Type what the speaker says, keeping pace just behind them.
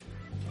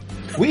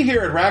We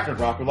here at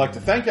Ragnarok would like to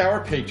thank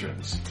our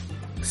patrons.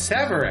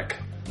 Severick.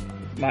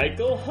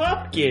 Michael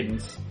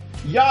Hopkins.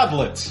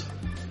 Yodlet.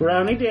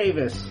 Brownie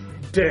Davis.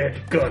 Dead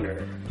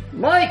Gunner.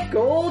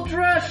 Michael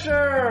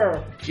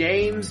Drescher.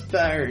 James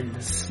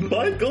Burns.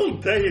 Michael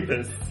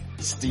Davis.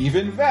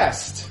 Stephen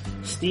Vest.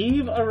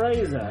 Steve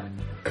Areza.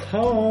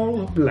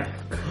 Carl Black.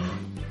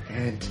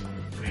 And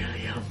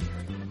William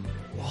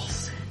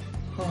Wilson.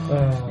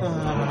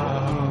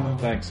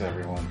 Thanks,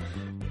 everyone.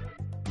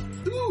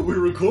 Ooh, we're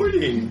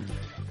recording.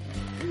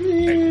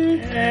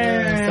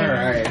 It's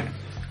alright. I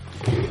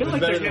feel like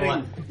better they're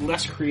than getting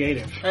less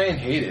creative. I didn't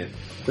hate it.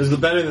 This is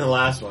better than the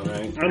last one,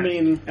 right? I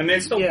mean,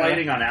 it's still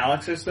fighting on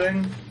Alex's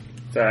thing.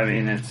 So, I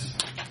mean, it's...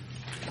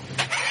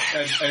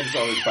 Ed's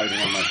always fighting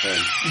on my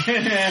thing.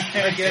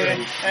 I get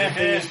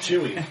It's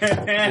chewy.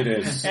 It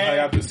is. I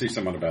have to see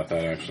someone about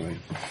that, actually.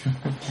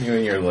 You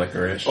and your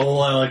licorice.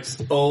 Old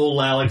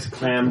Alex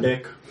Clam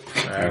Dick.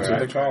 That's what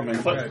they call me.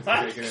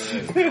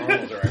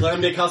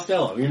 Clam Dick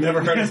Costello. You've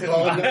never heard us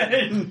call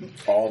him?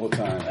 All the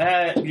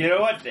time. You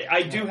know what?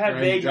 I do have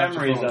vague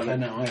memories of I it.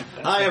 know.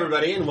 Hi,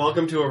 everybody, and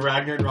welcome to a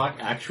Ragnarok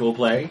actual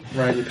play.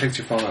 Ryan, you picked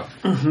your phone up.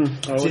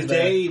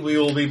 Today we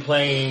will be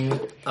playing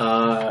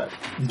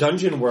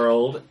Dungeon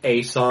World,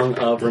 A Song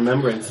of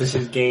Remembrance. This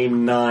is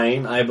game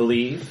 9, I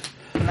believe.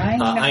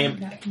 I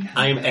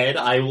am Ed.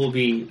 I will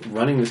be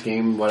running this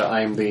game.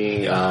 I am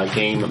the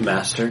game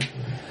master.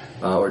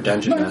 Or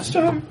dungeon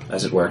master,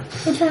 as it were.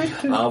 That's right.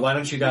 Why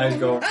don't you guys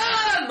go...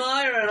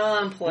 Myron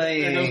on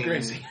playing. There goes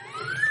Gracie.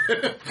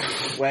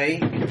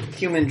 Way,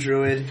 human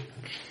druid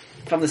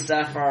from the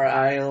Sapphire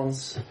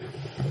Isles.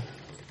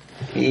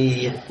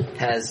 He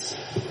has,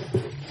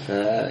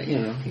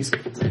 he's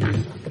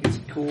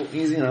cool.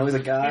 He's a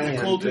guy. He's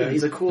a cool dude.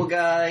 He's a cool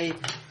guy. He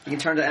can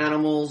turn to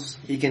animals.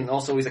 He's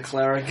a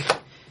cleric.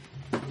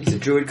 He's a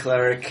druid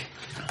cleric,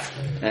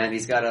 and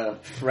he's got a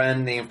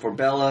friend named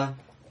Forbella.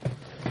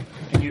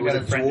 You got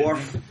a friend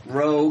dwarf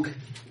rogue,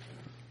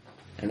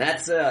 and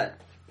that's it.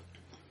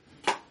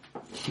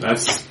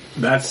 That's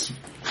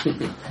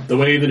the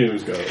way the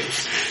news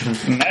goes.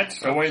 And that's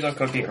the way the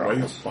cookie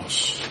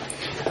crumbles.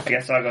 I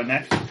guess I'll go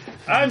next.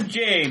 I'm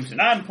James,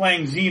 and I'm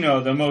playing Zeno,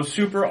 the most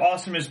super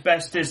awesomest,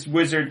 bestest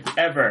wizard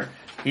ever.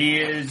 He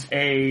is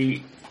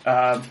a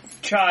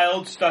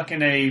child stuck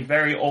in a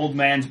very old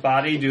man's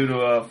body due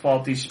to a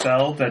faulty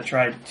spell that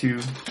tried to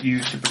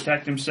use to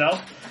protect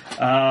himself.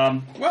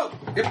 Well,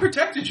 it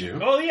protected you.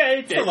 Oh yeah,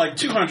 it did. For like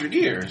 200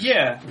 years.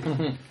 Yeah.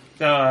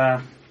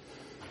 So,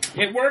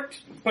 it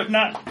worked, but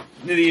not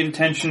the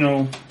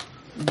intentional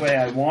way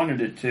I wanted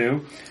it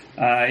to.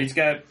 He's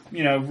got,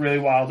 really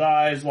wild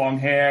eyes, long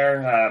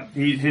hair.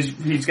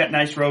 He's got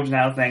nice robes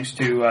now, thanks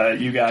to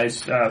you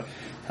guys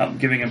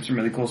giving him some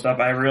really cool stuff.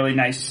 I have a really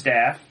nice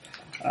staff.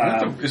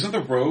 Isn't the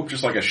robe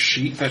just like a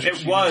sheet that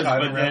it was, tied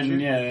but around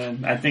then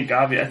you? I think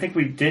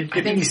we did.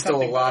 I think he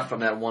stole a lot from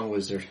that one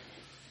wizard.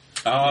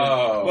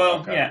 Oh,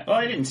 well, okay. yeah. Well,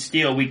 I didn't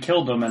steal. We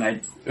killed him,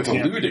 and It's a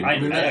looting.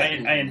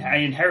 I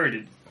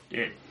inherited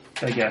it,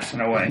 I guess,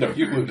 in a way. No,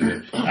 you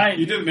looted it.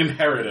 You didn't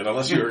inherit it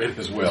unless you were in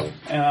his will.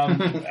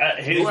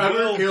 His Whoever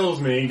will kills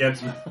me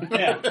gets...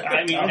 Yeah,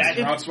 I mean,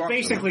 It's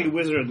basically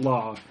wizard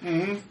law.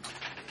 Mm-hmm.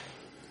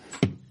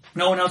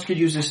 No one else could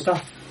use this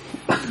stuff.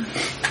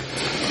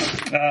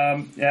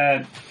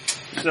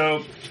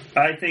 So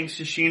I think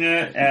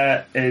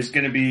Shashina is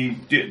going to be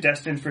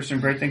destined for some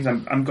great things.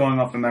 I'm going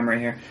off of memory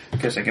here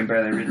because I can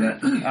barely read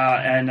that,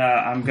 and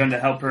I'm going to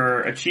help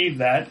her achieve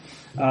that.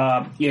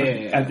 I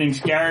think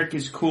Scarrick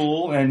is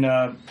cool and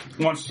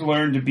wants to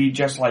learn to be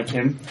just like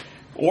him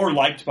or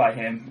liked by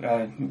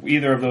him.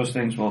 Either of those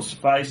things will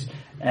suffice.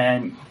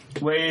 And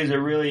Wei is a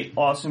really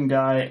awesome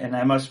guy, and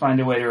I must find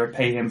a way to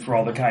repay him for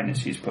all the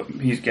kindness he's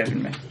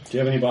given me. Do you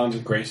have any bonds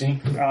with Gracie?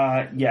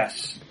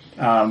 Yes.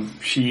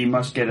 She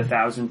must get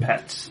 1,000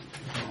 pets.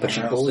 But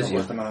she bullies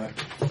you.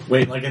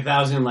 Wait, like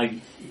 1,000, like,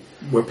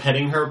 we're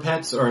petting her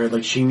pets? Or,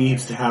 like, she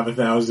needs to have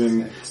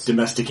 1,000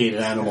 domesticated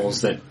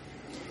animals that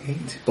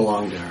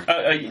belong to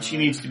her? She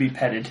needs to be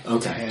petted.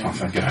 Okay. Oh,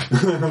 thank God.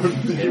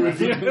 You would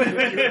be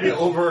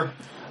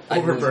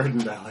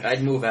overburdened, Alex.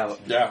 I'd move out.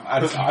 Yeah,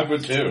 I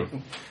would too.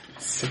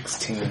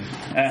 16.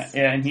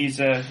 And he's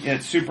a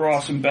super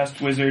awesome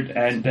best wizard,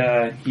 and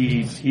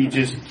he's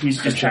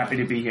just happy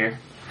to be here.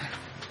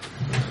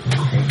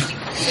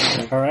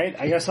 Alright,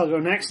 I guess I'll go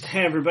next.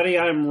 Hey everybody,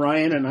 I'm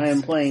Ryan, and I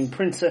am playing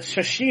Princess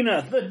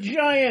Shashina, the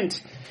Giant.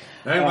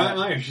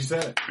 Hey, she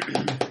said it.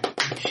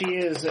 She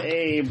is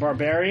a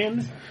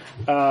barbarian.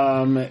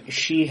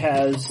 She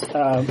has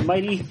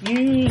mighty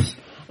thews,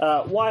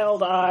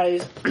 wild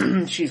eyes.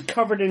 She's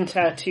covered in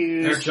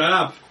tattoos. Eric, shut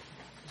up.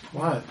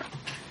 What?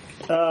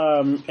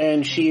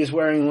 And she is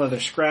wearing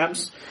leather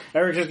scraps.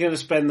 Eric is going to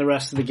spend the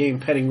rest of the game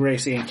petting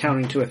Gracie and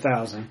counting to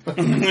 1,000.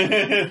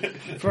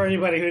 For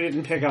anybody who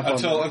didn't pick up on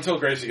that. Until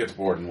Gracie gets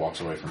bored and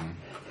walks away from him.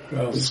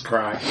 Well, just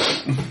cry.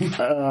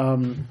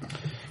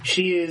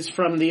 She is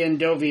from the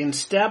Endovian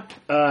steppe.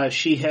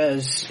 She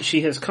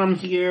has come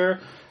here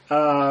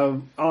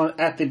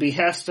at the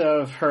behest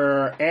of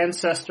her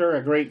ancestor,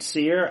 a great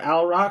seer,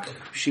 Alrock.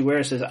 She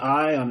wears his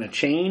eye on a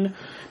chain,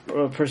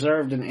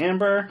 preserved in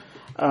amber.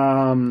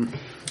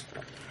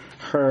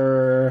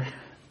 Her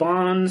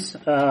bonds.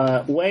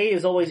 Wei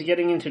is always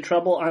getting into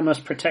trouble. I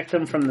must protect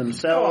them from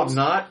themselves.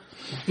 No, I'm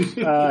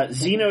not.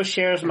 Zeno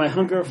shares my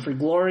hunger for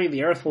glory.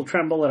 The earth will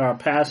tremble at our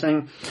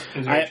passing.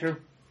 Is that true?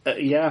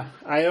 Yeah.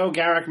 I owe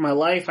Garrick my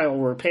life. I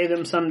will repay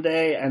them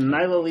someday. And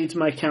Nyla leads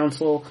my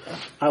counsel.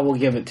 I will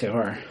give it to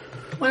her.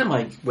 Why am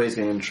I Wei's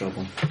getting in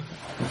trouble?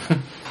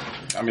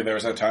 I mean, there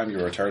was that time you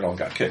were a turtle and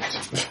got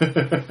kicked.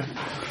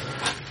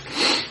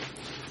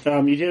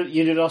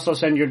 You did also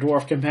send your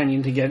dwarf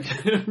companion to get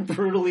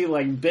brutally,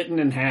 bitten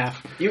in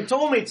half. You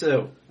told me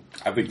to.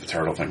 I think the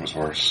turtle thing was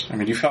worse. I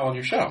mean, you fell on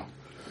your shell.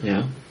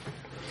 Yeah.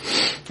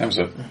 That was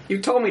it.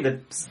 You told me to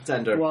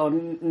send her. Well,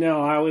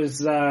 no, I was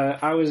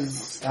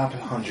Stop at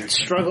 100.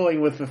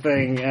 struggling with the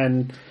thing,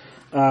 and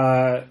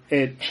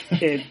it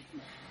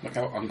Look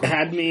how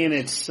had me in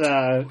its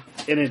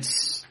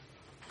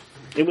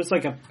it was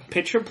like a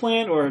pitcher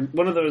plant or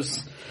one of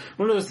those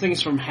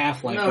things from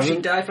Half-Life. No, she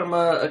died from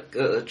a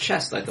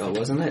chest, I thought,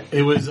 wasn't it?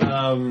 It was it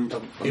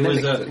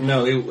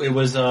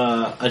was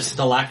a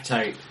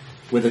stalactite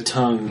with a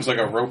tongue. It was like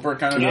a roper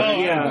kind of Yeah,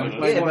 thing? yeah,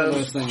 like one but of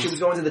those things. she was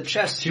going to the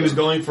chest. She was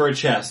going for a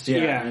chest,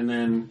 Yeah. and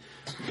then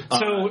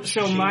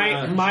So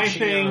my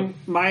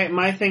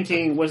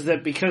thinking was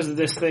that because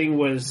this thing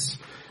was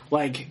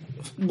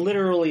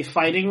literally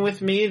fighting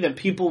with me, that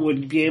people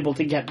would be able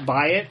to get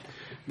by it,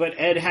 but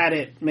Ed had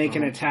it make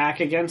an attack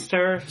against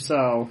her,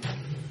 so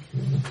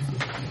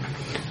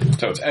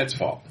So it's Ed's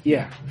fault.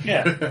 yeah.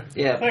 Yeah,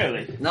 Yeah,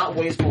 clearly. not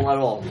wasteful at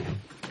all.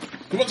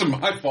 It wasn't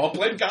my fault.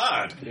 Blame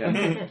God.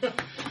 Yeah.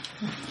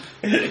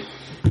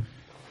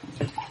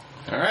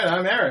 Alright,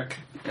 I'm Eric,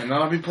 and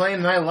I'll be playing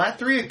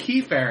Nylathria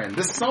Keyfarin,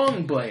 the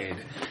Songblade.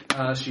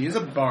 She is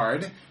a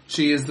bard.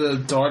 She is the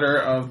daughter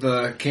of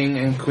the king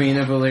and queen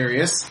of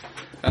Illyrius.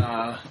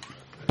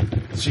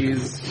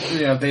 She's,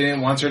 they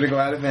didn't want her to go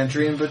out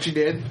adventuring, but she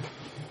did.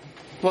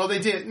 Well, they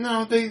did.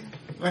 No,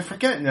 I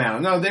forget now.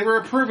 No, they were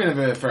approving of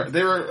it at first.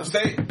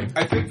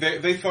 I think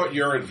they thought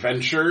your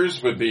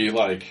adventures would be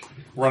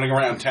running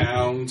around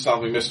town,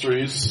 solving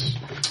mysteries.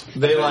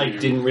 they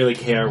didn't really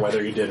care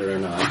whether you did it or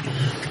not.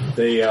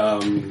 They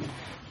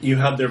you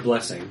had their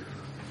blessing.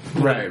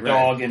 Right.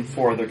 Dog and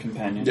 4 other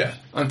companions. Yeah.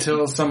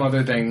 Until some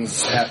other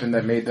things happened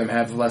that made them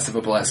have less of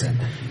a blessing.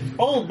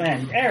 Old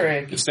man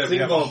Eric. Instead, we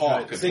have a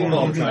hawk and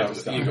Singwall tried to an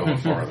stop. eagle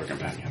and 4 other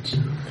companions.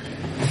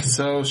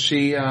 So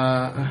she,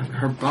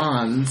 her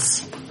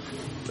bonds.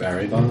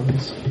 Barry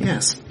bonds.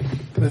 Yes,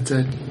 that's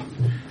it.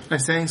 I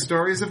sang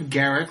stories of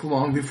Garrick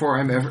long before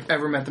I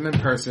ever met them in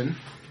person.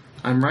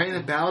 I'm writing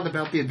a ballad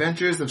about the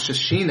adventures of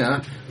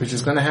Shashina, which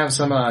is going to have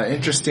some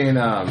interesting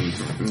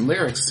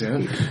lyrics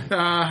soon.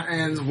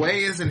 And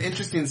Wei is an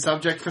interesting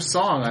subject for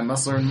song. I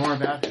must learn more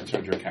about him.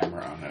 Turn your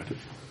camera on, Ed.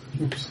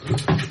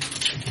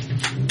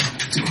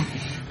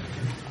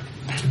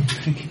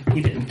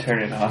 He didn't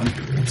turn it on.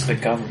 It's the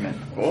government.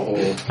 Oh.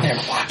 They're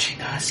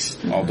watching us.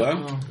 All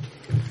done?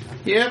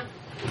 Yep.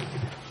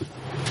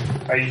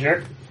 Are you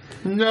sure?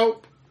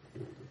 Nope.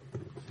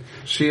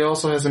 She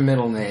also has a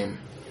middle name.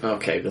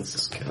 Okay,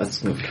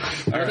 let's move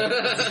on. All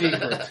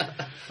right.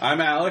 I'm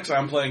Alex.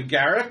 I'm playing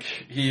Garrick.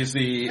 He's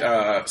the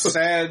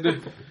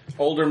sad,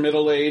 older,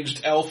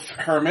 middle-aged elf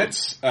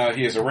hermit.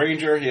 He is a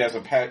ranger. He has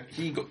a pet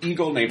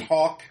eagle named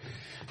Hawk.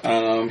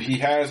 He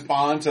has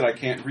bonds that I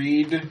can't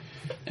read.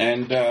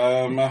 And,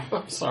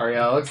 I'm sorry,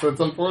 Alex.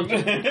 That's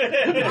unfortunate.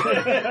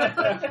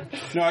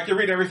 no, I can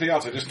read everything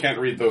else. I just can't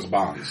read those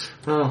bonds.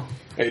 Oh.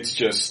 It's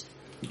just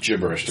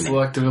gibberish to me.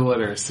 Selective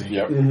illiteracy.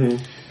 Yep.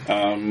 Mm-hmm.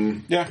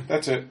 Yeah,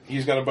 that's it.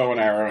 He's got a bow and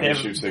arrow and he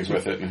shoots things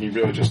with it, and he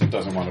really just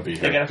doesn't want to be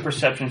They here. got a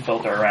perception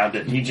filter around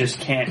it. He just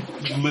can't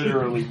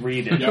literally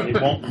read it. They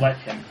won't let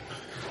him.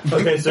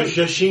 Okay, so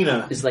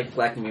Shashina. It's like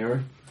Black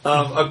Mirror.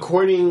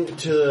 According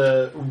to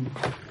the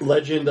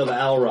legend of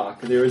Alrock,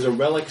 there is a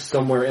relic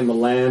somewhere in the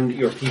land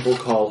your people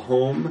call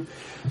home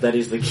that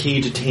is the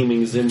key to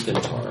taming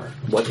Zinthantlar.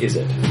 What is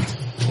it?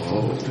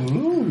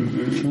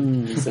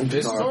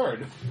 This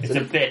sword. It's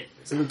a bit.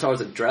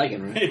 Zinthantlar's a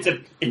dragon, right? It's a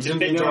bit.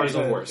 Zinthantlar is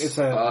a horse. It's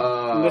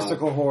a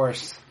mystical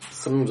horse.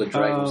 Someone's a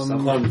dragon.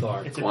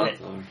 Quanthar. It's a bit.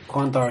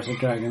 Quanthar's a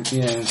dragon.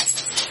 Yeah.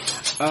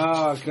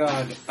 Oh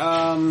god.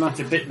 It's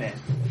a bit man.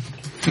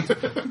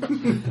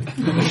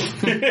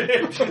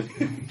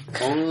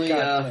 Only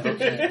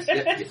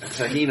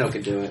Tahino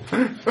can do it.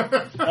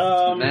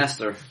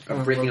 Master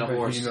of breaking a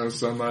horse. He knows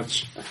so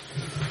much.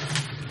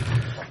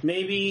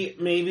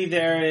 Maybe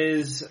there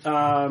is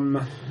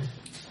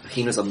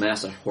Tahino's a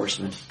master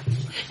horseman.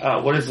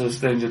 What is those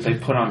things that they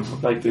put on,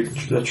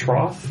 the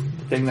trough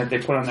thing that they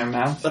put on their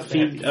mouth? a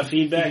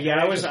feedback.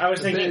 Yeah, I was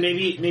thinking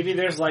maybe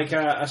there's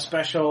a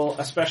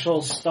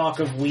special stalk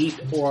of wheat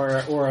or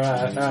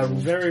a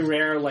very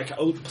rare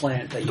oat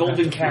plant that you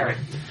Golden have to carrot.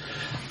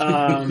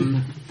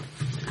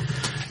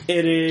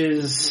 It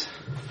is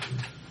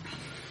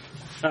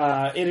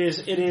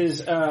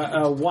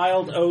a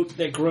wild oat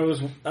that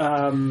grows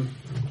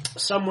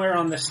somewhere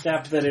on the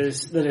steppe that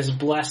is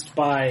blessed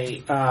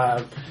by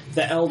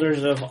the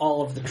elders of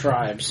all of the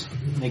tribes.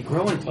 They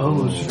grow in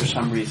O's for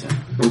some reason.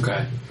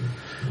 Okay.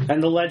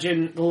 And the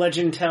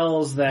legend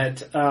tells that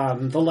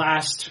the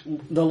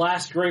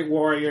last great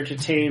warrior to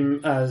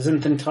tame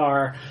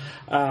Zinthantlar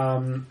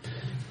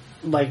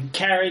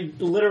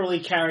literally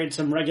carried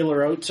some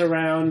regular oats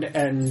around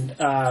and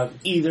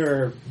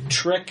either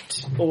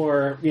tricked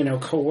or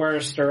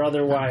coerced or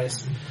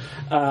otherwise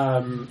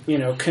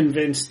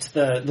convinced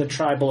the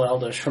tribal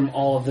elders from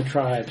all of the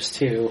tribes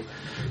to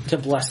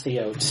bless the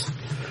oats.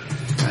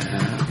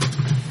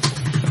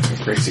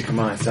 Gracie, come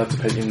on, stop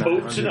depending on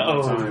Oats and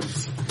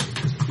O's.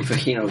 If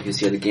he knows,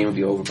 the game would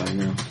be over by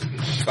now.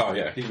 Oh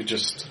yeah, he would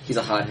just. He's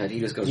a hothead. He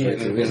just goes right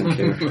through. He doesn't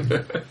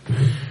care.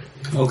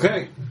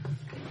 Okay.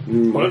 What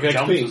Mark if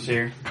Jumps XP. is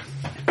here?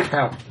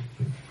 How?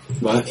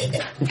 What?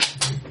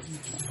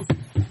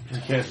 You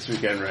can't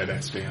speak and write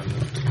XP on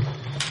them.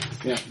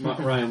 Yeah,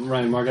 Ryan,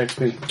 Mark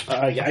XP.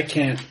 I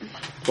can't.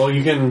 Well,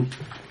 you can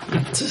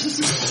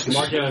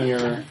mark it on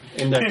your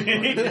index.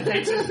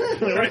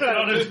 Write that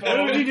on his phone.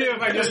 What would you do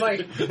if I just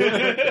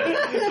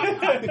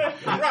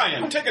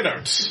Ryan, take a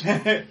note.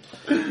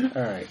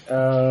 Alright,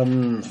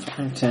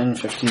 5, 10,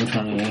 15,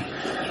 20,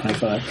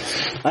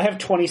 25. I have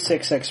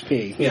 26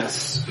 XP.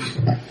 Yes.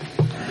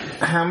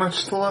 How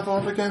much to level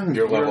up again?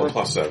 You're level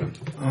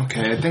 +7.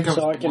 Okay, I think I was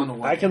So one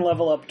away. I can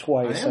level up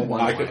twice. I am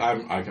one.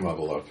 I can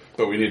level up,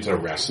 but we need to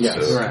rest.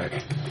 Yes. to Right.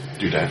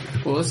 do that.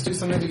 Well, let's do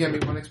something to get me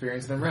one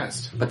experience and then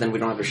rest. But then we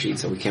don't have a sheet,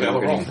 so we can't Fail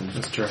look at roll. anything.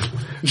 That's true.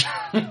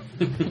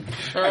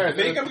 I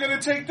think I'm going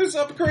to take this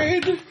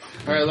upgrade.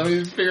 Alright, let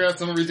me figure out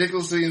some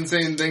ridiculously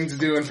insane thing to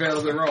do and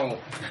fail to roll.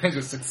 I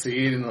just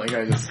succeed and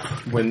I just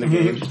win the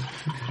game.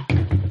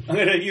 I'm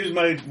going to use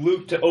my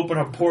loot to open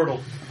a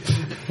portal.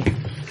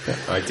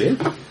 I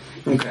did?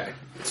 Okay.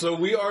 So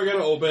we are going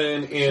to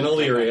open in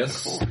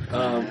Illyrius.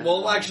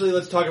 Well, actually,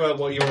 let's talk about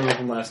what you remember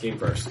from last game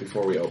first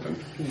before we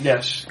open.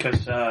 Yes,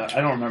 because I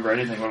don't remember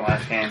anything from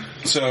last game.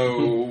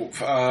 So,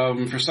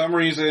 for some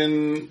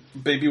reason,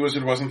 Baby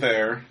Wizard wasn't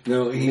there.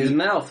 No, His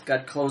mouth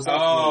got closed up.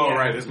 Oh, Yeah.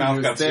 right, his mouth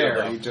was got there.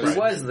 sealed up. He just- He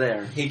was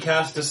there. he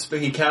cast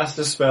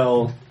a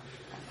spell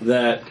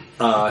that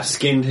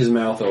skinned his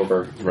mouth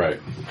over, Right.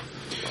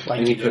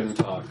 and he couldn't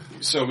talk.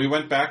 So we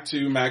went back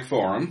to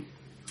Magthorum,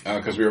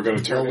 because we were going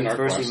to turn in our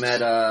First quest. we met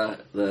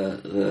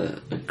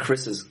the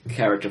Chris's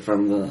character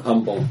from the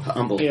Humble.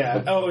 Humble.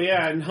 Yeah. Oh,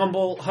 yeah. And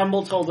Humble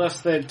told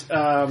us that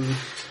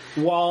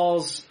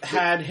Walls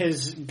had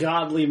his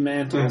godly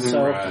mantle.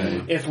 So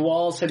right. if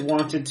Walls had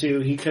wanted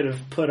to, he could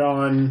have put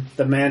on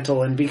the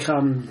mantle and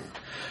become,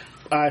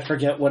 I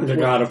forget what The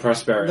god of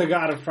prosperity. the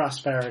god of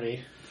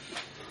prosperity.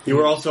 You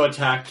were also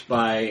attacked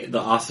by the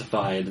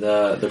Ossified,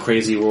 the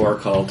crazy war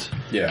cult.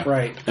 Yeah.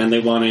 Right. And they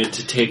wanted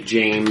to take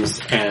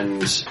James,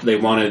 and they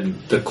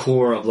wanted the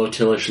core of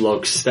Lotilish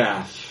Loke's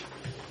staff,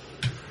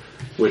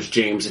 which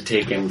James had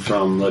taken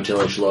from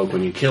Lotilish Loke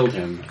when you killed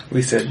him.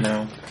 We said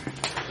no.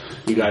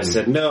 You guys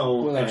said no,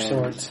 With our and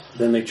swords.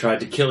 then they tried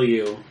to kill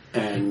you,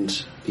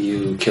 and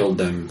you killed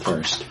them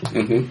first.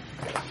 Mm-hmm.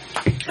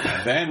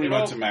 Then we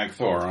went to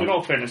Magthorum. In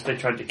all fairness, they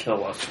tried to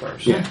kill us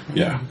first.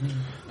 Yeah.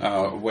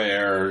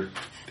 Where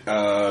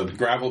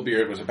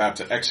Gravelbeard was about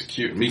to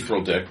execute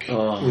Mithril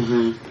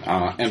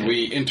and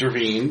we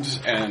intervened,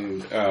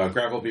 and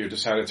Gravelbeard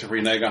decided to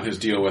renege on his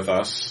deal with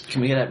us.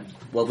 Can we hear that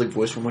lovely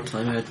voice one more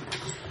time, Ed?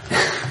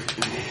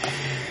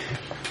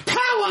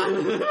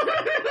 Power!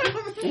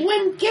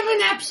 When given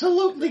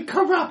absolutely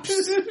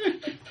corrupts.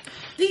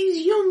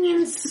 These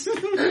unions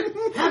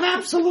have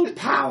absolute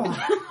power.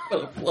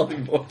 Lovely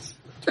voice.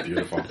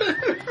 Beautiful.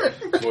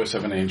 Voice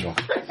of an angel.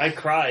 I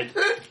cried.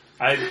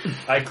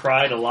 I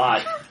cried a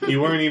lot.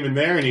 You weren't even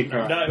there, and you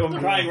cried. No, I'm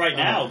crying right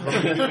now.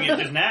 I'm doing it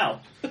just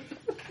now.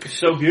 It's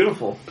so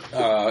beautiful.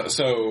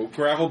 So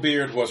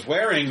Gravelbeard was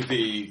wearing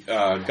the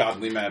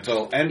godly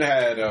mantle and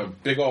had a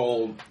big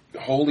old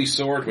holy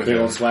sword with Big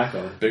him. old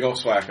swacko. Big old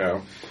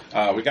swacko.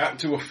 We got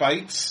into a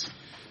fight,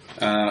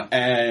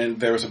 and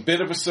there was a bit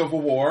of a civil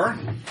war,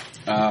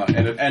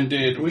 and it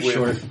ended with...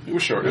 short. It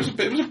was short. It was a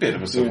bit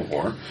of a civil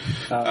war.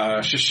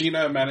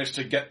 Shashina managed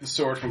to get the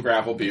sword from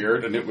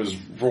Gravelbeard, and it was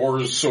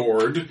Roar's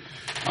sword.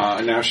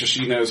 And now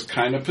Shashina is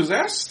kind of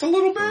possessed a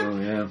little bit. Oh,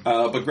 yeah.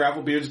 But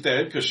Gravelbeard's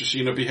dead because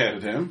Shashina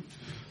beheaded him.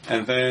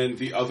 And then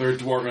the other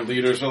Dwarven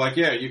leaders were like,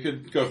 yeah, you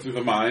could go through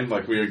the mine,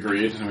 like we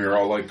agreed. And we were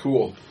all like,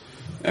 cool.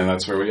 And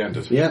that's where we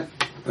ended. Yep,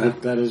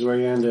 that is where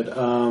you ended. As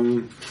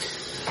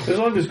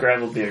long as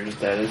Gravelbeard is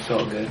dead, it's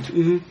all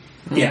good.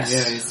 Yes.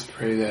 Yeah, he's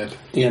pretty dead.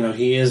 You know,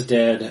 he is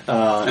dead.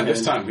 And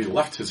this time we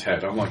left his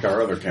head, unlike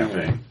our other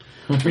campaign.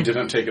 We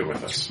didn't take it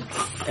with us.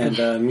 And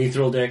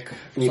Mithril Dick,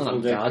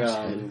 not God's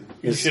head.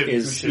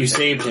 you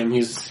saved him.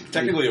 He's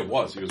Technically it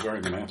was. He was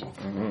wearing the mantle.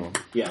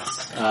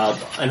 yes.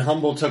 And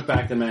Humble took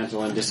back the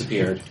mantle and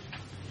disappeared.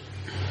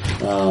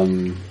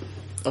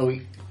 Oh,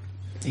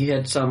 he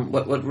had some,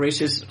 what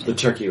races? The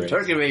turkey race.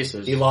 Turkey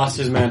races. He lost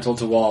his mantle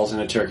to Walls in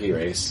a turkey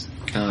race.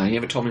 He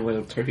never told me what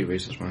the turkey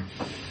races were.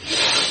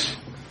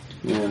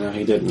 Yeah, no,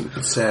 he didn't.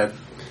 It's sad.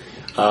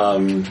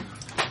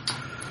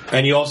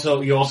 And you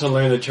also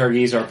learn that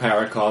Turgees are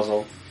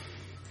paracausal.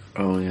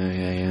 Oh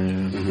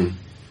yeah.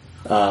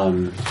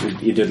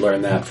 You did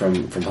learn that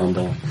from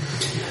Humble.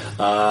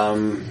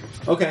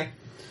 Okay.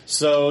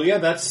 So yeah,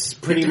 that's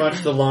pretty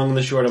much the long and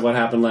the short of what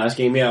happened last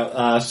game.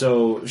 Yeah.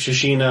 So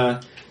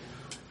Shishina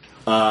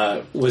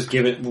was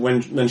given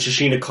when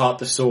Shishina caught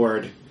the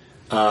sword.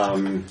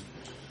 I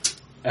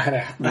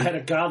had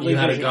a godly. You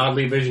had vision. a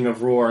godly vision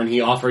of Roar, and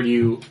he offered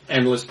you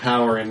endless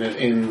power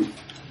in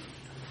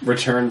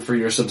return for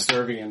your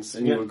subservience,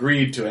 and you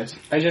agreed to it.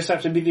 I just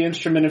have to be the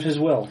instrument of his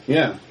will.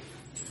 Yeah.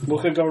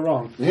 What could go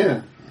wrong?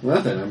 Yeah.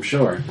 Nothing, I'm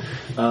sure.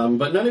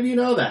 But none of you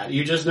know that.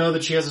 You just know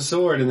that she has a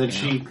sword and that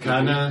she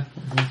kind of...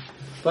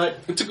 But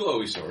It's a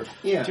glowy sword.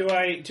 yeah. Do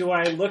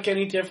I look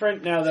any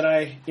different now that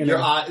I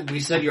We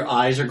said your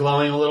eyes are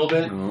glowing a little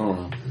bit.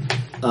 Oh.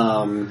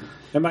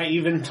 am I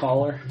even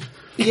taller?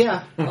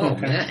 Yeah. Oh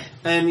man.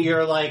 And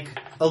you're like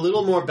a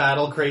little more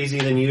battle crazy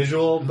than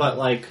usual, but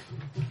like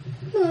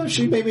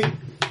she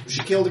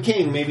killed a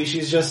king. Maybe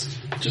she's just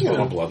A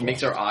little blood.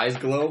 Makes our eyes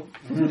glow.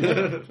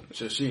 Extra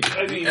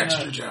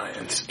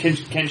giant.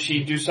 Can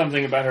she do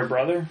something about her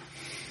brother?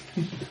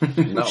 No.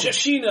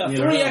 Shishina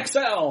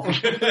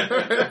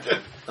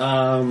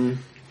 3XL.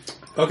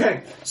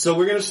 Okay, so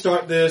we're gonna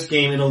start this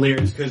game in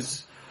Illyris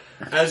because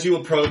as you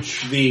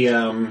approach the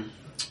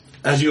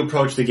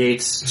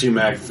gates to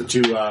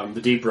the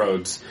Deep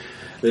Roads,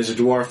 there's a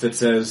dwarf that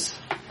says,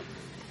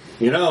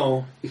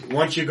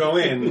 once you go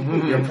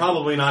in, you're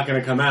probably not going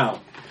to come out.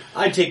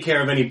 I take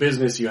care of any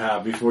business you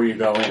have before you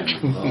go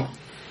in. Oh.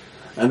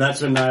 And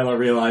that's when Nyla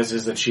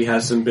realizes that she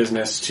has some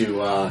business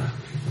to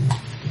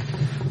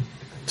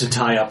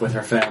tie up with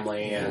her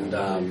family and.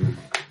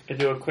 I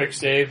do a quick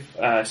save,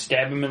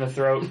 stab him in the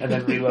throat, and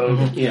then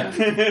reload. Yeah.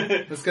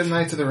 Let's get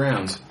Knights of the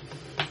Round.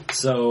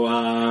 So,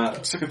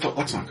 Let's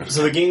not go.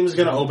 so the game's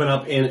going to open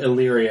up in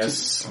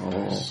Illyris.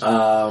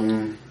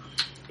 Oh.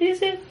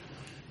 Is it?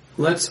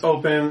 Let's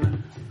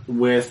open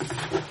with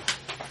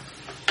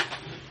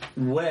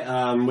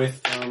A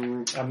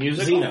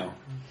musical? Zeno.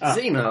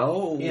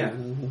 Zeno. Yeah.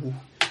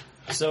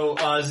 So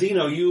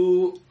Zeno,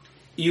 you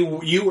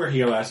were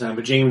here last time,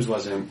 but James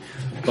wasn't.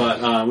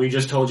 But we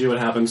just told you what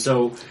happened.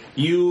 So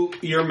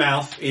your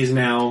mouth is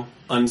now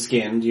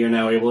unskinned. You're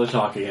now able to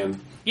talk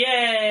again.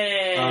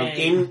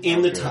 Yay!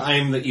 In the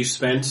time that you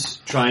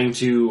spent trying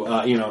to,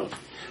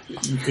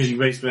 because you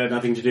basically had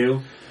nothing to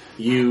do,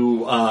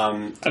 you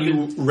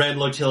read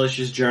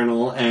Lotilish's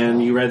journal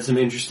and you read some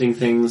interesting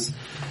things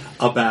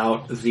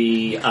about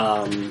the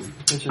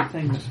What's your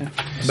thing?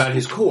 about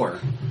his core.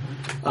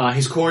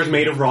 His core is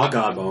made of raw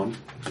godbone,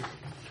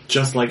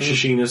 just like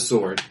Shishina's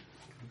sword,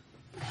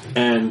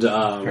 and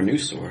Her new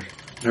sword.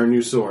 her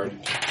new sword.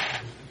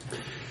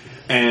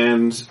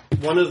 And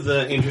one of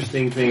the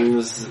interesting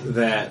things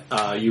that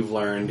you've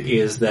learned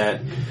is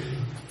that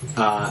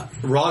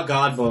raw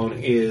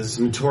godbone is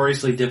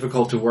notoriously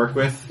difficult to work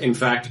with. In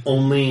fact,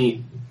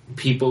 only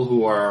people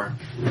who are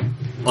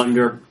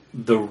under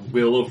the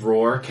will of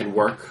Roar can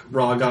work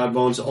raw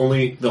godbone. So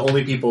the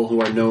only people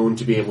who are known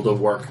to be able to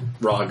work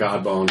raw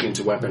godbone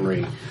into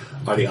weaponry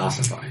are the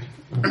ossified.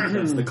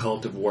 That's the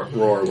cult of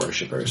Roar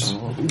worshippers.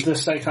 The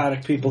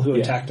psychotic people who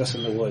attacked us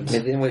in the woods. They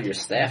didn't want your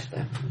staff,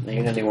 though.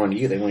 They didn't want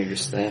you, they wanted your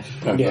staff.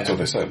 That's what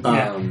they said.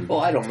 Well,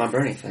 I don't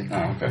remember anything.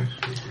 Oh, okay.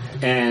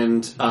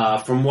 And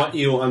from what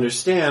you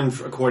understand,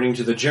 according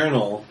to the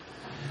journal,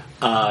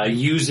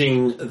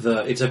 using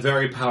it's a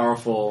very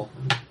powerful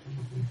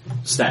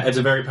it's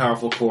a very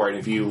powerful core, and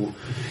if you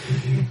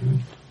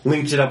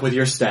linked it up with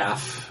your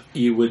staff,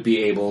 you would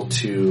be able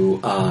to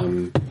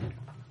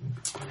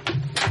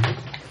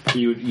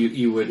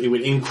it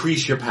would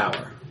increase your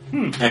power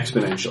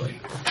exponentially.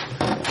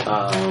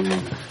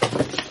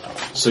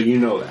 So you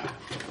know that.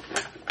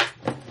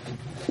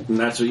 And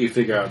that's what you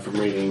figure out from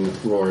reading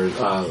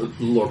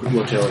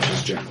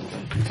Lotilish's journal.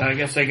 So I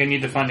guess I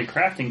need to find a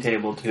crafting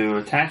table to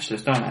attach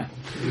this, don't I?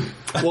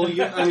 Well,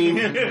 you're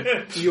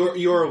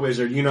a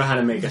wizard. You know how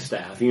to make a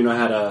staff. You know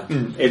how to...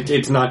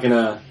 It's not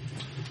gonna...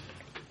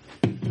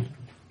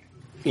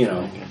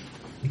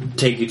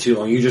 take you too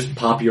long. You just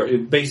pop your...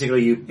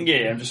 Basically, you...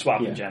 Yeah, I'm just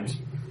swapping gems.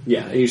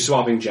 Yeah, you're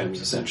swapping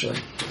gems, essentially.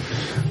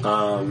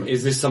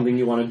 Is this something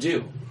you want to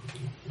do?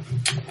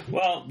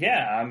 Well,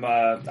 yeah,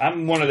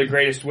 I'm one of the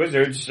greatest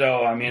wizards.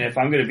 So I mean, if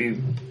I'm going to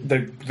be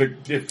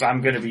if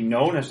I'm going to be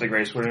known as the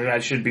greatest wizard, I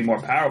should be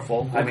more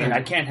powerful. I mean,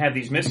 I can't have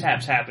these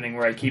mishaps happening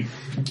where I keep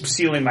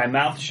sealing my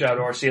mouth shut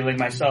or sealing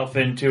myself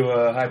into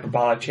a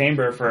hyperbolic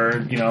chamber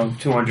for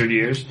 200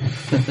 years.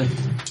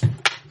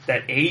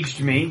 That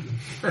aged me.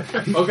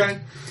 Okay.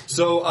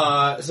 So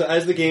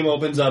as the game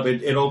opens up,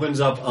 it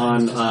opens up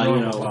on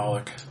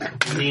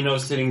Nino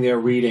sitting there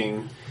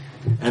reading.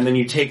 And then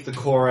you take the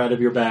core out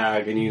of your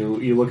bag and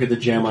you look at the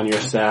gem on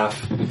your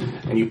staff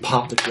and you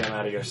pop the gem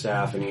out of your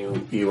staff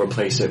and you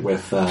replace it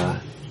with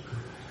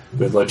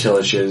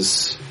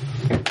Lotilish's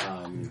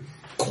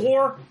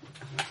Core.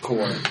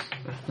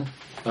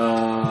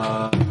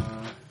 Damn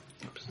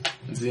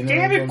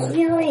it,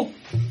 Coral!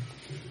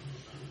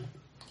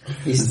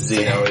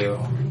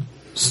 Zeno.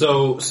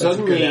 So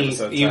suddenly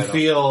episode you title.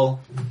 feel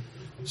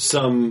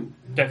some.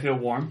 Do I feel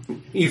warm?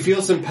 You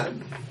feel some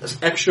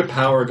extra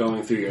power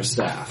going through your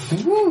staff.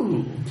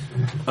 Woo!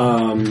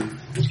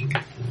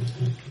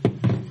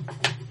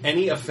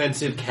 Any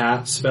offensive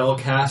spell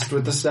cast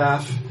with the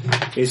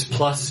staff is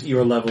plus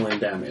your level in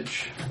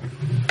damage.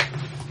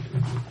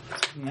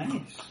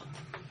 Nice.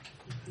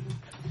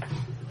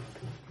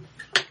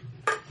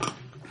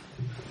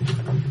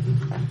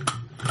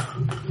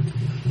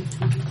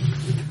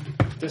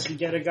 Does he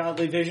get a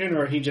godly vision,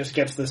 or he just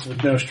gets this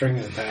with no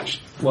strings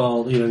attached?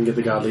 Well, he doesn't get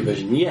the godly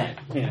vision yet.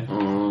 Yeah.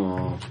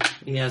 Oh.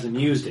 He hasn't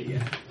used it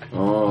yet.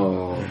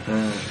 Oh.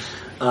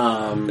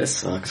 This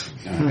sucks.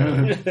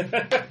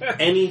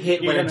 Any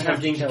hit You're when gonna have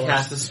attempting to to kill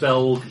cast a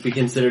spell will be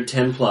considered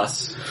 10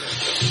 plus,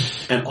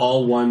 and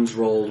all ones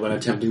rolled when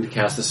attempting to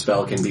cast a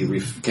spell can be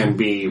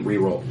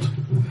re-rolled.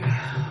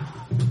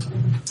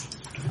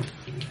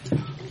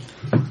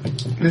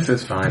 This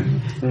is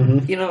fine.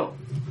 You know,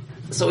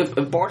 so if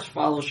Bartz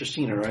follows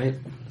Shashina, right?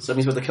 So that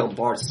means we have to kill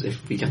Bartz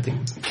if we have to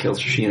kill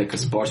Shashina,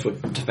 because Bartz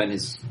would defend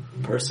his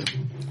person.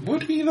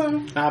 Would he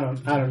though? I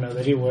don't know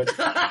that he would.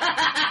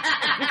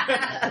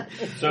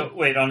 So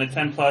wait, on the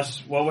 10 plus,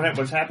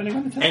 what's happening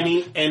on the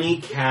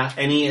 10?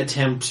 Any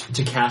attempt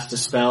to cast a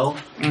spell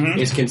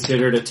is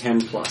considered a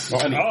 10 plus.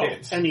 Well, any Oh.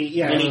 hits. Any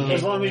hit.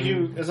 as long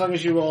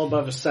as you roll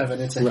above a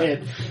 7, it's a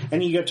hit,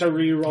 and you get to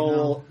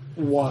re-roll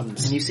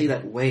ones. And you see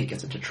that Wade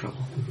gets into trouble.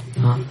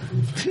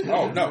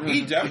 Oh no,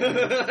 he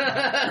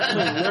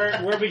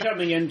definitely. we're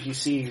becoming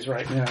NPCs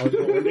right now. Is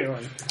what we're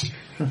doing.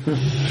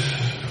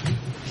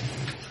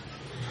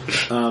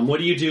 What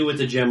do you do with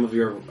the gem of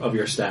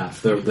your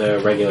staff,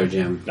 the regular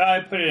gem? I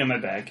put it in my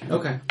bag.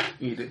 Okay.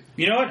 Eat it.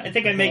 You know what? I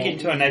think I make it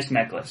into a nice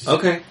necklace.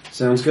 Okay,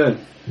 sounds good.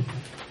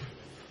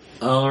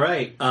 All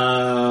right.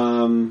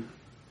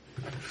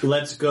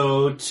 Let's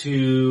go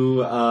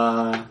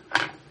to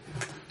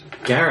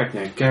Garrick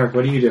next. Garrick,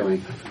 what are you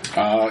doing?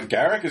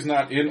 Garrick is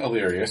not in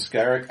Illyrius.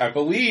 Garrick, I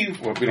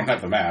believe, well, we don't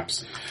have the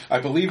maps. I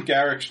believe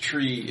Garrick's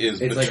tree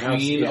is It's like between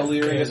house- yeah,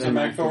 Illyrius and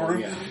Magthorn.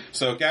 yeah.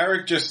 So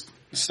Garrick just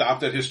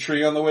stopped at his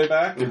tree on the way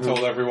back and told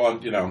everyone,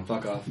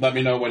 Fuck off. let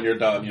me know when you're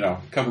done,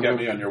 come get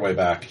me on your way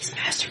back. He's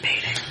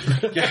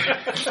masturbating.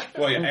 Yeah.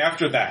 Well, yeah,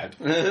 after that,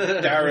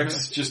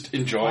 Garrick's just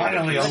enjoying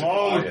Finally it.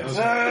 alone. Yes.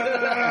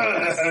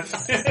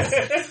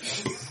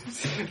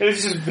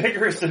 It's just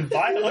vigorous and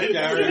violent.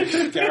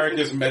 Garrick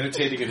is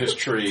meditating in his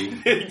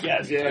tree.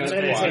 Yes.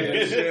 It's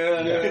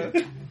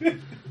quiet. Yeah.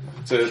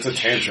 It's a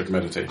tantric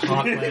meditation.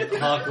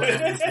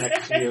 Hawkland is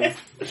next to you.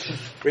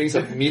 Brings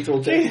up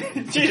mithril tea.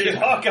 Jesus,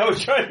 Hawk, I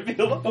was trying to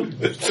be alone.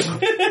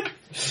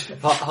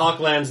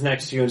 Hawkland's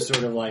next to you and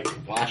sort of like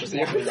Watches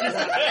the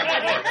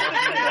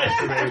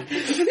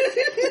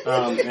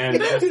and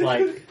just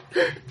like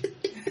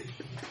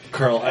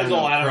curls That's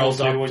all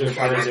animals up do when to you're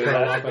trying to do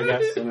curl that. up, I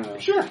guess. I don't know.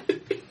 Sure.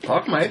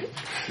 Hawk might.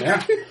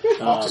 Yeah.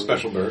 Hawk's a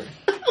special bird.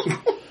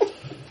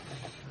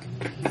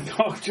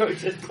 Oh,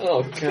 George.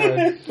 Oh,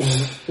 God.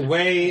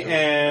 Way,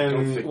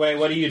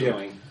 what are you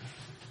doing?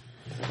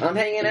 I'm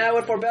hanging out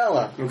with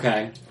Forbella.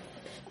 Okay.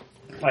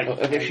 Like,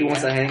 If she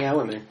wants to hang out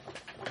with me.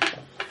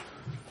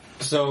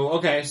 So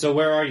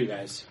where are you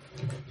guys?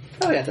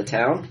 Probably at the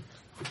town.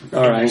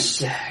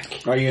 Alright.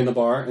 Are you in the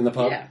bar, in the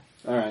pub? Yeah.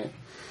 Alright.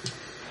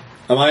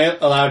 Am I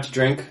allowed to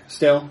drink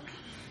still?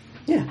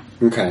 Yeah.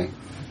 Okay.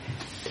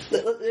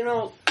 You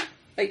know,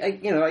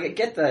 I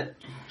get that.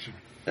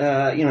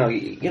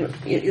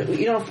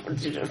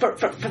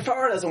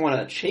 Farah doesn't want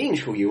to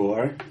change who you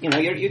are.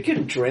 You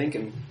can drink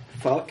and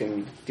fuck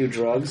and do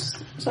drugs.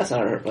 So that's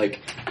not her. Like,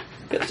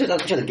 she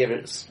doesn't give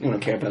it.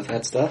 Care about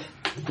that stuff.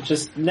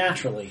 Just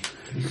naturally.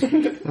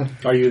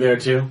 Are you there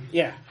too?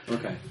 Yeah.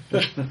 Okay.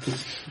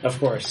 Of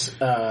course.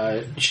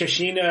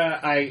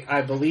 Shashina,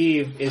 I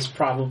believe, is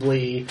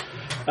probably,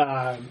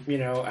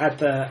 at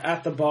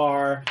the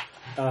bar,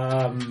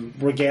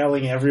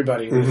 regaling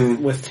everybody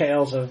with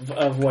tales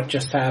of what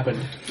just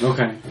happened.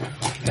 Okay.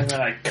 and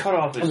then I cut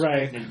off his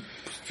Right. neck and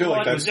I feel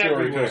like blood that was story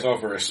everywhere. goes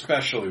over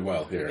especially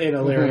well here. In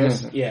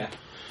Illyrius, yeah.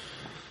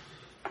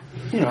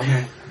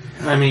 Okay.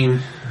 I mean,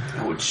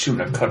 I would shoot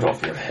a cut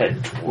off your head.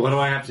 what do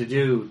I have to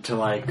do to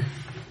like?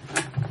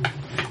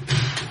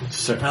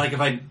 So, like, if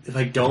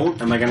I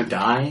don't, am I gonna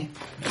die?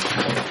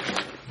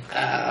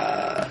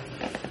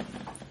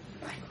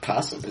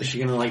 Possibly. Is she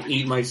gonna like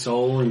eat my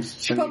soul and?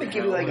 She'll probably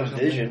give you like a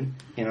vision.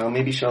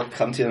 Maybe she'll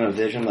come to you in a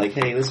vision like,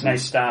 hey, listen.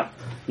 Nice stop.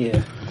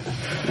 Yeah.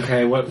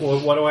 Okay. What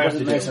do I have to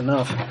Wasn't do? nice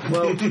enough.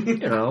 Well,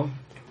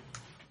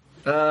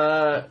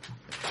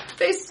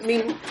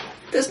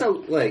 there's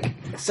no like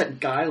set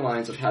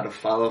guidelines of how to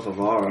follow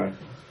Vivara.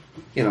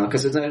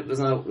 Because there's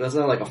no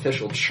like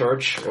official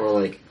church or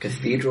like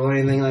cathedral or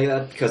anything like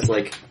that. Because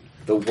like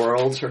the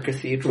world's her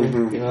cathedral,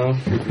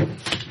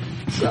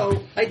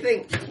 So I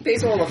think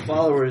based on all the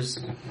followers,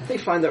 they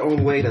find their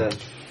own way to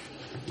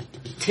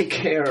take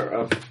care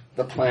of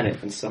the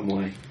planet in some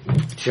way.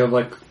 Do you have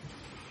like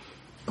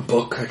a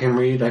book I can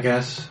read? I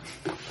guess.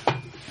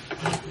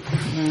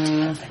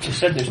 I just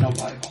said there's no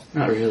Bible.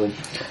 Not really.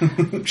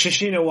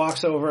 Shashina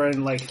walks over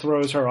and like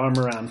throws her arm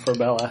around for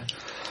Bella.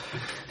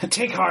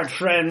 Take heart,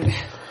 friend.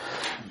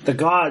 The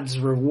gods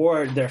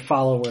reward their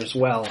followers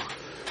well.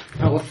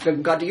 Oh,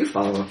 what god do you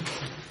follow?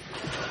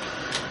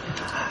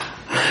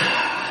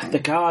 The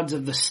gods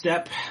of the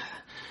steppe,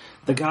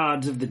 the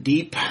gods of the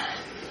deep.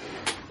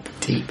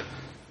 Deep.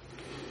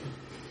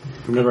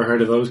 I've never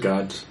heard of those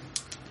gods.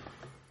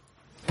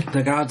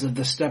 The gods of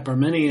the steppe are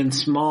many and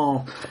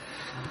small,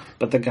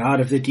 but the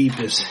god of the deep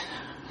is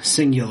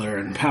singular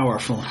and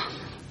powerful.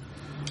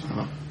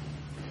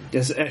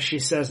 As she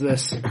says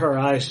this, her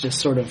eyes just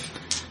sort of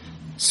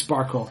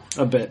sparkle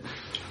a bit.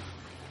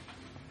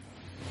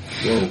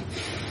 Whoa.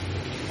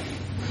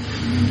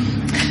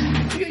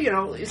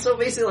 So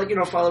basically,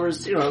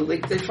 followers,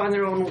 they find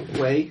their own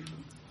way.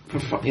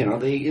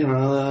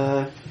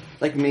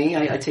 Like me,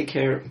 I take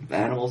care of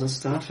animals and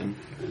stuff, and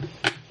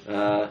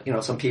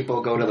some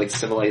people go to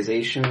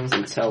civilizations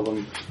and tell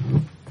them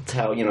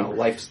how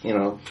life's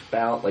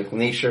like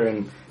nature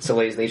and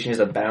civilization is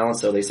a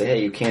balance. So they say,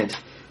 hey, you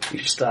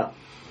should stop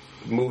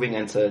moving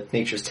into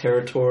nature's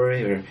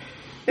territory, or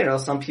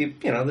some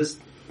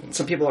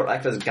people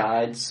act as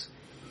guides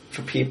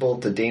for people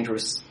to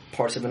dangerous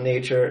parts of the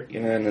nature,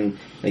 and then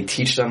they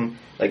teach them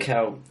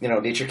how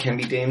nature can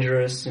be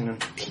dangerous.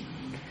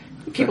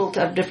 People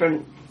have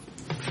different,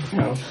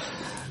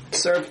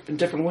 serve in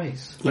different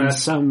ways.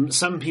 And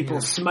some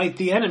people smite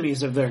the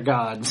enemies of their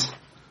gods.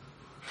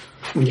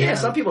 Yeah,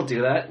 some people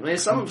do that. I mean,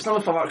 some of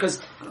Favara,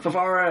 because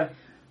Favara,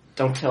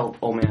 don't tell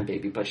old man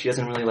baby, but she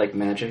doesn't really like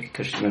magic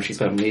because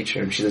she's about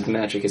nature, and she says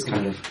magic is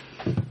kind of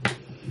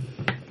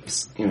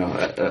it's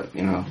not.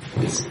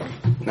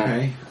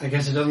 Okay, I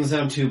guess it doesn't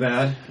sound too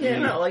bad.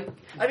 Yeah,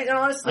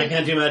 honestly, I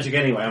can't do magic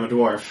anyway. I'm a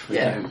dwarf. I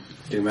can't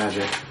do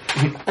magic.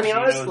 I mean,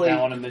 honestly,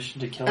 now on a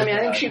mission to kill. I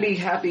think she'd be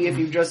happy if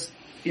you just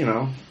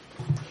hung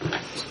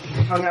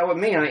out with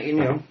me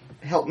and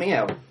helped me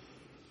out.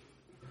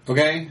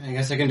 Okay, I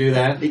guess I can do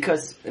that.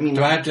 Because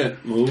do I have to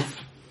move?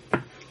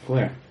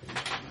 Where?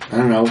 I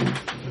don't know.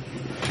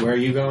 Where are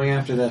you going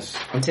after this?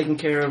 I'm taking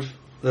care of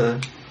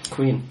the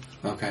queen.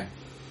 Okay.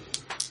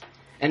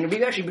 And it'd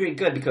be actually pretty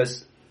good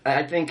because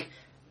I think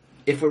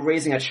if we're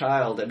raising a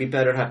child, it'd be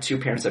better to have two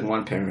parents than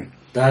one parent.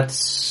 That's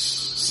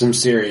some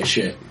serious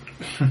shit.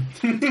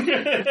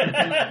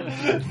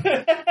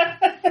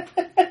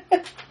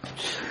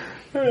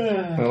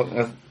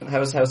 Well,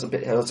 how's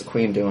the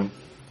queen doing?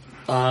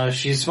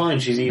 She's fine.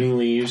 She's eating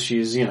leaves.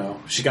 She's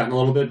gotten a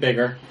little bit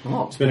bigger.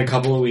 Oh. It's been a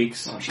couple of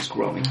weeks. Oh, she's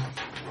growing.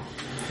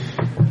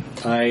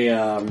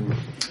 I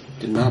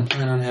did not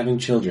plan on having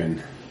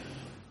children.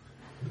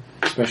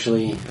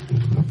 Especially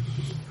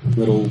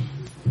little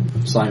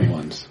slimy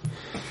ones.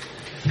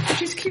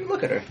 She's cute.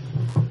 Look at her.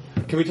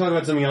 Can we talk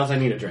about something else? I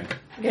need a drink.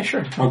 Yeah,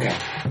 sure. Okay.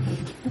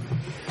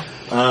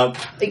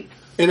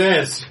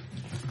 Inez.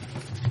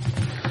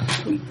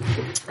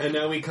 And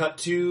now we cut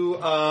to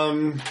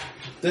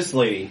this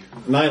lady,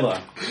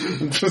 Nyla.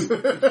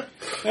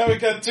 Now we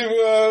got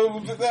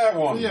to that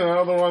one.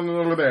 The one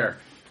over there.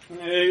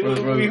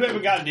 We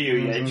haven't gotten to you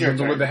yet. It's your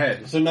turn. With the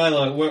head. So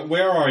Nyla,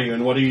 where are you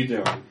and what are you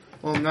doing?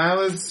 Well,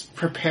 Nyla's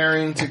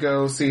preparing to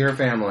go see her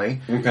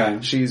family. Okay.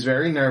 She's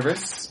very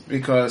nervous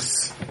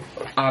because,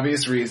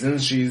 obvious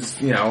reasons, she's,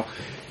 her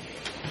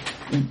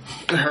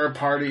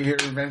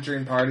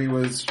venturing party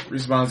was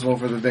responsible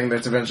for the thing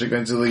that's eventually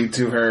going to lead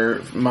to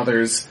her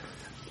mother's,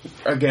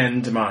 again,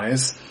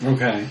 demise.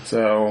 Okay.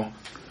 So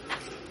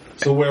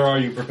where are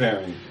you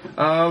preparing?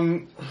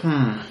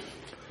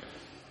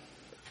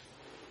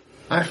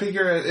 I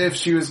figure if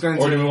she was going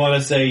to... Or do we want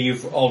to say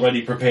you've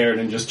already prepared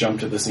and just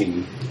jump to the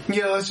scene?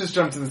 Yeah, let's just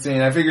jump to the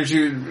scene. I figured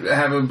she would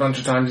have a bunch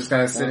of time just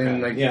kind of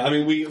sitting Yeah, I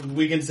mean,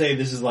 we can say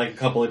this is like a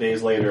couple of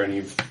days later and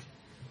you've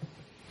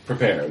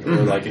prepared.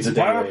 Or like it's a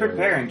day Why am I later.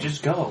 preparing?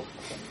 Just go.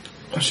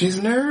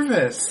 She's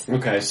nervous.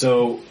 Okay,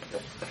 so...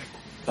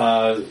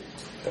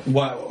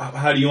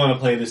 how do you want to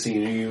play the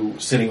scene? Are you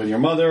sitting with your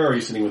mother, or are you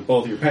sitting with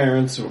both your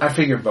parents? I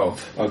figured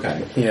both.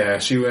 Okay. Yeah,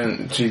 she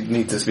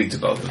needs to speak to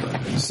both of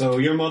them. So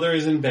your mother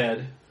is in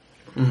bed.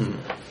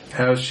 Mm-hmm.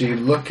 How's she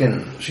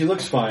looking? She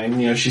looks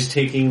fine. She's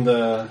taking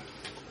the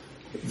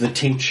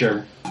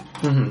tincture,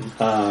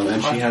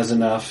 and she has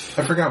enough.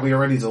 I forgot, we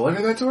already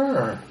delivered that to her?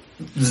 Or?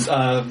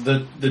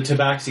 The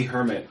Tabaxi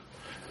hermit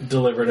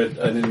delivered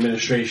an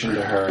administration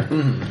to her.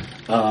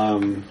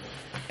 Mm-hmm.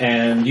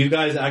 And you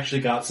guys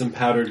actually got some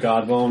powdered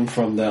god bone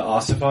from the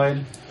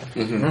ossified.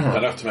 Mm-hmm.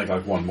 Enough to make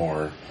one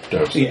more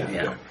dose.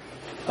 Yeah.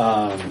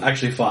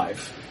 Actually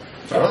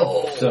 5.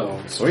 Oh, so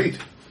sweet.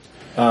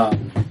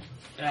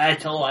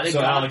 That's a lot of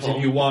so god Alex, bone.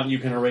 if you want, you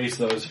can erase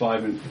those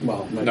 5.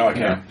 No, I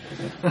can't.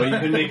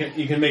 But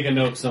you can make a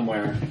note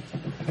somewhere,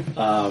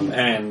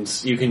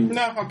 and you can.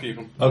 No, I'll keep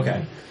them.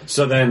 Okay.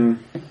 So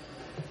then.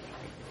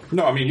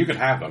 No, I mean, you can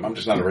have them. I'm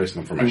just not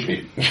erasing them from my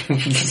sheet.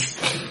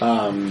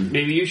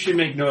 Maybe you should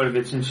make note of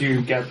it since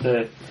you got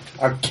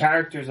our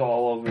characters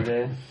all over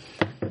there.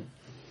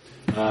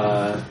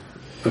 Okay.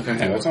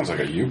 Yeah, that sounds like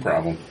a you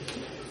problem.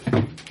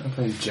 I'll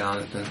play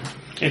Jonathan.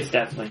 It's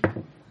definitely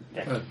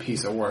A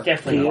piece of work.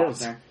 definitely He on is.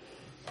 there.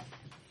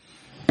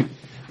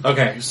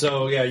 Okay,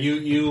 so yeah,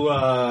 you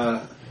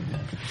have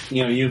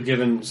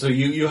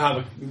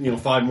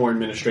 5 more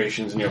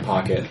administrations in your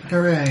pocket.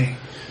 Hooray.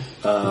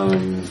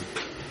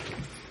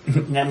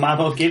 Now, Mom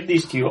will give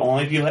these to you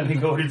only if you let me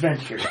go on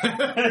adventure.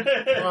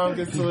 Mom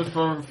gets to live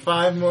for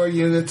 5 more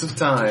units of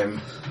time.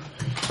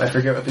 I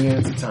forget what the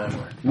units of time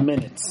were.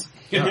 Minutes.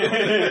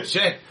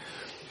 Shit.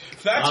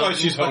 That's why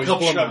she's a always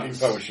couple of chugging months.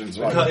 potions.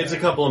 It's a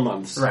couple of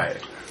months. Right.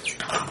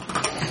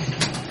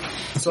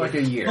 It's like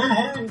a year.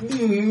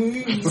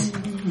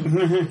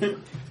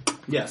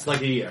 Yes,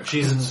 like a year.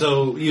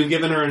 So you've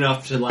given her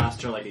enough to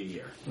last her like a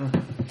year.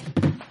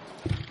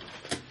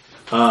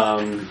 All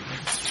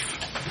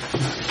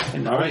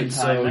right,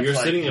 so you're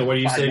sitting there. What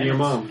do you say to your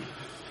mom?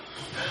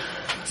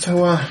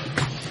 So,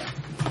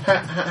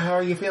 how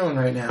are you feeling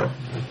right now?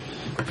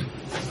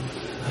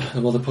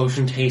 Well, the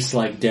potion tastes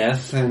like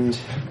death, and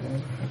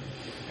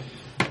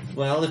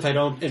well, if I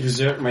don't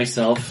exert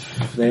myself,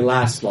 it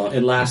lasts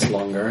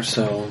longer.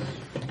 So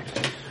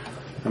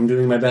I'm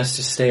doing my best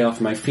to stay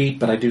off my feet,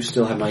 but I do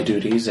still have my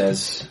duties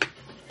as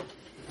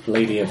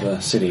lady of the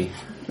city.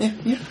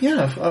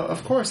 Yeah,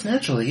 of course,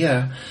 naturally,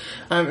 yeah.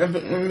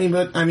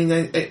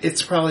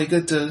 It's probably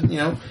good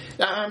to,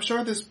 I'm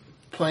sure there's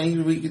plenty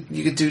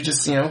you could do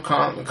just,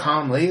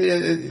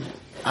 calmly.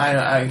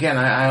 I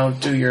don't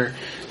do your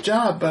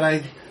job,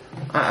 but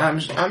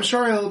I'm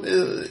sure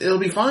it'll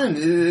be fine.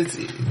 It's,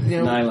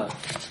 Nyla,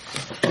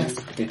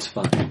 it's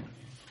fine.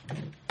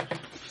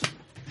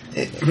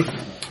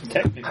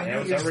 Technically, I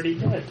was already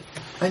dead.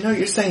 I know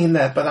you're saying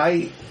that, but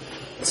I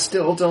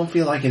still don't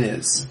feel like it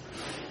is.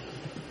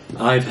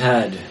 I've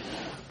had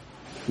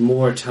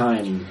more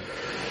time.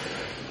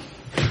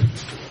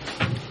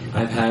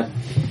 I've had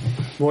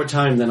more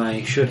time than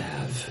I should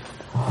have.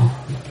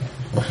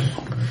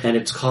 And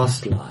it's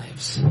cost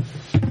lives.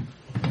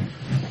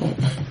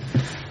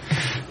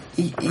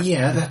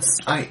 Yeah,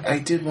 I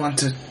did want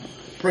to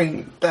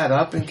bring that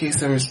up in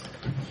case there was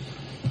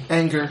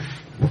anger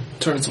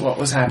towards what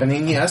was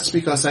happening. Yes,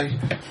 because I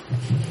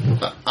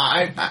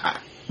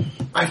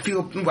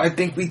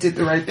think we did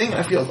the right thing.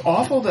 I feel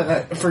awful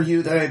for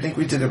you that I think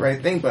we did the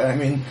right thing, but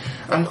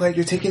I'm glad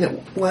you're taking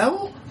it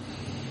well.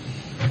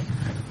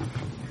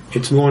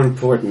 It's more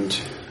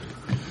important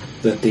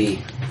that the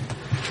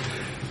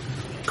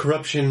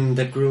corruption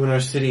that grew in our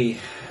city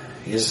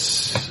is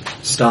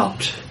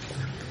stopped.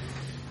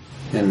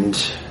 And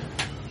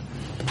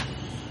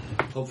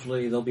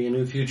hopefully there'll be a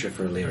new future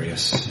for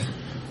Illyrius.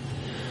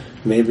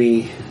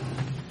 Maybe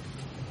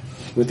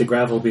with the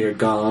Gravelbeard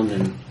gone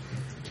and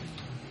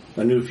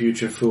a new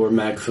future for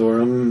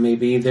Magthorum,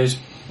 maybe there's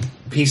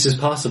peace is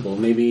possible.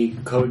 Maybe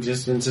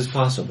coexistence is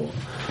possible.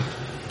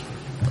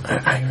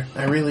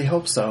 I really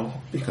hope so,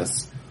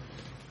 because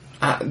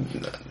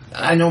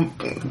I know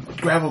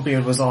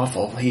Gravelbeard was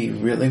awful. He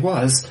really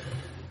was.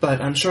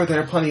 But I'm sure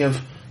there are plenty of,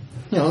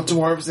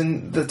 dwarves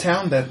in the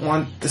town that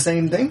want the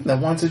same thing, that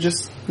want to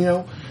just,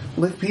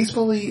 live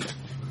peacefully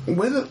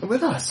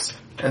with us.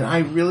 And I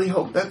really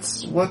hope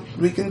that's what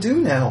we can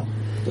do now.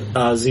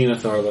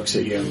 Xenathar looks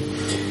at you.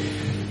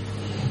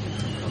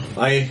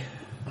 I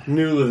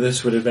knew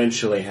this would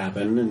eventually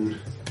happen, and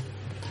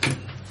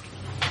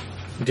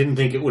didn't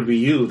think it would be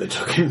you that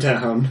took him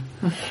down.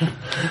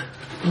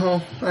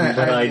 Well,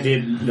 but I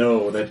did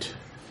know that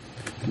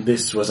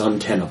this was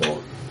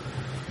untenable.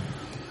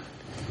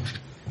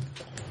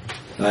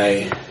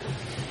 I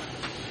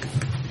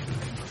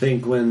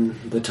think when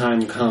the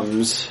time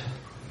comes,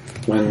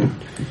 when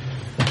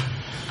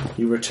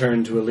you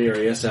return to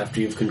Illyrius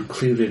after you've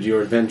concluded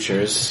your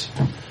adventures,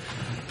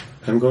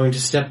 I'm going to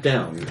step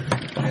down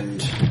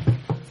and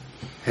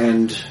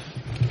hand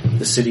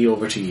the city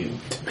over to you.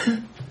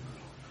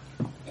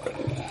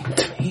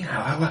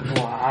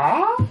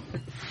 Wow.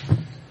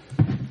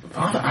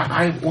 Father,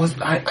 I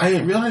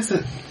didn't realize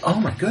that. Oh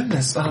my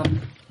goodness. Oh,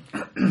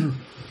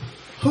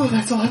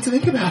 that's a lot to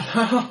think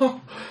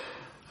about.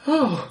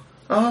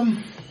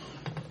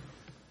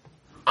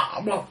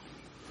 Well,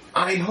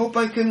 I hope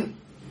I can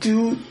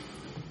do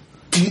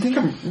you think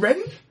I'm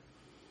ready?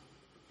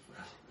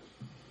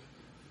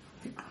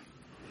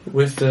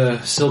 With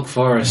the Silk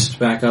Forest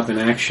back up in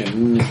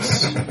action,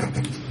 it's...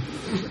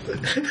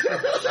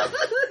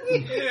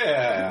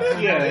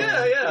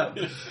 Yeah.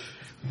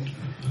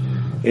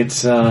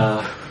 It's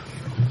a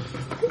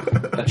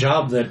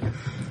job that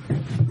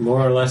more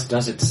or less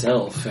does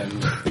itself,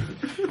 and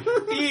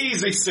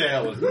Easy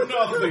sailing,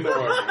 nothing to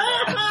worry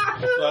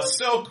about.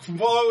 Silk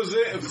flows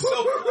in,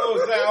 silk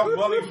flows out,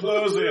 money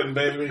flows in,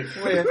 baby.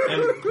 Wait,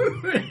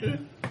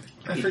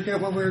 I forget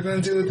what we were going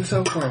to do with the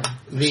silkworm.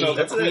 So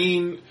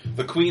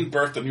the queen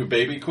birthed a new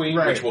baby queen,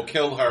 Right. which will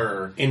kill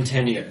her. in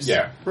 10 years.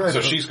 Yeah, Right.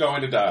 so she's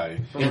going to die.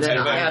 And then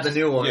I have the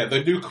new one. Yeah,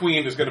 the new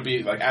queen is going to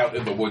be like out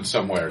in the woods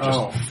somewhere, just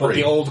But free.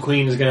 the old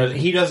queen is gonna,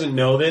 he doesn't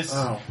know this,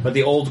 but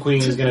the old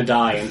queen is gonna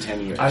die in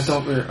 10 years. I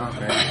thought we were,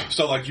 okay.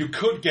 So like you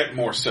could get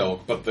more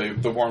silk, but the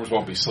worms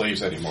won't be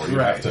slaves anymore. You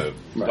Right. have to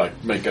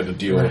like make a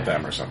deal with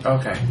them or something.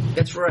 Okay.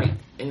 That's right.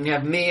 And you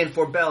have me and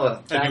Forbella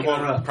And you backing her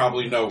won't up.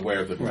 probably know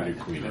where the new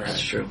queen is.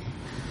 That's true.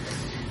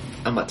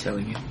 I'm not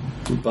telling you.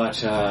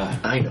 But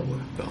I know where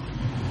I'm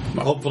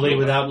going. hopefully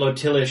without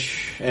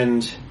Lotilish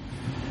and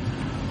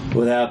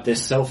without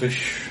this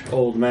selfish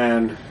old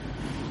man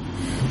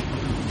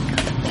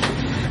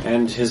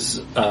and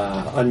his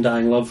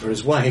undying love for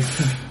his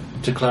wife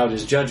to cloud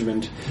his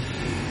judgment,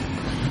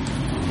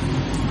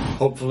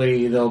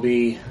 hopefully there'll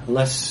be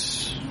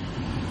less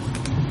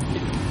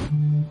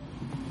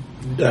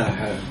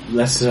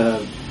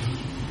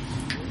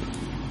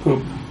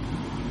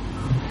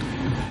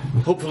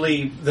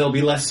hopefully there'll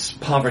be less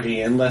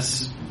poverty and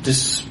less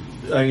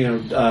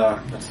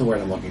what's the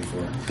word I'm looking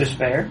for?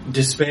 Despair?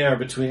 Despair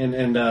between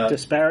and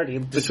disparity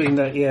between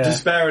the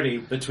disparity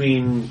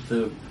between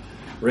the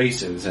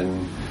races,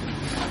 and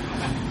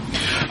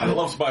I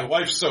loved my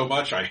wife so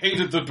much, I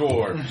hated the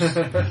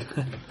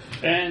dwarves.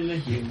 And the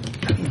humans.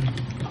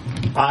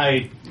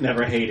 I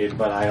never hated,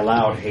 but I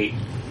allowed hate.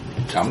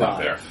 I'm not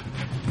there.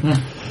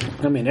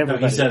 I mean, No,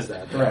 everybody he says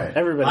that. Right.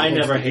 Everybody. I hates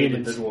never the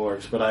hated the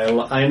humans. dwarves, but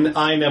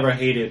I never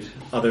hated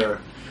other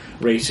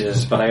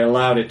races, but I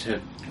allowed it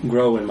to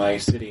grow in my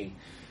city.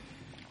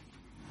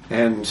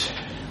 And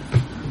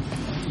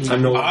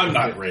I'm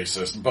not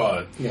racist,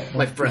 but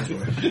My friends were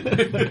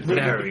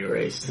very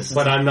racist.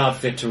 But I'm not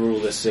fit to rule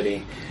this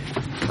city.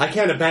 I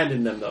can't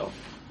abandon them, though.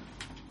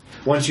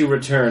 Once you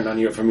return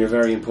from your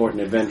very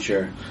important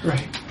adventure,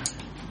 Right.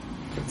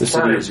 the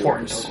city Very is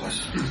important yours. to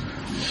us.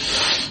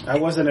 I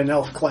wasn't an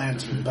elf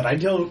clansman, but I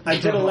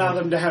did allow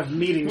them to have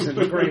meetings in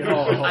the Great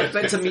Hall. I've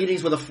been to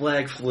meetings where the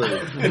flag flew.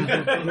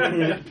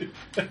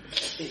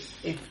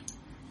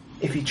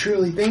 If you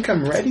truly think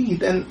I'm ready,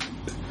 then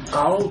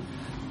I'll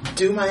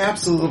do my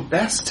absolute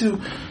best to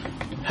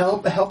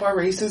help our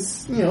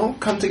races,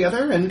 come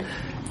together and.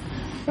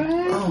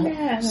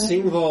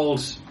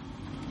 Singvold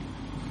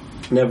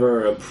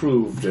never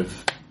approved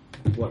of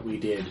what we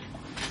did,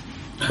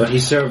 but he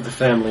served the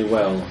family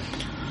well.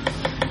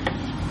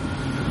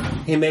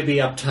 He may be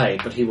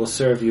uptight, but he will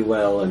serve you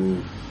well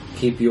and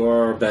keep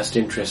your best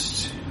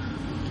interest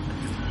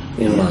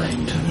in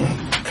mind.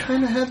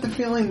 Kind of had the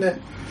feeling that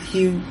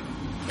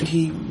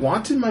he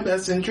wanted my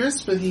best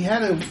interest, but he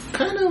had a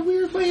kind of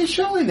weird way of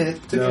showing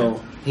it.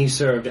 No, he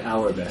served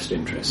our best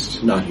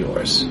interest, not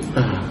yours.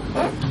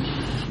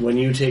 When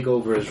you take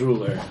over as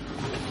ruler,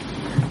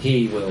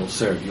 he will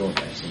serve your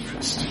best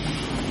interest.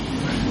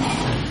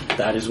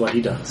 That is what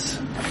he does.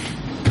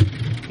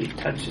 He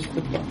touches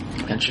the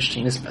button.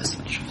 Interesting best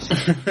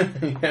interest.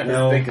 Yeah,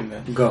 Now, I was thinking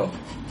that. go.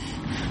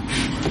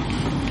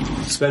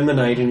 Spend the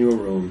night in your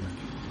room.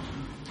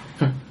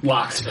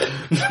 Locked.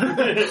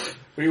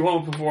 We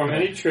won't perform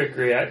any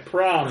trickery, I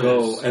promise.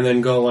 Go, and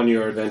then go on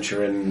your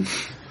adventure and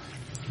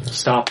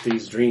stop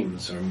these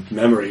dreams or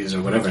memories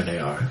or whatever they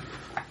are.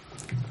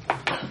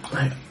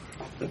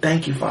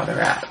 Thank you, Father.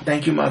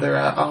 Thank you, Mother.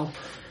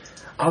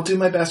 I'll do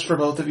my best for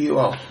both of you.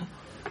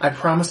 I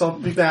promise I'll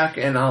be back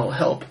and I'll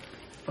help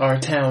our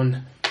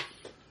town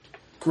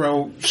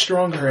grow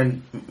stronger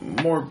and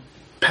more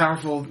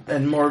powerful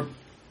and more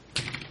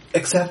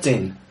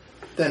accepting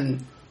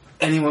than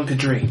anyone could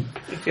dream.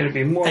 It's going to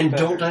be more And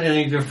better. don't let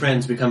any of your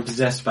friends become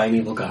possessed by an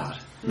evil god.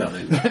 No.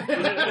 if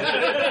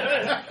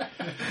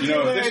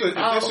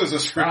this was a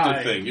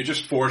scripted thing, you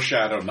just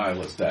foreshadow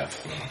Nyla's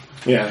death.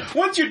 Yeah.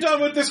 Once you're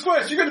done with this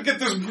quest, you're going to get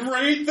this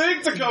great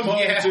thing to come home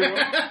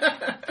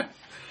to.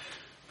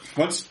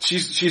 Once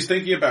she's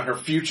thinking about her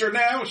future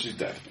now, she's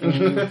dead.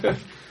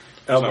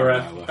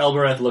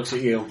 Elbereth looks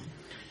at you.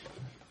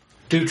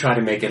 Do try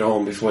to make it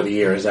home before the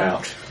year is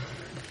out.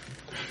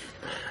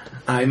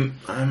 I'm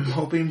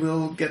hoping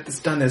we'll get this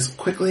done as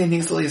quickly and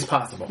easily as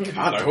possible.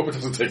 God, I hope it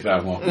doesn't take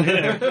that long.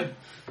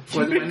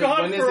 You've been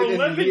gone for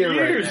 11 years.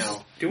 Right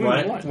now?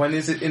 Doing what? When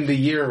is it in the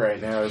year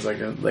right now? Is like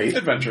a late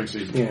Adventuring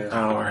season. Yeah.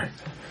 Oh, alright.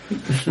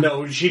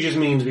 No, she just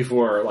means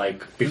before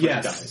he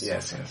dies.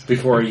 Yes.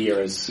 Before a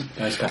year is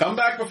passed. Come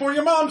back before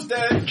your mom's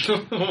dead.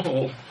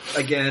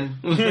 Again.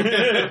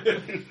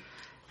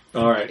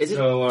 All right. Is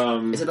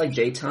it like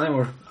daytime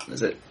or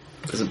is it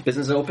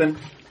business open?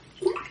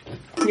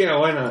 Yeah,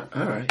 why not?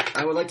 All right.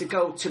 I would like to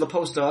go to the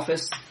post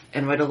office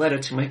and write a letter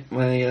to my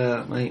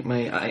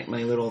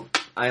little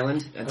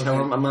island and tell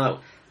them I'm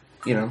not,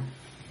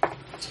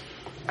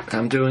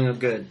 I'm doing a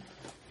good.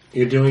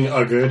 You're doing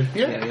a good.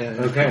 Yeah.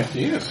 Okay.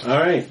 Yes. All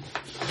right.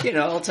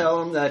 I'll tell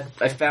them that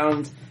I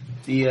found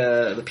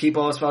the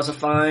people I was supposed to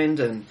find,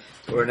 and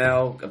we're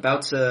now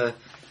about to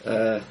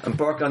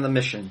embark on the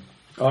mission.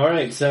 All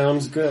right.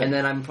 Sounds good. And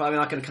then I'm probably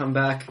not going to come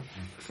back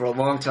for a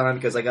long time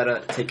because I got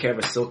to take care of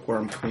a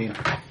silkworm queen.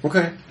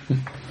 Okay.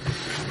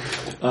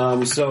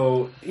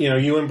 So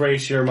you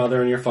embrace your mother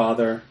and your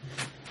father,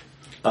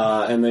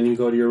 and then you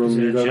go to your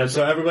room.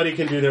 So everybody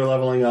can do their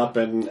leveling up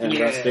and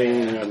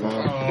resting.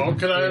 And,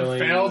 could I have Really,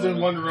 failed in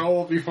one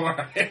roll before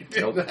I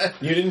did that?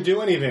 you didn't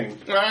do anything.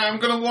 I'm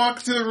gonna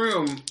walk to the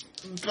room.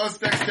 Plus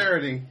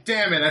dexterity.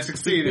 Damn it, I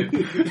succeeded.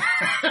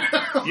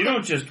 You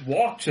don't just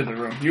walk to the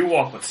room, you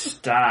walk with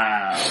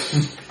style.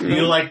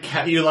 You like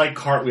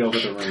cartwheel to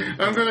the room.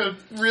 I'm gonna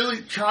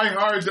really try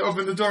hard to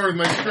open the door with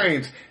my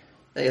strength.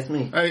 Hey, it's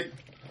me.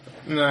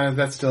 No,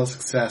 that's still a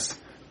success.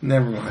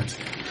 Never mind.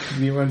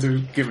 You want to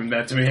give him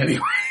that to me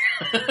anyway.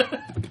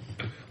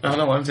 I don't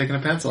know why I'm taking a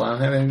pencil. I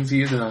don't have anything to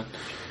use it on.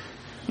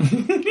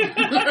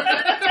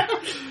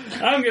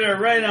 I'm gonna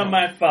write on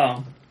my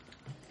phone.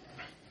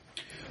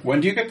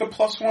 When do you get the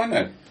 +1?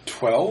 At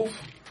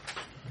 12?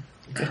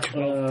 Hang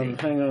on.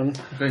 I'm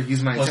going to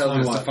use my Plus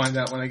intelligence one to find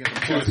out when I get the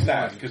To a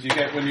stat, because you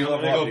get, when you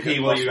level I'm up, gonna you go pee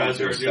get while you +1 guys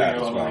to are a doing stat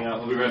your as leveling well. up.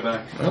 We'll be right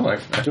back. Oh,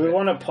 Do we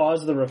want to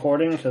pause the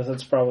recording? Because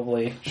it's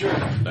probably... Sure.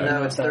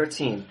 No, it's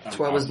 13.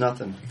 12 is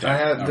nothing. I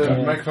have the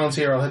Okay. microphone's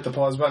here. I'll hit the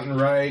pause button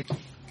right.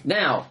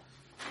 Now,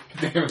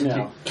 Damn it.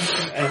 No.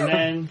 And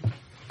then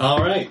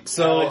All right,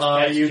 so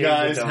Alex you passed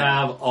guys James the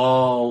have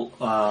all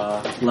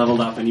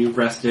leveled up and you've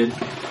rested.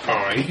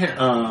 Oh,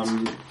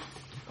 yeah.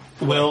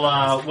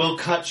 We'll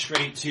cut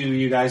straight to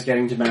you guys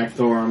getting to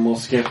Magthorm. We'll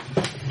skip.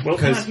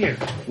 Will's not here.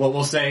 What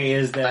we'll say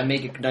is I that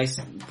make a nice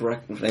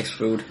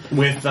food.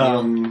 with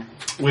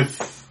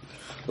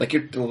Like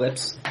your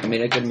lips. I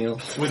made a good meal.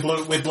 with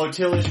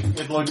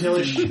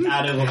Lotilish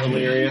out of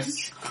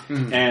Illyrius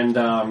and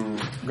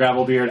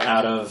Gravelbeard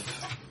out of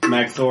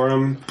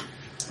Magthorm,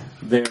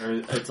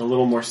 it's a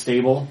little more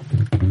stable.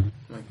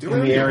 Like, do in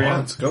whatever the you area.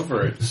 want. Go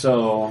for it.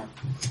 So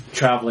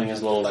traveling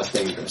is a little less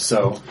dangerous.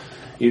 So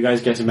you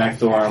guys get to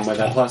Magthorm with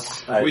that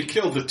plus. We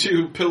killed the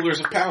 2 pillars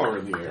of power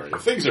in the area.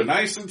 Things are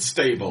nice and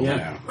stable Yeah.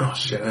 now. Oh,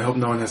 shit. I hope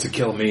no one has to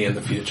kill me in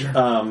the future.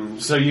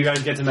 So you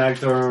guys get to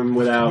Magthorm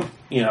without,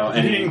 You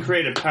any didn't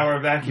create a power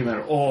vacuum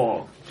at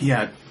all.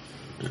 Yeah.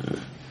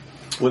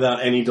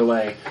 without any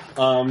delay.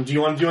 Do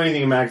you want to do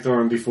anything in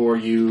Magthorm before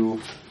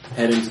you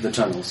head into the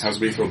tunnels? How's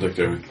Mithril Dick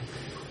doing?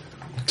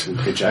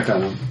 Good check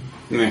on him.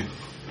 Meh.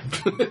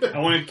 I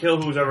want to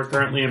kill who's ever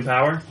currently in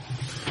power.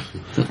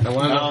 I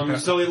want to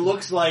So it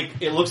looks like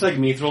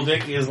Mithril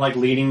Dick is like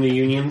leading the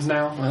unions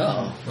now.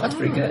 Oh, that's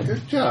pretty good.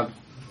 Good job.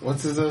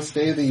 What's his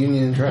State of the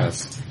Union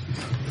address?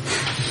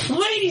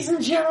 Ladies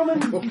and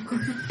gentlemen,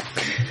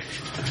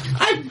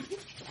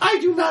 I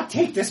do not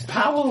take this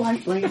power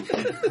lightly.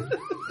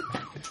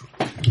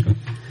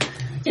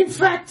 In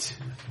fact,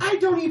 I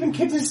don't even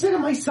consider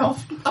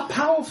myself a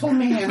powerful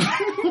man.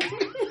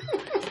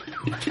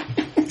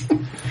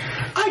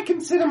 I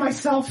consider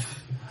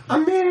myself a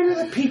man of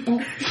the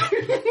people.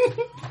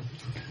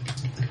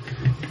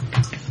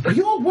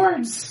 Your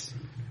words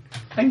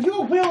and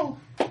your will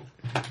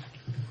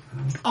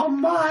are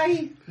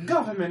my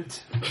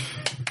government. I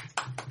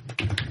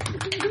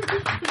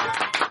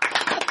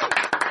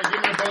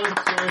give my bonus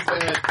towards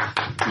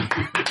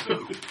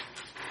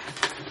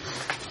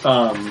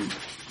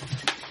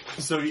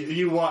So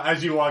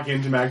as you walk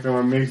into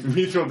Magthorm,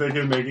 Mithril Dick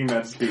is making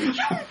that speech.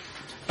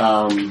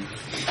 But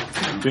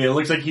it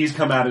looks like he's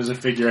come out as a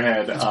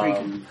figurehead.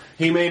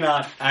 He may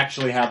not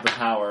actually have the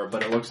power,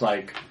 but it looks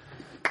like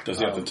Does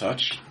he have the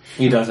touch?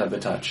 he does have the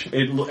touch.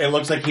 It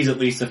looks like he's at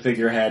least a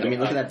figurehead. I mean,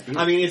 look at that view.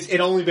 I mean, it's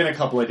only been a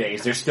couple of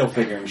days. They're still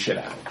figuring shit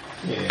out.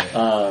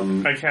 Yeah.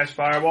 I cast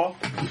Fireball.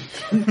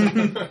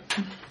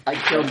 I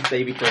killed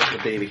baby first, the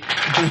baby.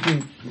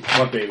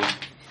 What baby?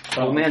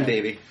 Oh man,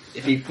 baby.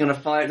 If he's gonna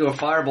do a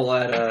fireball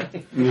at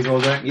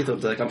Mithril Dick?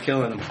 Mithril Dick, I'm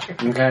killing him.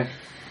 Okay.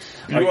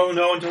 You won't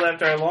know until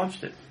after I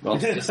launched it. Well,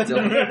 still,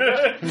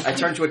 I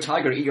turned to a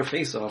tiger to eat your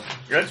face off.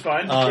 That's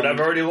fine, but I've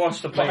already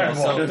launched the Yeah,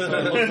 Fireball. so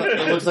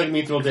it looks like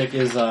Mithril Dick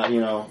is,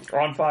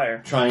 On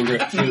fire. trying to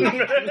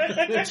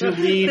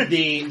lead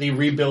the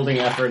rebuilding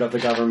effort of the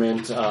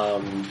government.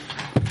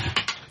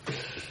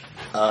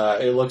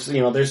 It looks,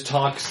 there's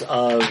talks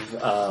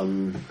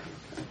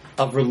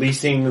of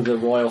releasing the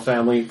royal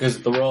family,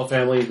 because the royal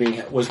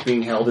family was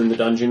being held in the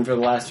dungeon for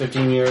the last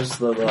 15 years,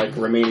 the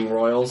remaining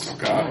royals.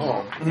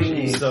 God.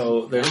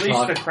 So there's Release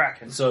talk, the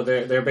Kraken. so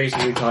they're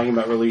basically talking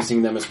about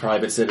releasing them as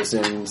private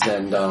citizens,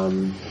 and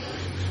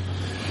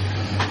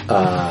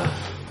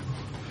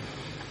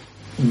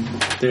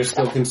they're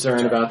still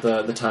concerned about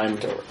the time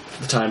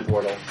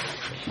portal.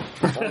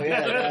 Oh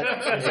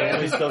yeah,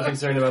 They're still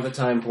concerned about the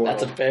time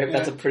portal.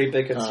 that's a pretty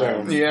big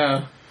concern.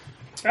 Yeah.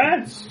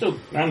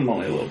 I'm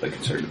only a little bit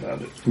concerned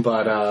about it.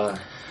 But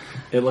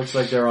it looks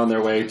like they're on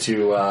their way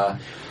to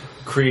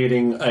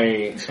creating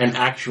an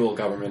actual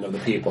government of the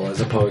people, as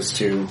opposed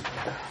to,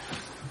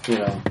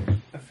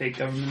 A fake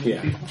government.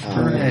 yeah.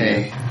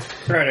 Hey.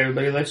 Alright,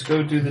 everybody, let's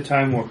go do the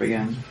time warp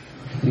again.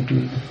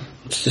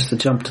 It's just a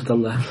jump to the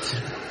left.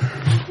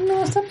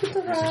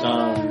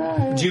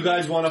 Do you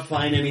guys want to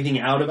find anything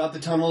out about the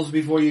tunnels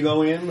before you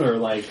go in, or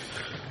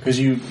because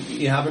you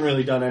haven't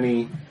really done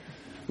any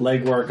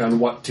legwork on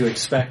what to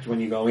expect when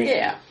you go in?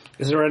 Yeah.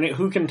 Is there any?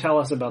 Who can tell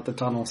us about the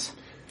tunnels?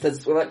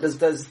 Does Bella,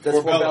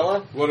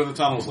 Bella? what are the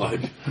tunnels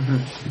like?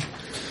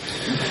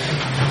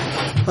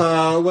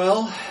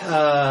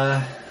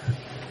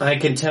 I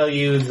can tell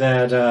you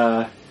that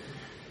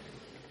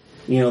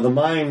the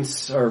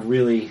mines are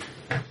really.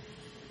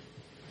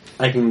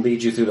 I can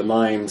lead you through the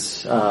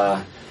mines.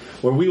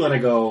 Where we want to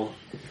go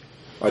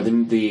are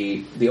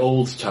the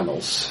old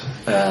tunnels.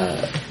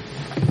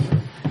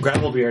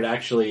 Gravelbeard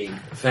actually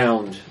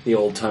found the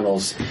old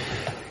tunnels.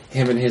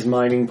 Him and his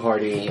mining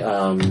party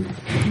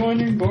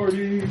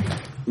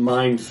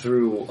mined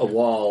through a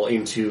wall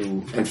and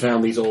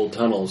found these old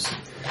tunnels.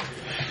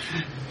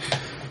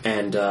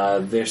 and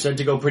they're said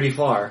to go pretty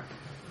far.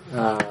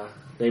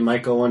 They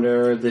might go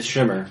under this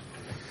shimmer.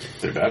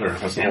 They better.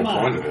 That's the whole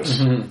point of this.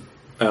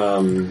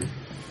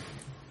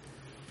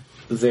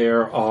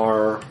 There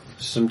are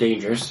some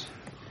dangers.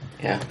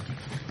 Yeah.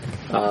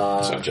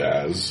 Such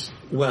as...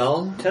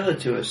 Well, Tell it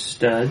to us,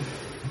 stud.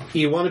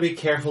 you want to be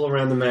careful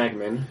around the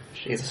Magmen.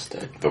 She's a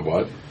stud. The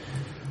what?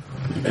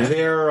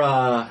 They're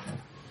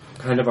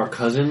kind of our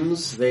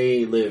cousins.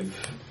 They live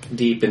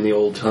deep in the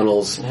old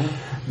tunnels.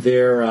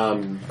 They're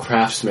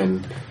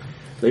craftsmen.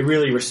 They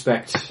really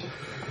respect,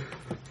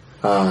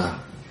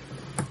 metalworking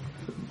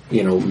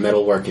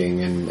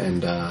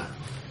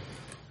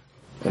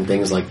and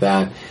things like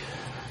that.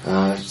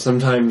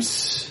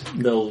 Sometimes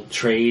they'll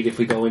trade if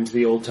we go into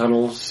the old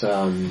tunnels.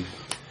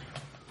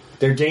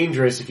 They're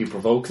dangerous if you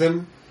provoke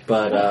them,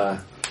 but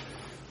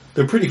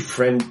they're pretty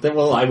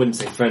well, I wouldn't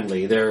say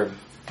friendly. They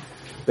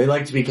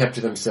like to be kept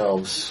to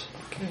themselves.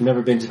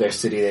 Never been to their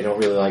city. They don't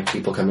really like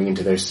people coming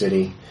into their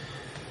city.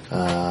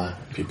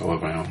 People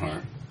of my own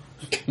heart.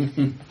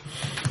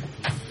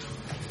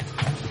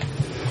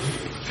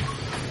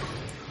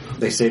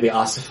 They say the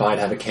ossified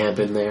have a camp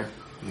in there.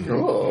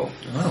 Oh.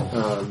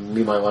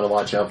 You might want to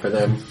watch out for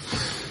them.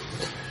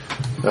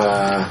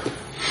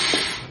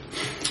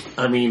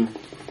 I mean,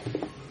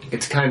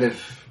 it's kind of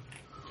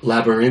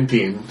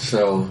labyrinthian,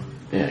 so...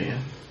 Yeah.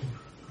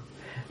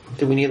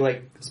 Do we need,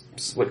 like,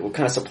 what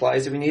kind of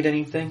supplies do we need?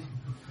 Anything?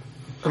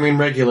 I mean,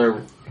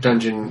 regular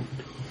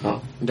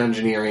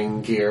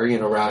dungeoneering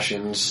gear,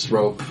 rations,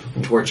 rope,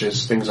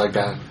 torches, things like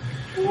that.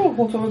 Oh,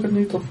 what am I going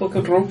to need the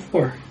fucking rope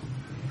for?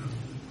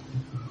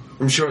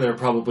 I'm sure there are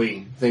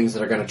probably things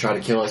that are going to try to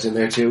kill us in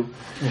there, too.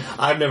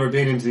 I've never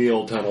been into the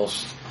old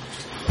tunnels.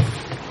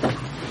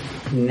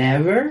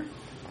 Never?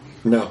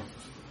 No.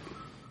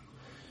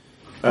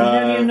 I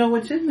don't even know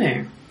what's in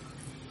there.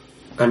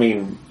 I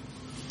mean,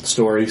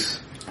 stories.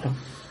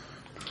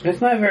 It's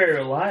not very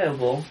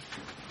reliable.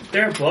 Is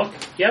there a book?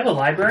 Do you have a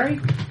library?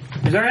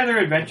 Is there other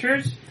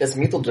adventures? There's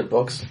Mythodic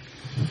books.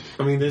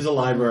 I mean, there's a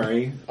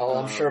library. Oh,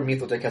 I'm sure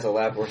Mythodic has a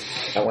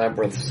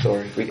labyrinth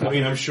story.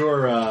 I'm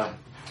sure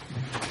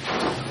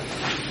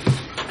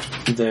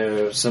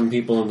some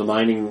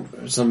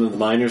of the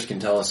miners can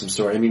tell us some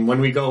story. I mean,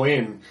 when we go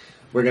in,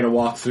 we're going to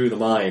walk through the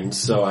mines,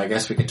 so I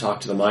guess we could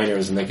talk to the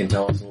miners and they can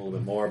tell us a little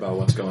bit more about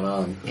what's going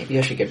on. Maybe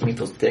I should get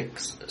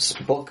Mythodic's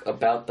book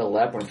about the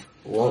Labyrinth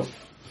of Love.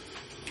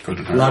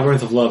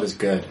 Labyrinth of Love is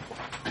good.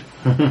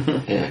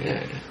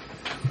 Yeah.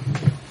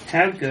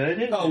 How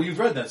good? Oh, you've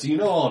read that, so you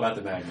know all about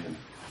the Magmen.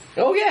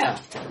 Oh, yeah.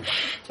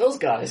 Those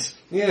guys.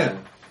 Yeah.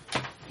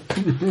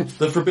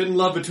 The forbidden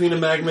love between a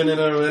Magman and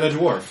a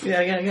dwarf.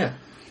 Yeah.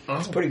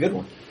 That's a pretty good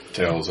one.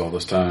 Tales all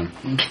this time.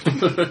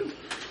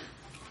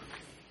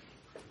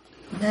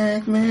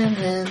 Magman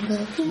and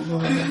the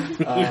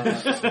Labyrinth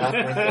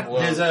of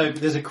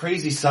Love. There's a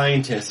crazy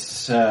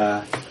scientist.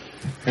 Her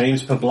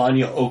name's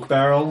Pablania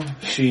Oakbarrel.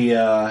 She's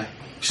a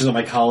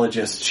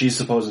mycologist. She's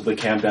supposedly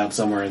camped out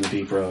somewhere in the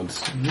deep roads.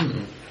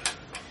 The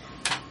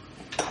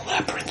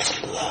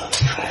Labyrinth of Love.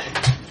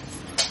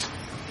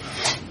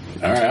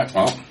 Alright,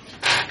 well.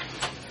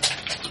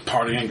 This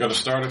party ain't gonna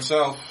start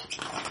itself.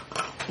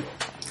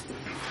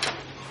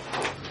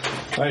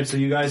 Alright, so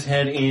you guys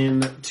head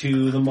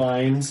into the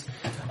mines.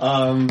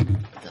 The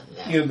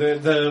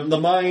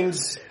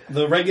mines,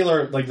 the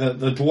regular, like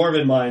the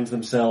dwarven mines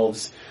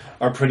themselves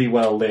are pretty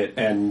well lit,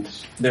 and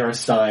there are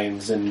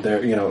signs, and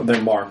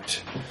they're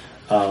marked.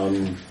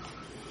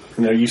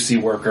 You see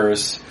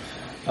workers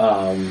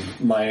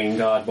mining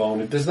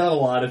Godbone. There's not a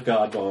lot of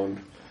Godbone.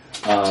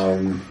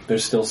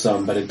 There's still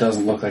some, but it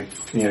doesn't look like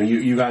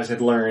you guys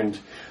had learned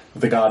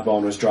the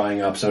Godbone was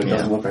drying up, so it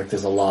doesn't look like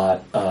there's a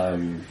lot.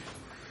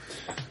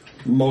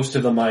 Most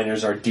of the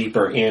miners are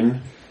deeper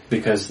in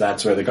because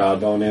that's where the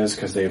Godbone is,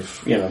 because they've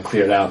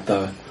cleared out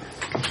the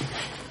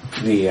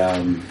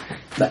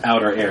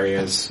outer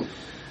areas.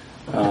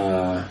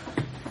 And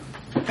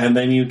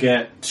then you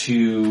get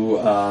to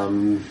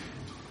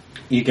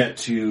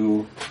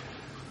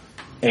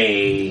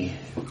a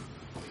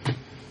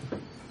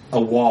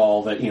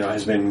wall that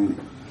has been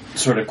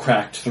sort of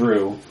cracked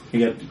through.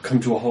 You come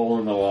to a hole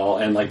in the wall,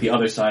 and like the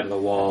other side of the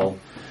wall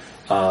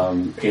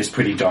is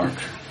pretty dark.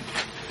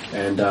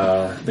 And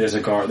there's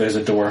a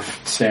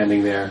dwarf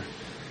standing there.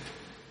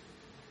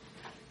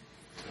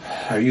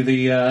 Are you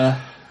the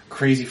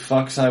crazy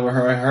fucks I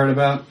heard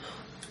about?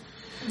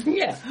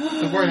 Yeah.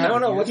 I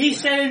don't know what he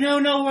said. A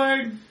no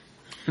word.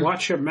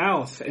 Watch your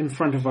mouth in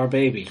front of our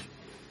baby.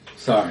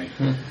 Sorry.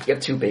 You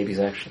have two babies,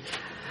 actually.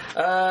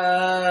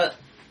 What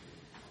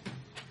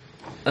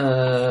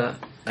was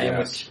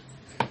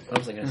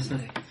I going to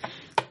say?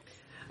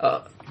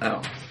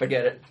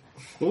 Forget it.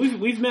 Well,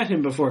 we've met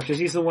him before because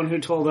he's the one who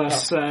told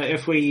us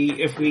if we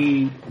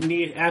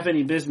have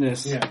any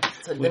business. Yeah.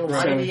 So then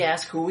why did he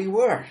ask who we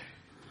were?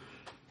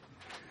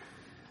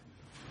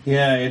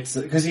 Yeah, it's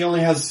because he only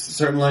has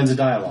certain lines of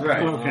dialogue.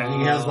 Right. Okay.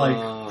 He has like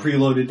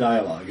preloaded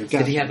dialogue.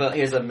 Did he have a?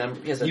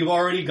 You've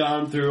already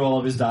gone through all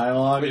of his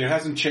dialogue. But it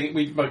hasn't changed.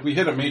 We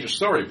hit a major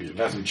story beat. It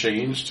hasn't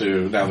changed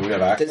to now that we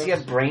have access. Does he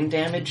have brain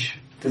damage?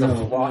 Does a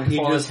rock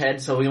fall on his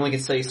head so he only can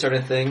say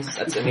certain things?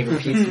 That's and he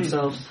repeats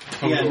himself?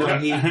 Yeah, no,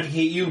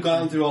 you've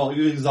gone through all of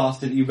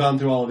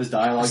his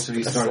dialogue, so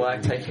he A started.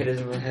 stalactite hit him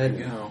in the head.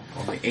 No,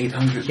 only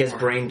 800. He has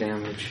brain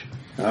damage.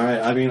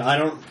 Alright, I mean, I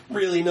don't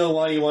really know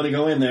why you want to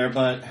go in there,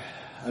 but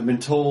I've been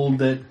told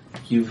that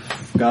you've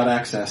got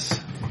access.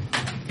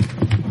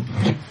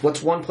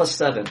 What's 1 plus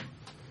 7?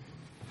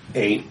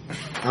 8.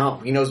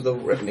 Oh, he knows the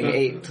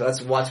 8. So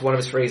that's one of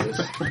his phrases.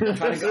 I'm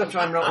trying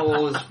to know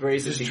all his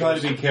phrases. Just try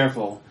to be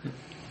careful.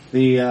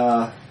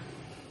 The,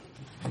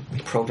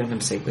 Program him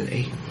safe with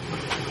 8.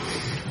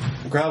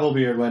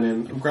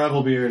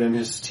 Gravelbeard and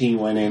his team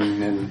went in,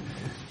 and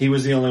he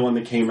was the only one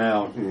that came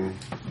out, and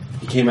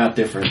he came out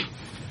different.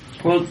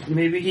 Well,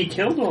 maybe he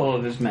killed all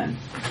of his men.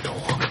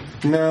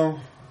 No,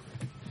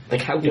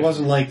 Like how he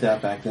wasn't like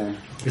that back then.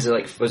 Is it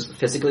like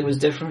physically was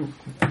different?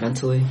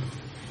 Mentally?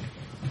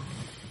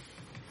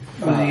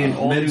 Was he an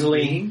older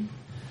mentally, being?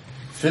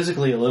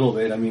 physically a little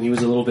bit. I mean, he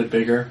was a little bit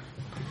bigger.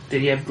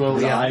 Did he have His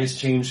glowy eyes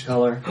changed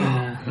color.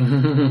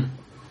 Yeah.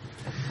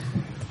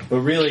 But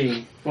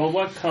really, Well,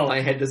 what color?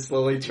 My head just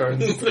slowly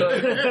turns.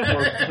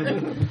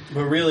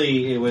 but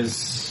really, it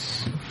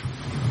was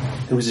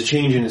a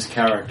change in his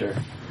character.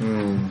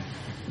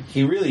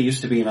 He really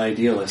used to be an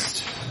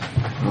idealist.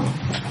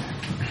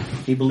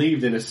 He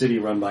believed in a city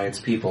run by its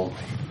people.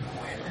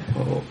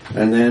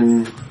 And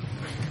then,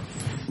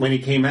 when he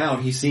came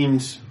out, he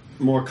seemed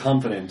more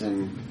confident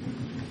and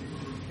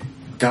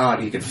God,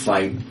 he could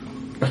fight.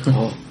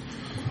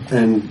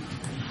 And,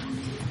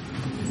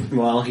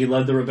 well, he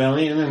led the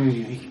rebellion and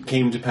he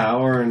came to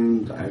power,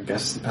 and I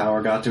guess the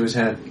power got to his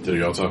head. Did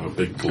he also have a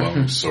big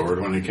glowing sword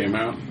when he came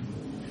out?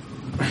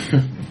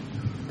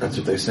 That's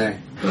what they say.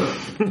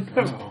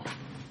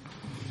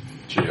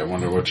 Gee, I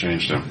wonder what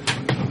changed him.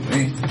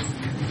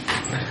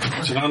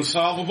 It's an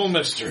unsolvable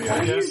mystery,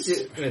 I guess.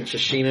 And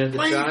Shashina the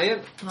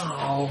giant?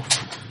 Oh.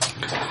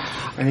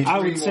 I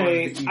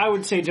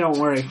would say, don't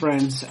worry,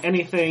 friends.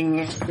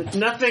 Nothing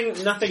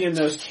in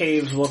those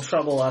caves will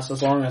trouble us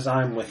as long as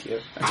I'm with you.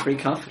 I'm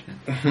pretty confident.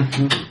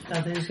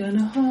 Nothing's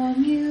gonna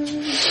harm you.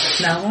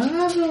 Now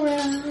I'm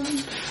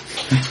around.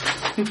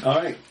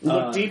 Alright.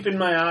 Look deep in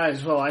my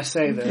eyes while I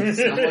say this.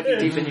 I'm looking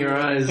deep in your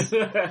eyes.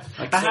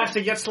 I have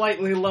to get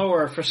slightly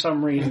lower for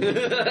some reason.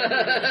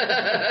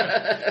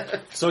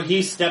 So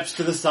he steps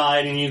to the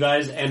side and you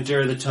guys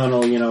enter the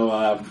tunnel,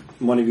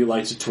 one of you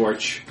lights a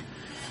torch.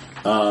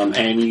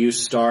 And you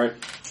start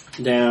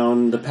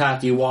down the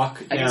path. You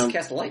walk I down. just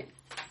cast light.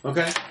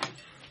 Okay.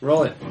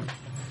 Roll it.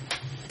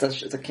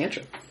 It's a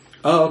cantrip.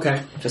 Oh,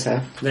 okay. Just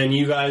have. Then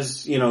you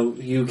guys,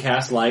 you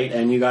cast light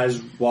and you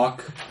guys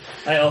walk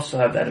I also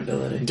have that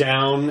ability.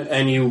 down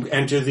and you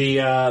enter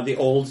the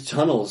old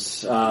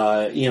tunnels.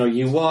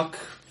 You walk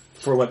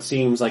for what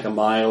seems like a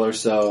mile or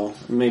so,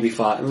 maybe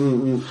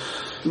more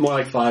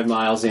like 5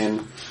 miles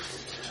in.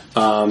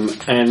 And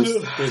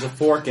there's a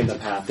fork in the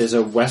path. There's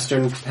a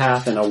western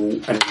path and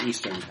an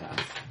eastern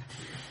path.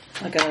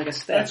 Like a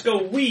staff. Let's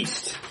go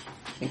west.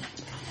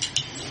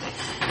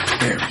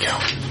 There we go.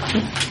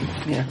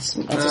 Yeah,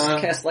 I'll just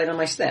cast light on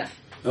my staff.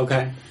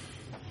 Okay.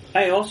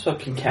 I also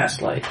can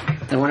cast light.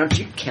 Then why don't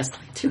you cast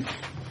light too?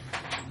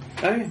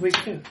 Okay, we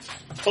can do it.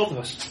 Both of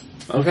us.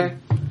 Okay.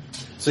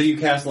 So you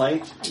cast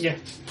light? Yeah.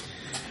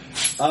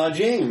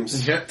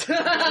 James. Yeah.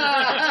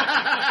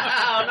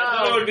 Oh,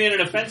 no. It would be an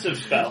offensive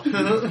spell.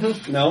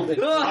 No.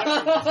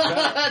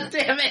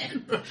 Damn it!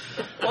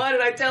 Why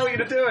did I tell you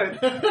to do it?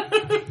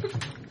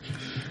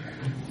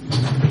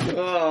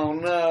 Oh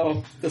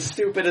no. The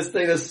stupidest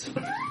thing is...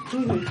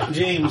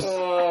 James,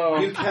 Oh.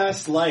 you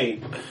cast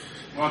light.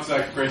 1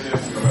 second,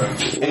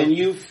 crazy. And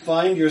you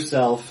find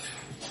yourself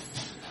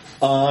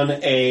on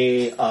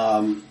a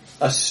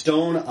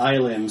stone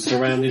island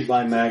surrounded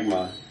by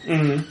magma.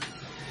 Mm-hmm.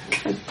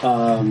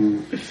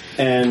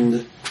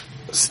 And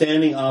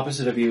standing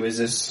opposite of you is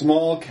a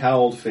small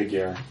cowled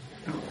figure.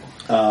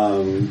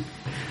 Body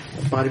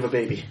of a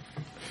baby.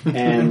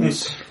 And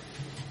It's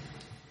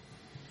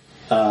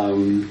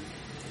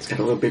got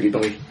a little baby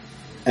belly.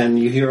 and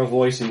you hear a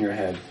voice in your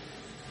head.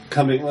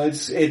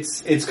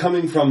 It's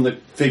coming from the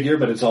figure,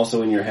 but it's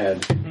also in your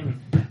head.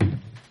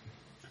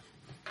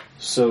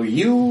 So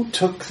you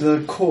took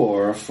the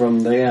core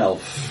from the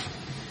elf.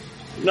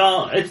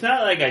 No, it's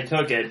not like I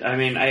took it. I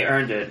mean, I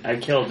earned it. I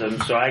killed him,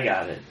 so I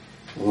got it.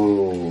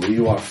 Oh,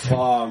 you are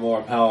far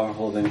more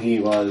powerful than he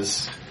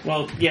was.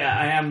 Well, yeah,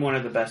 I am one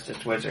of the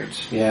bestest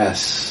wizards.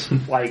 Yes.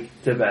 Like,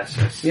 the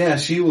bestest.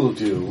 Yes, you will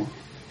do.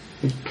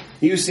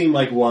 You seem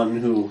like one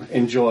who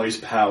enjoys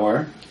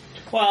power.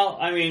 Well,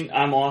 I mean,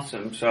 I'm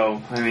awesome,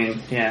 so, I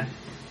mean, yeah.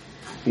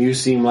 You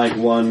seem like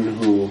one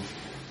who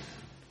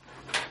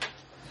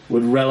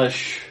would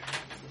relish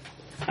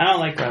I don't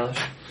like relish.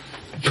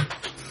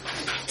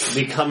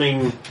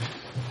 becoming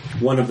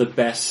one of the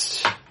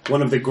best,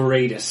 one of the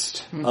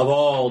greatest of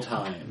all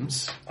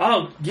times.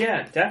 Oh,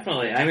 yeah,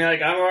 definitely. I mean,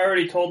 like, I'm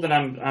already told that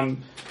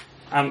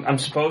I'm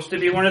supposed to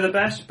be one of the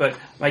best, but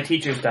my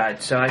teachers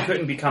died, so I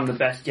couldn't become the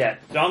best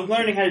yet. So I'm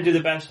learning how to do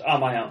the best on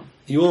my own.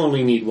 You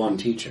only need one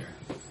teacher.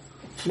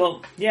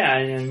 Well, yeah,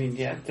 I mean,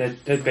 yeah,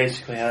 that's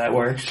basically how that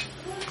works.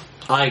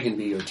 I can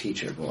be your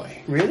teacher,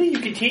 boy. Really? You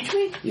can teach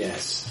me?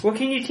 Yes. What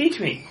can you teach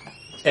me?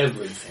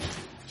 Everything.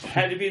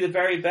 Had to be the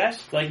very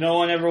best, like no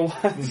one ever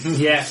was?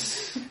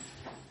 Yes.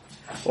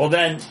 Well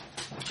then,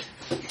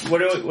 what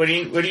do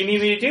you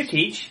need me to do,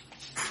 Teach?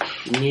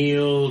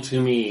 Kneel to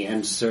me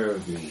and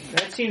serve me.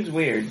 That seems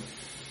weird.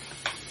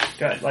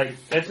 God, like,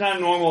 that's not a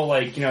normal,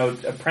 like,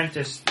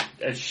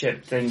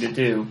 apprenticeship thing to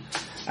do.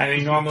 I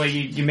mean, normally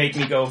you make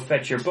me go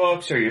fetch your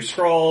books or your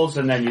scrolls,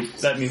 and then you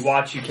let me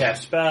watch you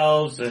cast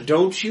spells.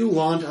 Don't you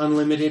want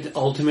unlimited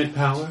ultimate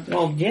power?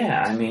 Well,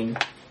 yeah, I mean,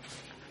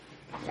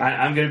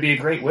 I'm going to be a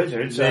great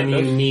wizard. So Then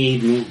you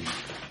need me.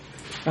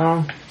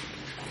 well,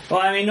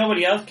 I mean,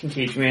 nobody else can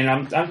teach me, and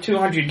I'm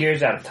 200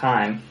 years out of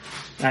time.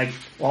 Like,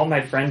 all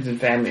my friends and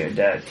family are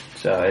dead,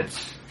 so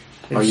it's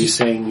Are you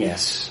saying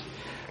yes?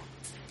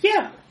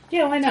 Yeah,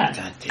 why not?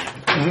 God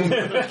damn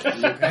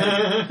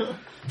it.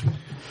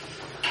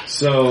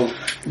 So,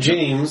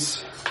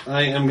 James,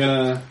 I am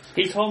gonna...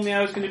 He told me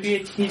I was going to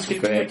be he's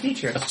going to be a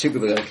teacher. That's 2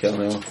 people that I kill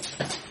now.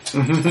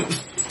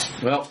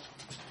 Well,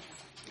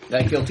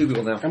 I killed 2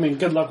 people now. I mean,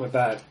 good luck with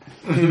that.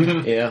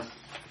 Yeah.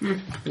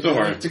 Don't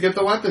worry. To get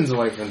the weapons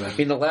away from them.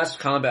 In the last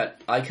combat,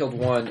 I killed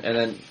 1,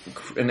 and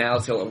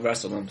Alex killed the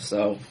rest of them,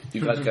 so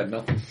you guys got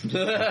nothing.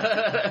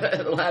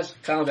 The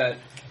last combat.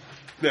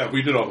 Yeah,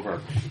 we did all the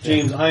work.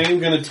 James, I am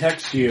gonna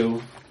text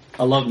you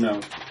a love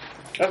note.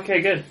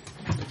 Okay, good.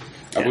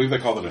 I believe they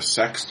call it a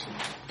sext.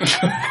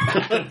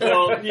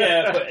 Well,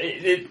 yeah, but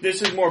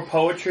this is more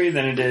poetry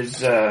than it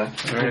is,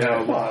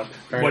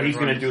 what he's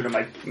going to do to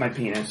my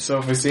penis. So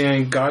if I see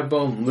any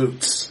Godbone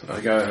loots, I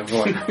gotta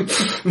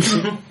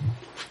avoid.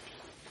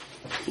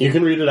 You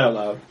can read it out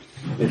loud,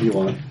 if you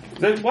want.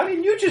 Then why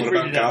didn't you just What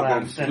read it out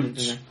about loud? goblins? and send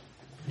it to me?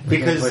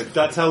 Because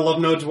that's how love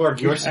notes work.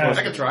 You're supposed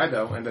I could try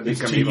though, and then It's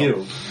become to evil.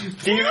 you.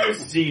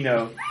 Dearest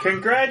Zeno,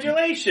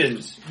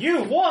 congratulations!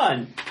 You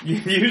won! You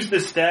used the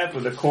staff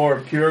with a core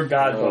of pure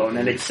Godbone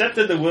and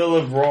accepted the will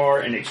of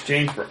Roar in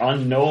exchange for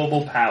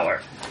unknowable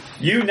power.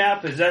 You now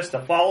possess the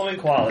following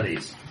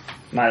qualities.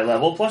 My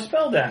level plus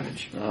spell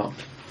damage. Oh.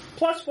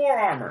 Plus 4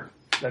 armor.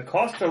 The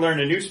cost to learn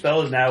a new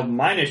spell is now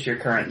minus your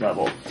current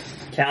level.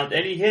 Count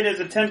any hit as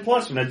a 10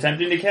 plus when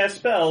attempting to cast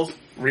spells.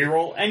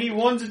 Reroll any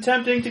ones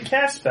attempting to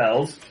cast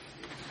spells.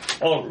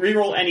 Oh,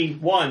 reroll any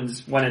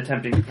ones when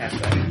attempting to cast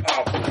spells.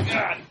 Oh my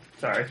god.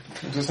 Sorry.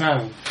 Just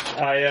have.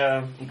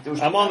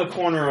 I'm on the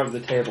corner of the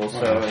table,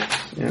 so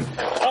it's, yeah.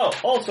 Oh,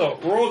 also,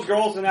 Roar's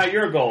goals are now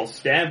your goals.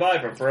 Stand by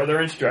for further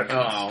instructions.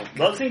 Oh.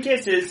 Loves and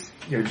kisses,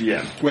 your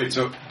GM. Wait,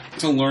 so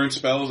to learn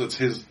spells,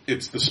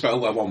 it's the spell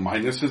level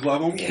minus his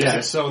level?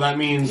 Yeah, so that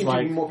means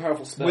like more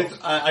powerful spells. with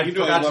I You can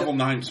do forgot level to,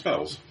 9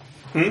 spells.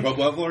 What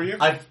level are you?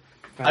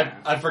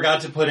 I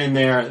forgot to put in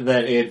there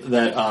that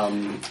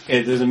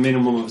there's a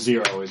minimum of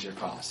 0 is your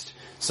cost.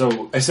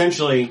 So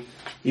essentially,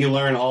 you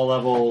learn all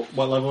level.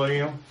 What level are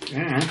you?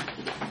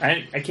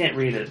 I can't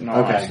read it in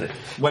all honesty.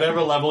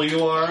 Whatever level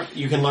you are,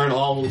 you can learn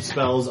all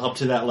spells up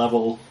to that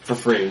level for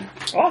free.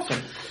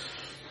 Awesome.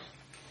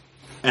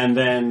 And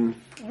then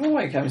I don't know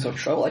why you're having so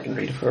trouble. I can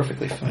read it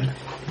perfectly fine.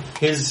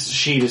 his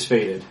sheet is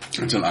faded.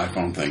 It's an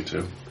iPhone thing,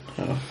 too.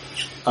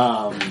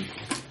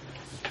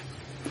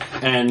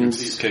 And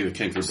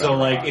Came through so better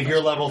like on if us.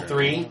 you're level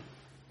 3,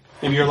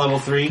 you're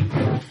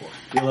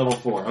level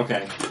 4.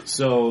 Okay.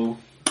 So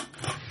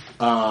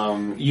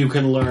you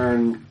can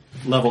learn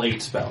level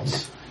 8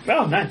 spells.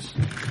 Oh, nice.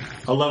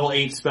 A level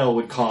 8 spell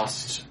would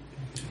cost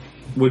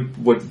would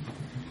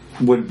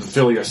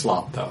fill your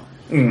slot though.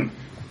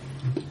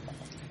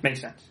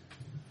 Makes sense.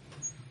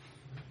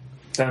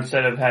 So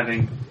instead of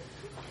having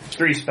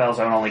 3 spells,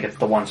 I would only get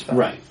the 1 spell.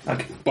 Right.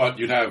 Okay. But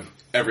you'd have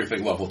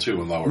everything level 2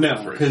 and lower No,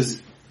 for free.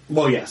 because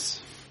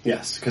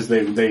yes, because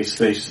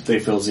they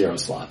fill 0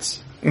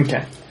 slots.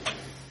 Okay.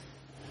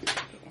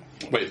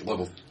 Wait,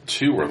 level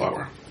 2 or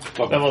lower?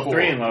 Level 4.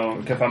 3 and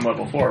low, if I'm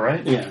level 4,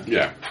 right? Yeah.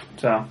 Yeah.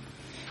 So,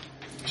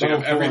 So you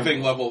have Level 4.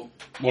 everything level...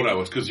 Well,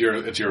 no, it's because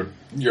it's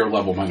your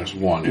level minus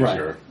 1 is Right.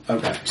 your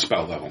Okay.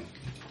 spell level.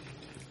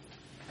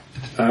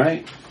 All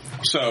right.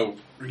 So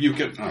you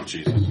can... Oh,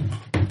 Jesus.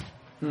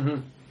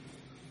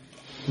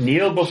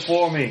 kneel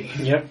before me.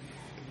 Yep.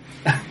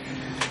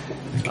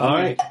 All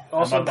right.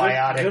 Also, I'm a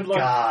biotic good luck.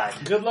 god.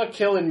 Good luck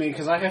killing me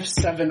because I have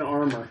 7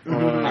 armor.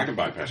 I can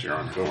bypass your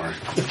armor, don't worry.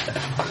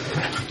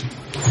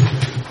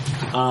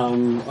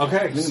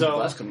 Okay.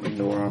 So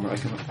no armor. I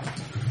can.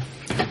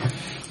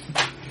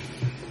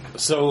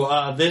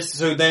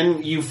 So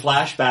then you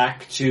flash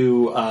back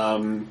to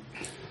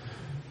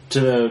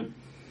the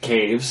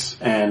caves,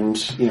 and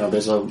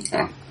there's a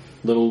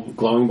little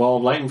glowing ball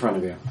of light in front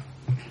of you.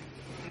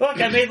 Look,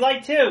 I made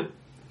light too.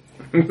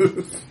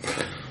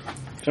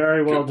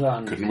 Very well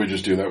done. Couldn't we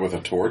just do that with a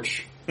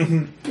torch?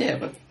 Yeah,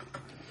 but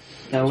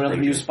now we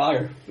don't use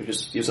fire. We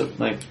just use a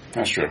knife.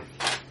 That's true.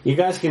 You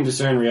guys can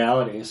discern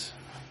realities.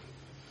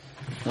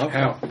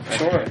 Okay.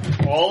 Sure.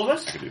 All of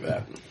us? I could do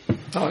that.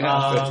 Oh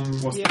yeah.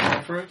 What's the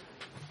roll for it?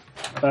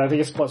 I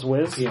think it's plus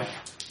whiz. Yeah.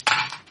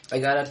 I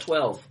got a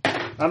 12.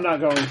 I'm not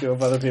going to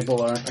if other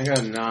people are. I got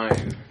a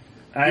 9.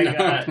 I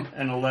got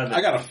an 11.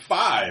 I got a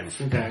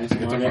 5. Okay, so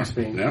It's a on mark.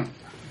 XP. Yeah.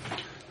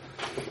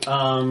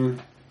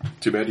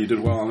 Too bad you did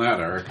well on that,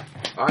 Eric.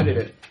 I did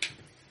it.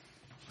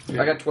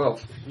 I got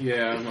 12.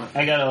 Yeah,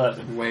 I got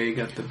 11. Way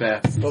got the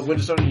best. Well,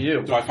 which one are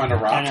you? Do I find a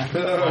I rock?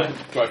 know.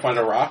 Do I find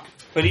a rock?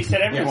 But he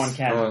said everyone Yes.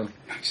 can.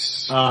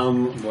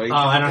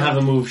 I don't have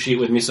the move sheet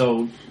with me,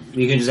 so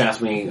you can just ask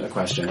me a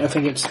question. I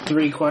think it's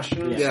 3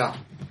 questions. Yeah.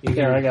 You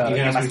Here, I got you it.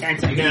 can ask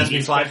me, you can ask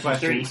me 5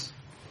 questions.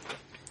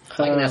 I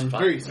can ask 5.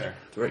 3, sir.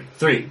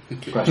 3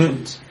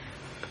 questions.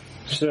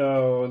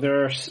 So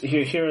there's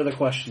here are the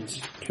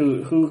questions.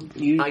 Who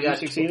you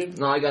succeeded?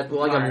 No, I got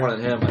more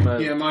than him.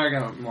 Yeah, Mara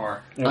got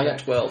more. I got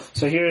 12.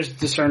 So here's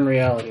discern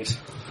realities.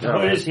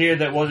 What is here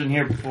that wasn't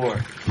here before?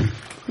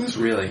 Who's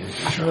really?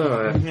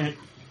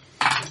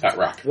 That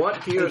rock.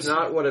 What here is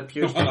not what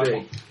appears to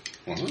be.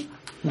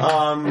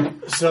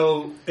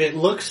 So it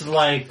looks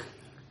like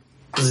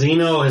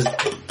Xeno has,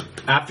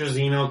 after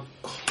Xeno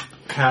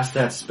cast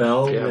that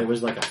spell, there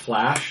was like a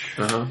flash,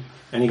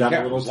 and he got a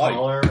Yeah, it little was light.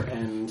 taller,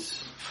 and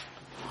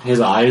his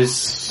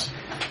eyes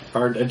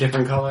are a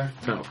different color.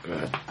 Oh,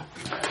 God.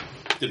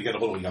 Did he get a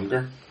little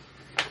younger?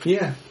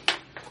 Yeah,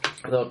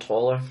 A little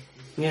taller.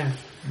 yeah.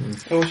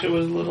 I wish it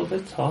was a little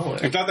bit taller.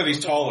 It's not that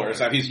he's taller, it's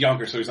that he's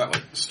younger, so he's not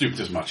like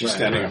stooped as much. He's Right,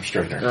 standing right. up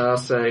straighter. I'll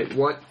say,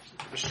 what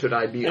should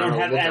I be They on don't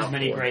the have lookout as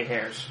many for? gray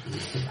hairs.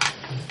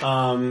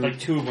 Like, Like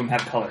 2 of them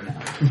have color now.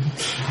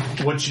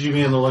 what should you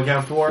be on the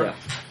lookout for?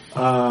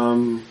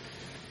 Yeah.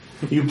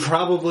 You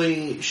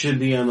probably should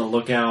be on the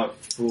lookout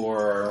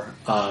for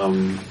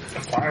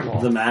Fireball.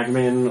 the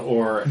Magman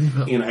or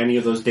any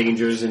of those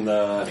dangers in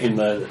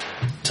the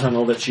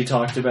tunnel that she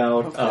talked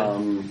about.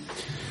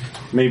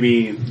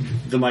 Maybe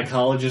the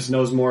mycologist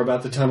knows more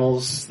about the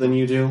tunnels than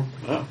you do.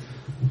 Oh.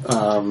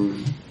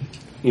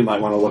 You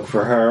might want to look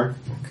for her.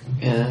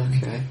 Yeah,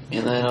 okay.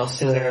 And then I'll Is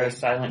there say, a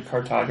silent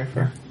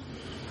cartographer?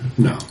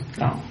 No.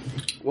 No.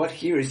 what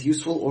here is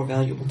useful or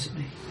valuable to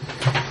me?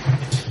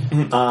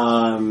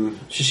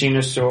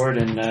 Shishina's sword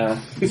and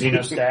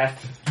Xeno's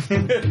staff.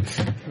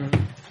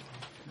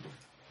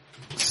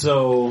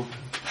 So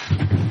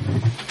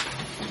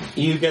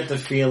you get the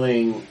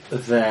feeling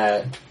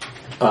that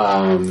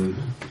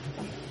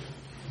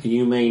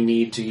you may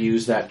need to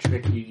use that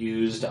trick you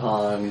used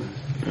on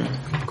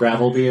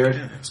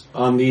Gravelbeard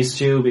on these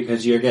two,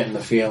 because you're getting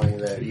the feeling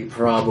that you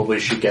probably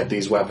should get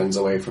these weapons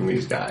away from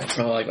these guys.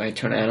 Oh, like when I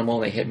turn animal,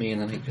 they hit me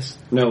and then they just...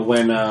 No,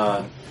 when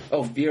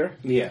Oh, fear?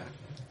 yeah,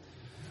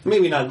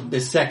 maybe not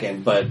this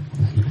second, but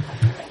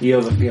you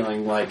have a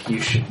feeling like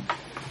you should.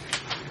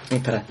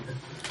 Okay.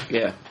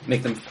 Yeah,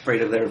 make them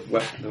afraid of their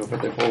weapon,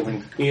 what they're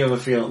holding. You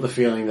have the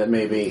feeling that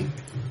maybe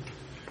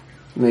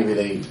you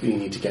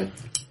need to get.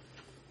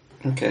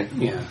 Okay.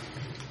 Yeah.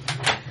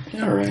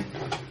 All right.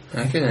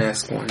 I can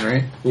ask one,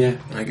 right? Yeah.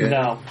 I can.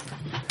 No.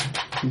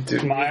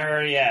 Dude, I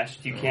already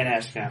asked. You can't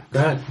ask now. Go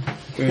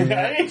ahead.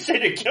 I didn't say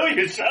to kill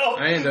yourself.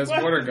 I ain't, that's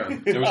water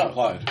gun. It was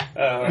implied.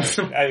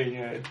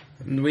 I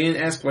mean, We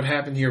didn't ask what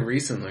happened here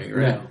recently,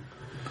 right? No.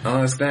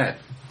 I'll ask that.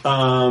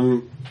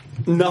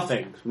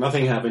 Nothing.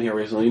 Nothing happened here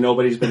recently.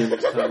 Nobody's been in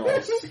these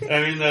tunnels.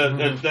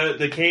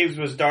 the caves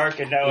was dark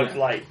and now it's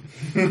light.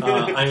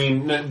 I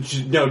mean,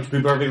 no, to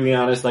be perfectly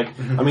honest,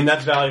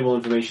 that's valuable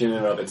information in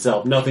and of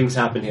itself. Nothing's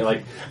happened here.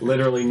 Like,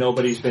 literally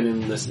nobody's been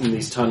in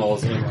these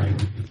tunnels in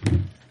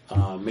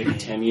maybe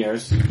 10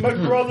 years. My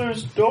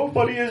brothers,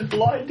 nobody has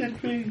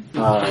blinded me.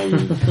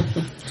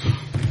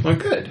 Well,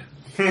 good.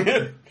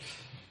 I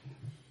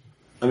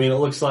mean, it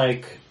looks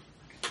like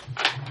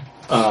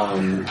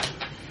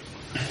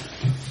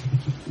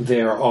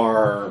there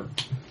are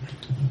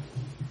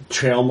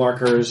trail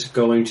markers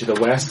going to the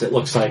west. It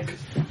looks like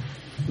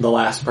the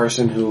last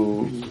person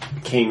who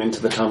came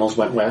into the tunnels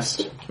went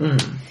west.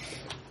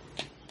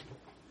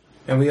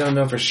 And we don't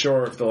know for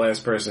sure if the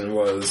last person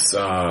was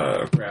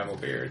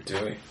Gravelbeard,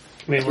 do we?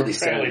 I mean, That's what we're he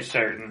fairly said.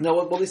 certain. No,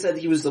 well, they said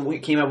he was the one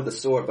who came out with the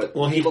sword, but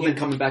Well, people been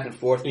coming back and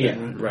forth. Yeah.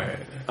 Right.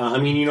 The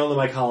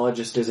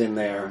mycologist is in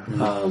there,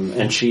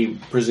 and she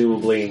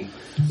presumably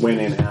went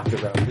in after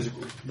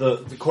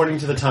Gravelbeard. According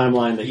to the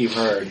timeline that you've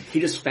heard, He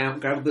just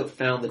Gravelbeard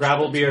found the...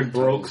 Gravelbeard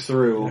broke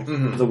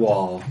through the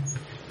wall,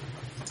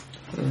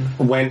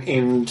 went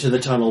into the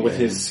tunnel with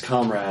his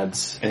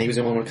comrades. And he was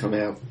the one who come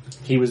out.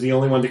 He was the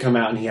only one to come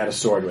out, and he had a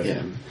sword with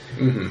him.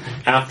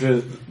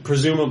 After,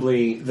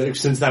 presumably,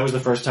 since that was the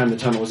first time the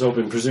tunnel was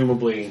open,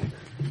 presumably,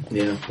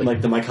 Yeah.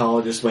 the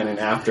mycologist went in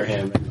after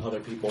him, and other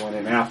people went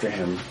in after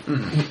him.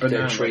 But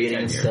They're not trading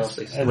like and 10 stuff.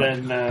 years. And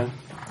then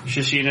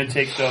Shishina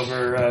takes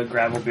over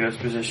Gravelbeard's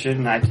position,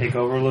 and I take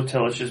over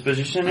Lutilish's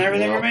position, and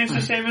everything remains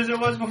the same as it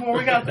was before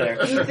we got there.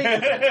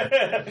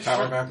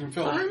 Power vacuum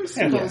filter. I'm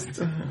supposed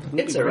to...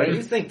 It's alright,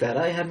 you think that.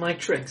 I have my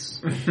tricks.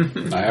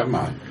 I have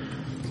mine.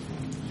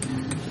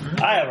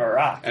 I have a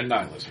rock. And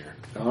Nyla's here.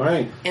 All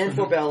right. And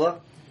for Bella.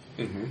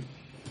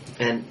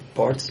 And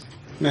Bart's.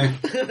 Nah.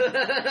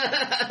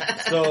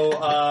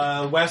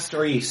 So, west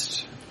or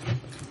east?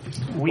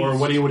 Or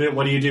what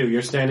do you do?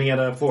 You're standing at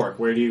a fork.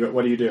 What do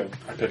you do?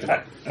 I pick it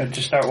up. I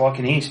just start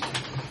walking east.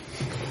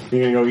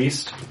 You're gonna go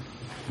east?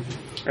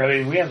 I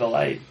mean, we have the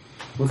light.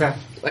 Okay.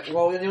 Like,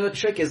 well, the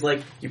trick is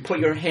like you put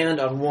your hand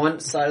on one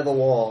side of the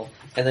wall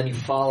and then you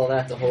follow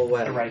that the whole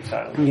way. The right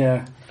side.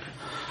 Yeah.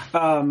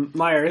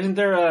 Meyer, isn't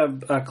there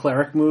a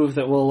cleric move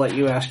that will let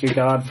you ask your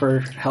god for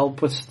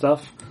help with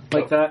stuff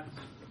like that?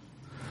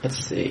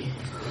 Let's see.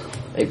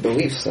 I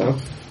believe so.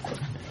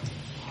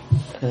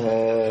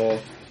 I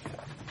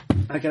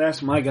could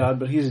ask my god,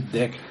 but he's a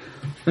dick.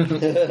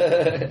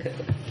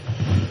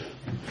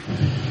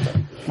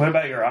 What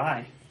about your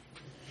eye?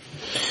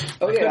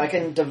 Oh yeah, I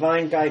can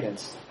divine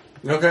guidance.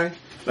 Okay.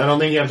 I don't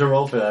think you have to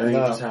roll for that. I think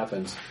No. it just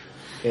happens.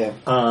 Yeah.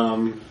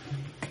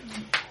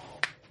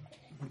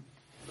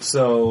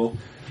 So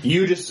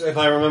you just, if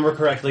I remember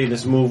correctly,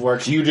 this move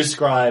works. You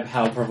describe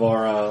how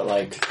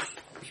Pravara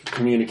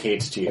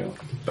communicates to you.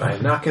 By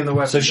knocking the So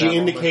weapon she down on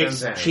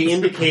indicates my she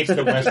indicates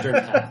the western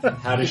path.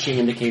 How does she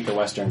indicate the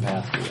western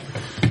path to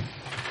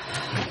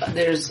you?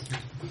 There's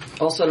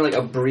also like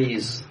a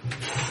breeze.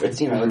 It's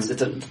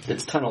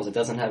it's tunnels. It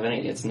doesn't have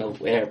any. It's no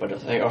air, but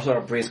also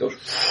a breeze goes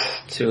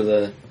to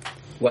the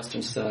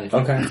western side.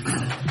 Okay.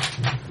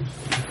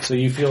 So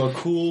you feel a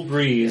cool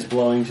breeze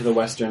blowing to the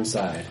western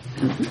side.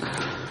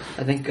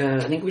 I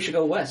think we should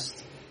go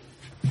west.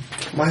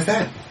 Why's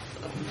that?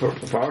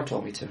 Farrar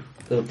told me to.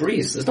 The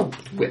breeze. There's no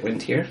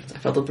wind here. I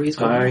felt the breeze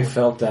going. I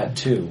felt that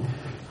too.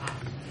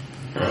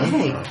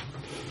 Hey,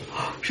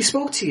 she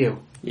spoke to you.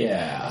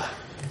 Yeah.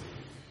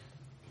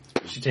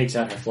 She takes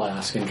out her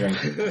flask and drinks.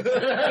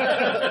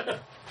 It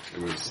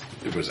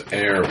was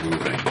air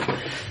moving.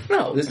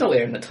 No, there's no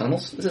air in the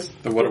tunnels. It's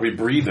just, Then what are we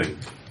breathing?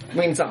 I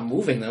mean, it's not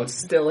moving though. It's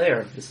still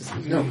air. This is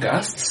No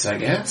gusts, I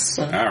guess.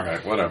 All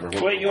right, whatever.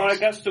 Wait, you want a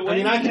gust to win? I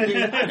mean, I can do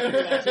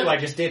that too. I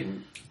just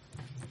didn't.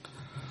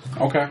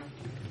 Okay.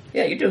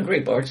 Yeah, you're doing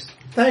great, Bart.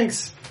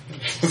 Thanks. I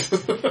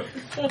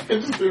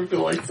just didn't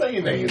feel like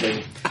saying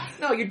anything.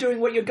 No, you're doing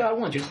what your god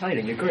wants. You're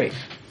hiding. You're great.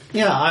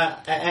 Yeah,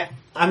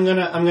 I'm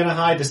gonna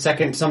hide the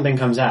second something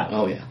comes out.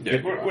 Oh yeah.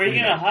 Where are you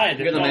gonna hide?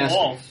 You're There's the no master.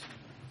 walls.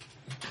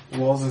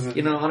 Walls isn't.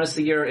 You know,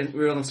 honestly, you're a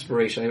real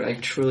inspiration. I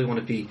truly want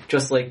to be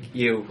just like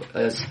you,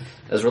 as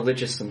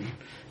religious and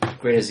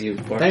great as you,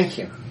 Bart. Thank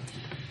you.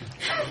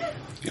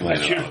 You light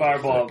Shoot it a up.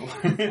 fireball.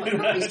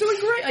 No, he's doing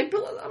great.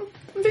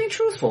 I'm being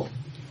truthful.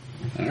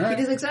 All He right.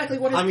 did exactly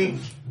what I mean,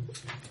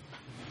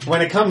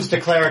 when it comes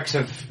to clerics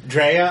of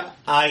Drea,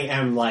 I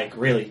am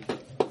really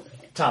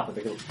top of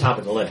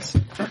the list.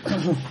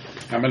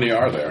 How many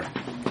are there?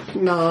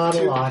 Not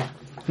a lot.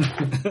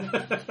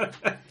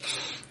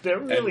 They're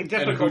really And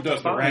difficult who does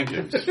to the find.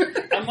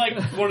 rankings? I'm like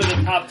one of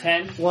the top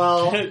 10.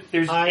 Well,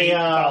 There's 8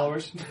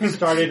 followers.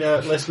 started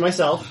a list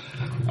myself.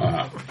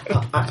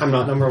 I'm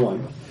not number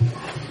one,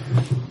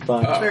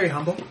 but Very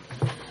humble.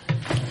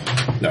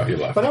 No, he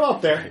left. I'm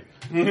up there.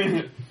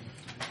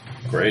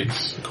 Great.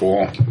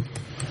 Cool.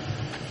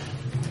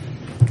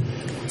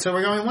 So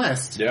we're going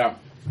west. Yeah.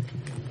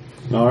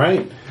 All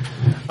right.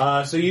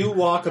 So you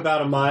walk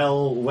about a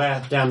mile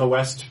down the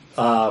west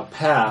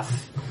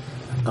path,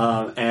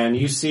 and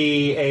you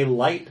see a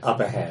light up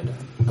ahead.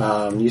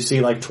 You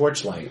see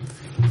torchlight.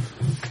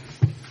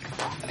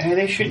 Hey,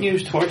 they shouldn't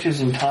use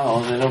torches in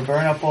tunnels. It'll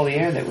burn up all the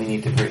air that we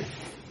need to breathe.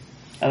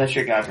 Unless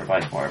your guy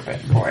provides more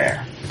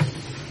air.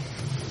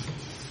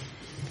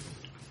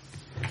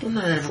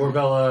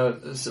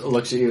 Forbella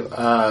looks at you.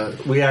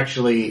 We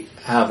actually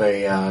have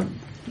a.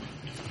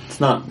 It's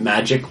not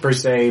magic per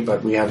se,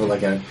 but we have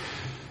a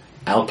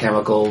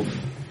alchemical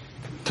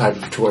type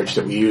of torch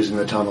that we use in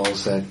the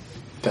tunnels that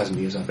doesn't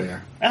use up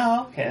air.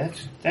 Oh, okay.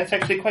 That's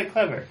actually quite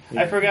clever.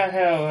 I forgot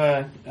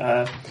how,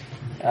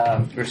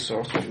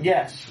 resourceful.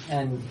 yes,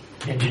 and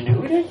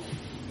ingenuity?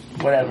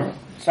 Whatever.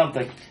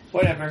 Something.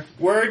 Whatever.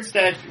 Words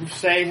that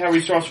say how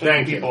resourceful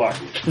Thank you. people are.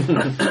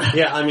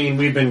 Yeah, I mean,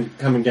 we've been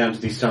coming down to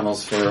these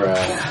tunnels for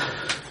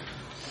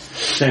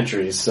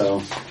centuries,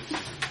 so...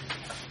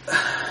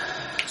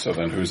 So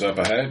then who's up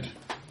ahead?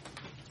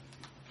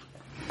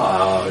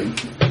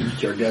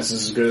 Your guess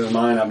is as good as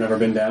mine. I've never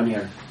been down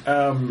here.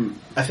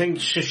 I think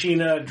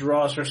Shishina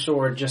draws her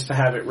sword just to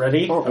have it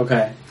ready.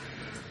 Okay.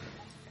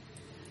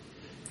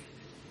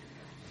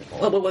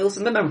 Well,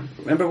 listen.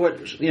 Remember what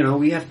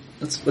we have.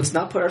 Let's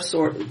not put our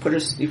sword.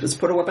 Let's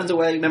put our weapons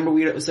away. Remember,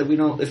 we said we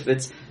don't. If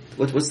it's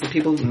what's the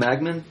people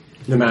Magman?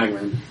 The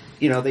Magman.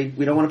 We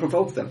don't want to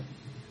provoke them.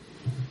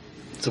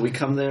 So we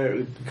come there.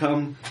 We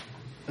become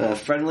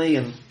friendly,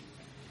 and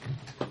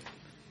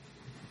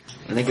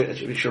I think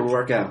it should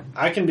work out.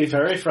 I can be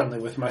very friendly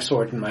with my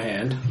sword in my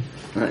hand.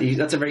 But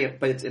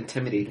it's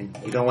intimidating.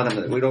 You don't want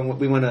them.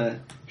 We want to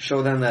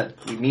show them that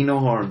we mean no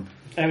harm.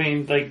 I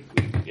mean,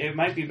 it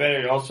might be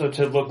better also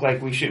to look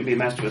like we shouldn't be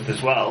messed with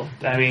as well.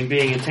 I mean,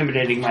 being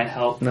intimidating might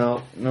help.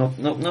 No.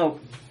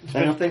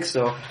 I don't think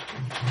so.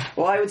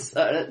 Well, I would.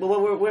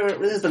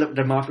 This is the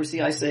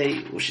democracy. I say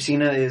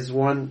Shishina is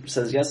one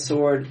says yes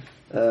sword.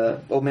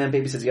 Old man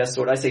baby says yes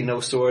sword. I say no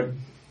sword.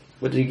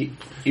 What do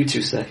you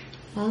two say?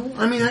 Well,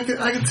 I mean, I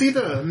could see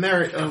the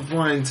merit of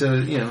wanting to,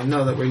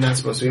 know that we're not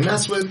supposed to be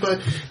messed with, but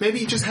maybe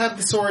you just have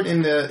the sword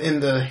in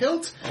the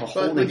hilt,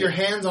 but with your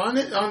hands on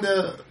it, on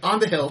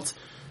the hilt,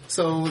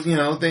 so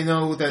they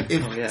know that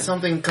if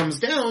something comes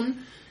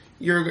down,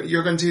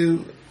 you're going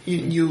to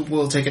you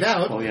will take it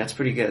out. Oh yeah, it's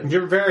pretty good.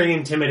 You're very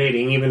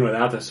intimidating even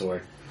without the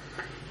sword.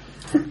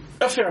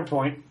 A fair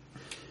point.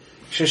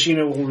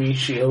 Shishina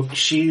will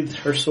sheath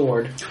her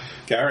sword.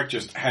 Garrick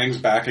just hangs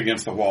back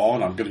against the wall,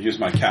 and I'm going to use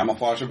my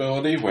camouflage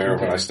ability, where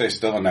when I stay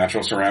still in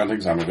natural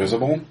surroundings, I'm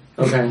invisible.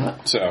 Okay.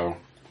 So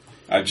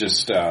I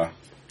just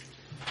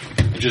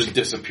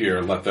disappear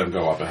and let them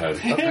go up ahead.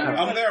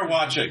 I'm there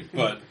watching,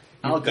 but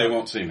they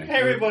won't see me. Hey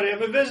everybody,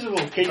 I'm invisible.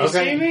 Can you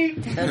Okay. see me?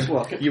 That's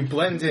welcome. You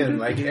blend in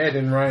like Ed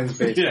and Ryan's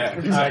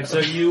basement. Yeah. Alright, so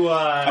you,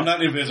 I'm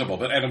not invisible,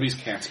 but enemies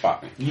can't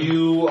spot me.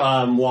 you,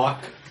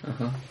 walk,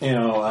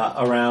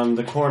 around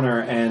the corner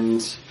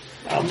and,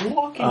 I'm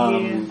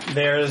walking here.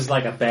 there's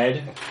like a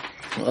bed.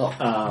 Oh,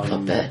 a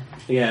bed.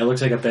 Yeah, it looks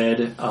like a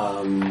bed,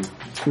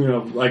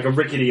 like a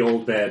rickety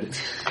old bed.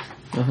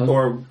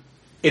 Or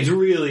it's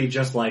really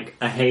just like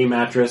a hay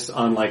mattress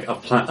on like a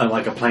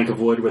plank of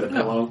wood with a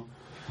pillow.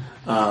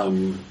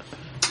 And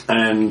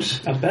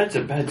A bed's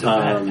a bed.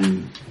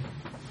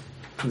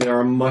 there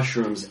are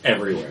mushrooms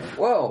everywhere.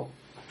 Whoa.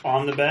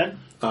 On the bed?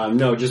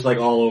 No, just like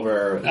all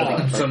over.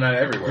 Oh. So not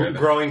everywhere.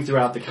 Growing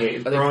throughout the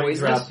cave. Are they Growing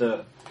poisonous?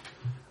 throughout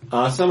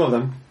the. Some of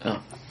them.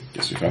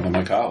 Guess we found a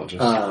mycologist.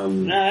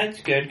 No, that's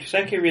good, because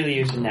I could really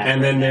use a nap.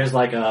 And then there's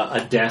like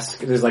a desk.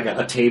 There's like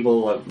a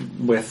table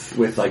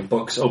with like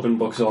books, open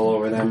books all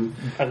over them.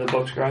 Are the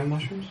books growing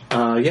mushrooms?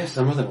 Yes,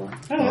 some of them are.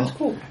 Oh, that's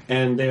cool.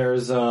 And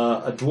there's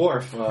a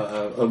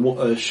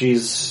dwarf.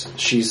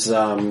 She's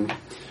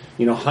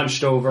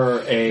hunched over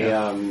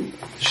a.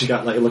 She's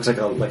got like it looks like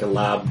a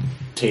lab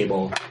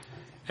table,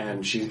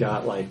 and she's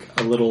got like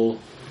a little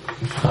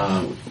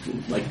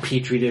like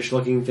petri dish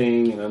looking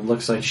thing, and it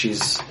looks like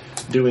she's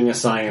doing a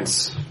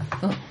science.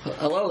 Oh,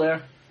 hello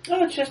there.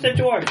 Oh, it's just a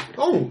dwarf.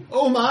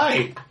 Oh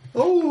my!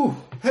 Oh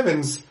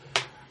heavens!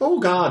 Oh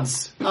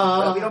gods! We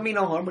don't mean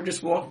no harm. We're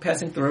just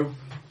passing through.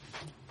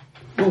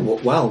 Oh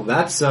well,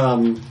 that's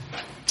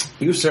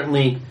you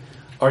certainly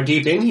are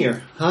deep in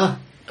here, huh?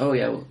 Oh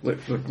yeah,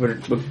 we're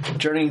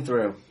journeying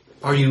through.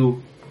 Are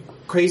you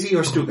crazy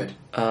or stupid?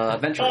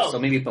 Adventurous, so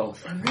maybe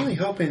both. I'm really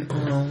hoping.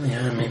 Oh,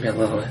 yeah, maybe a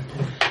little bit.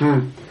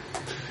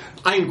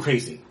 I am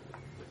crazy.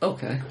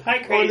 Okay. Hi,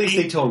 Or at least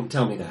crazy. they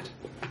tell me that.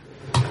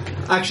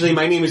 Actually,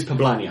 my name is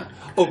Pablania.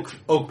 Oak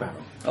Barrel.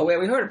 Oh wait,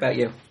 we heard about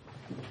you.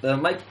 The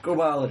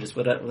microbiologist,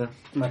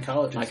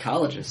 Mycologist.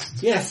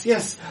 mycologist. Yes.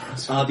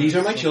 These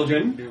are my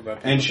children.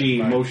 And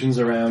she motions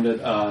around at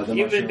the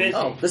You've been mushrooms. busy.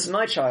 Oh, this is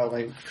my child.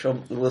 I show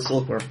the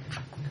silkworm.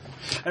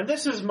 And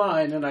this is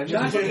mine, and I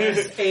That just,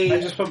 is a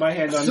I just put my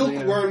hand on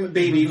silkworm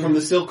baby from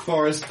the silk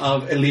forest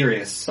of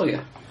Illyrius. Oh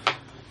yeah.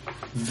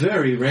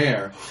 Very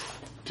rare.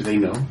 Do they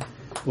know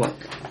What?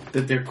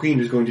 that their queen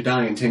is going to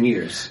die in 10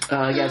 years?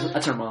 Yeah,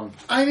 that's her mom.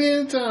 I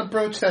didn't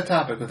broach that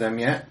topic with them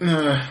yet.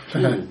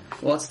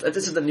 Well, this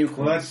is the new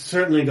queen. Well, that's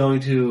certainly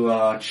going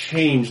to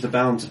change the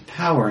balance of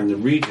power in the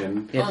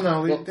region. Yeah. Oh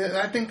no, Well,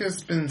 I think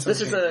there's been some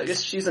this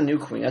is she's the new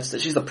queen.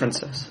 She's the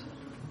princess.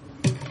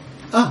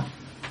 Ah.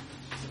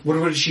 What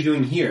is she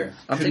doing here?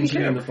 I'm Shouldn't she taking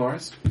be care in the of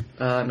forest?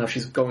 No,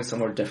 she's going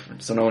somewhere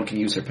different, so no one can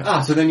use her power.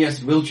 Ah, so then yes,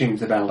 it will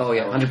change the balance. Oh of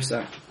yeah, power.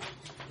 100%.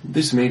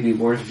 This may be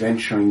worth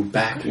venturing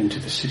back into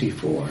the city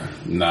for.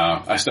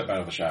 No, I step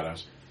out of the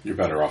shadows. You're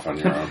better off on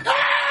your own.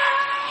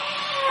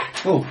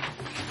 Oh,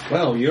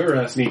 well, you're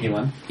a sneaky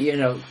one. You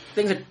know,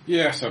 things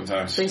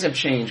Sometimes. have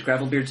changed.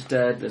 Gravelbeard's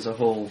dead. There's a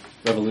whole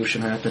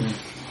revolution happening.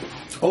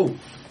 Oh,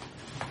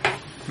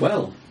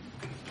 well,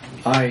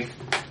 I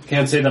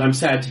can't say that I'm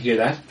sad to hear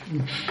that.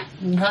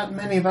 Not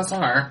many of us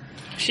are.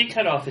 She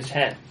cut off his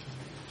head.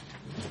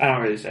 I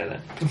don't really say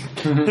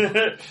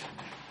that.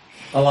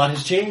 A lot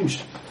has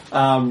changed.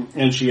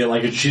 And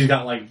she's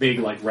got like big,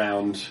 like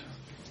round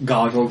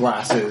goggle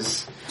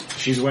glasses.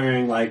 She's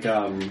wearing like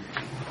a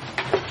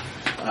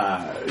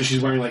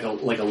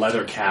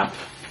leather cap,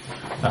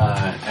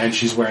 and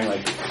she's wearing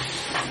like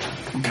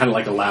kind of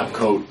like a lab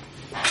coat.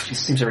 She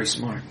seems very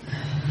smart.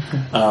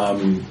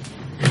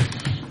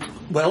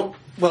 Well,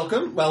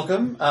 welcome.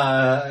 Can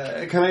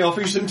I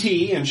offer you some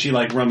tea? And she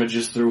like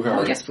rummages through her.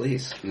 Oh yes,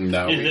 please.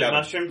 No, Is we it gotta,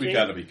 mushroom we tea?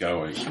 gotta be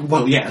going.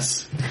 Well,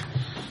 yes.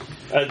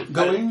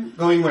 Going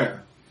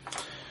where?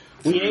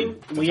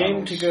 We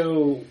aim to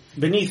go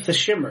beneath the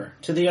shimmer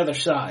to the other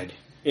side.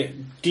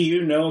 Do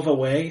you know of a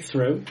way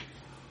through?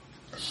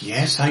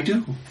 Yes, I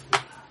do.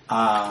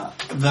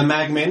 The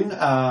Magmen,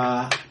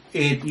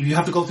 you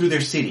have to go through their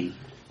city.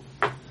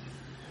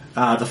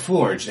 The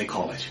Forge, they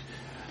call it.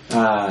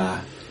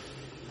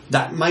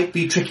 That might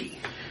be tricky.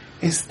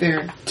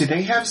 Do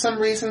they have some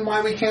reason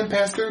why we can't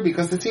pass through?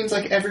 Because it seems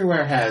like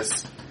everywhere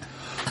has.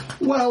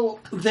 Well,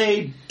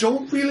 they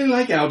don't really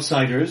like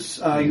outsiders.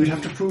 You'd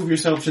have to prove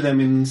yourself to them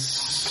in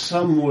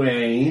some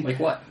way. Like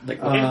what? Like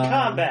In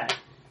combat.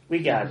 We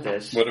got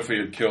this. What if we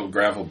had killed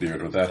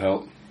Gravelbeard? Would that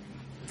help?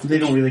 They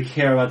don't really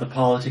care about the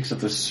politics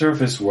of the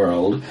surface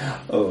world.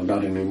 Oh,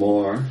 not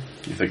anymore.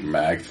 You think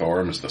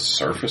Magthorum is the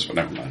surface? But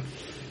never mind.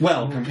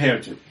 Well,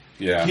 compared to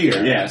Yeah.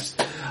 here, yes.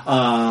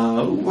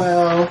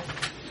 Well,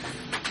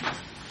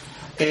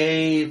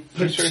 A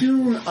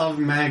platoon of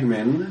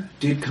Magmen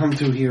did come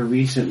through here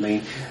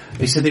recently.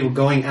 They said they were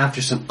going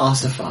after some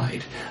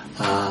ossified.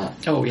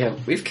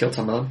 We've killed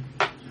some of them.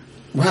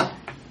 Well,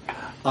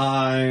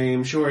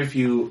 I'm sure if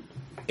you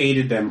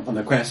aided them on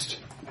the quest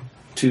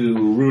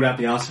to root out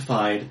the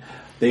ossified,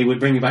 they would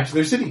bring you back to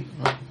their city.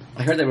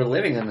 I heard they were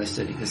living in this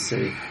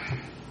city.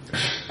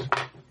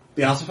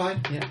 The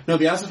ossified? Yeah. No,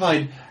 the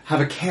ossified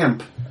have a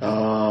camp.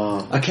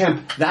 A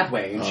camp that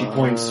way, and she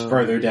points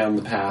further down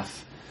the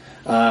path.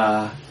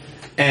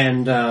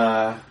 And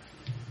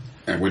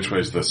which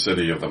way's the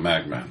city of the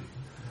Magmen?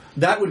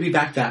 that would be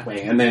back that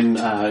way, and then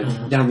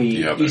down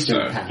the other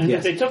eastern side. path. And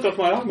Yes. they took off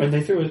my arm and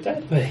they threw it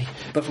that way.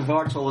 But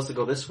Favar told us to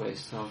go this way,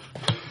 so...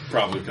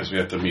 Probably because we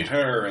have to meet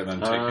her and then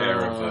take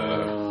care of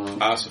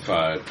the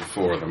ossified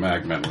before the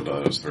Magmen would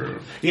let us through.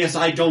 Yes,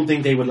 I don't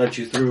think they would let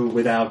you through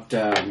without,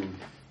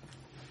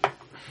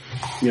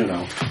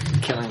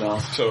 Killing the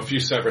oss. So a few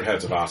severed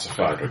heads of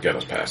ossified would get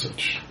us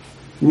passage.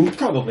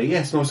 Probably,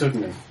 yes, most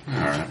certainly.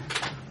 Alright.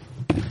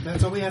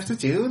 That's all we have to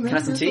do, and Can I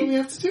have some that's tea? all we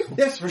have to do.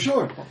 Yes, for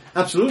sure.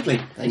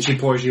 Absolutely. And she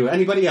pours you.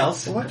 Anybody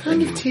else? What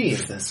kind of tea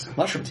is this?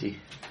 Mushroom tea.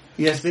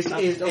 Yes, this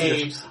is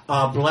delicious.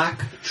 a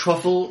black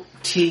truffle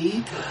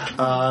tea.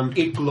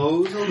 It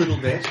glows a little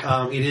bit.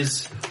 It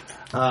is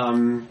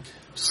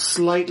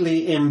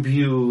slightly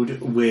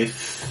imbued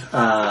with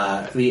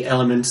the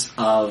elements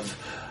of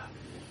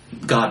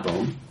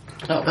Godbone.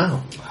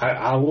 Oh.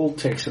 I will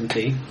take some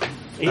tea.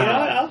 You know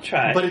what? I'll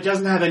try. But it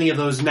doesn't have any of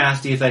those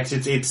nasty effects.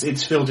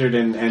 It's filtered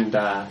and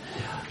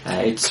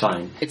it's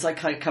fine. It's like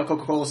how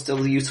Coca-Cola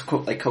still uses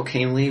like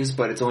cocaine leaves,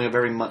 but it's only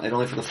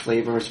only for the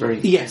flavor. It's very...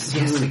 Yes,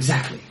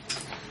 exactly.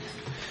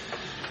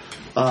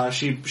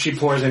 She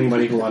pours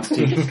anybody who wants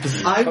tea.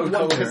 I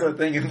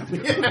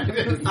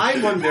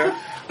wonder.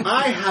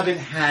 I haven't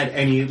had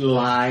any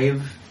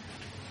live.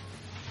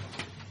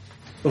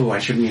 Oh, I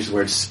shouldn't use the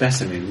word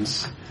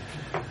specimens.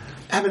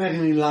 I haven't had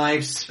any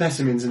live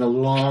specimens in a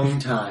long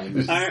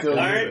time.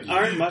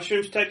 Aren't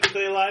mushrooms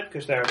technically alive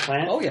because they're a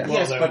plant? Oh, yeah.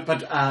 Yes,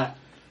 but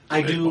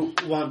I do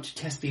want to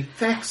test the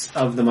effects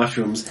of the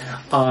mushrooms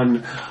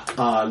on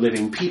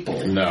living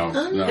people. No,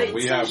 not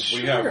we so have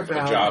sure a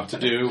about- job to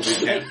do. We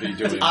can't be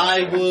doing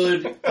I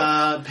would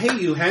pay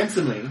you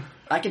handsomely.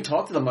 I can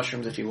talk to the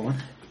mushrooms if you want.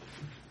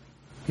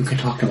 You can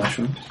talk to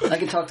mushrooms. I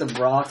can talk to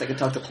rocks, I can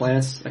talk to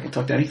plants, I can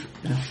talk to anything.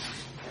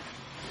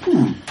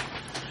 Yeah.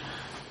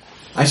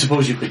 I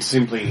suppose you could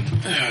simply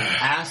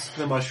ask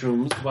the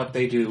mushrooms what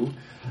they do.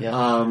 Yeah.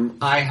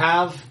 I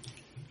have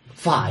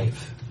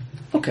 5,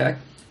 Okay.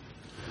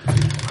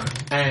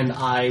 and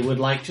I would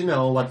like to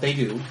know what they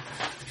do.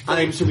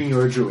 I'm assuming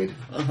you're a druid.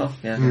 Uh-huh.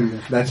 Yeah.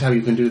 That's how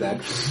you can do that.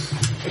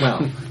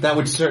 Well, that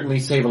would certainly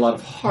save a lot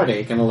of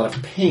heartache and a lot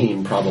of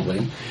pain,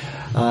 probably.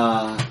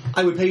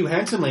 I would pay you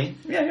handsomely.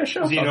 Yeah,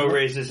 sure. Zeno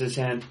raises his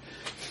hand.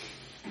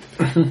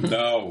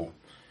 No.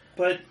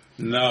 But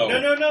No.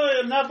 no,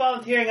 I'm not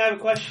volunteering. I have a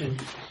question.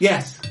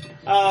 Yes.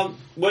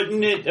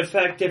 Wouldn't it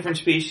affect different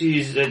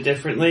species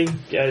differently?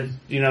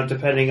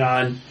 Depending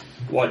on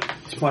what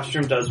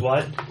mushroom does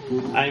what.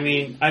 I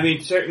mean,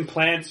 certain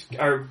plants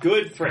are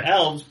good for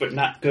elves, but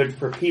not good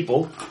for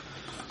people.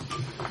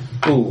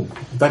 Ooh,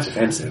 that's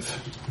offensive.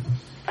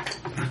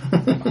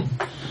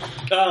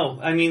 Oh,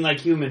 I mean, like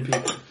human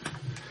people.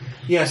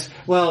 Yes,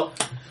 well,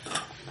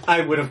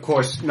 I would of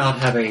course not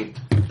have a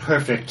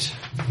perfect.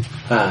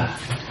 I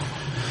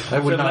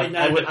would So it not. might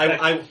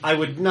not I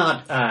would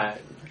not.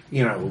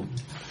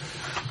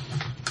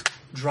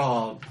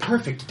 Draw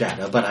perfect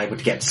data, but I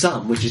would get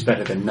some, which is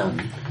better than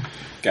none.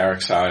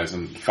 Garrick sighs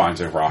and finds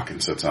a rock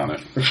and sits on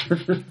it.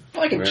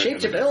 I can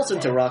shape else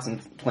into rocks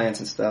and plants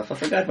and stuff. I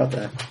forgot about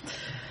that.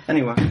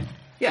 Anyway,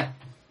 yeah.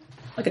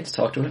 I get to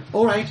talk to it.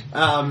 All right.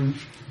 I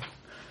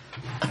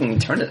can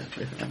turn it.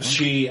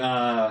 She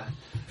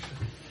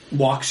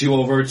walks you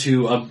over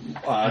to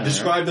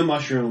describe the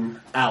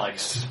mushroom,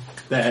 Alex.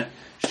 The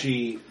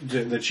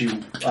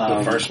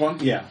first one?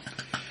 Yeah.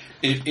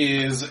 It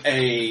is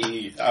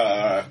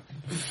a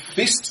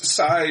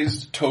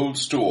fist-sized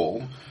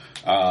toadstool,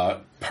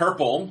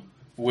 purple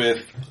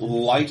with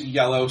light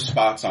yellow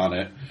spots on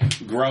it,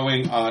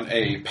 growing on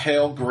a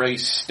pale gray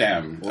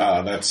stem.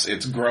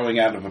 It's growing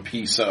out of a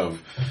piece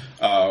of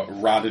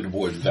rotted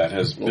wood that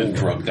has been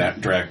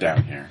dragged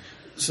down here.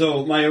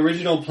 So my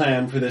original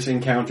plan for this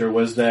encounter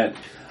was that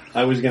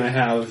I was going to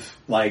have,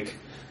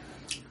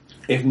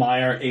 if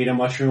Meyer ate a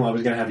mushroom, I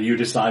was going to have you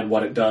decide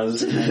what it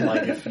does.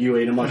 And, if you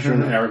ate a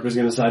mushroom, Eric was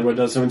going to decide what it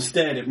does. So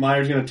instead, if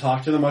Meyer's going to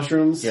talk to the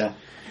mushrooms,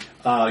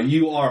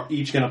 you are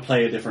each going to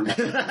play a different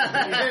mushroom.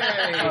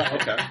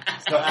 Okay.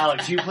 So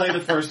Alex, you play the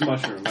first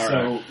mushroom. All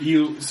right.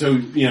 You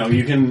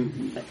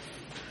can...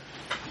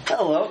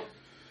 Hello.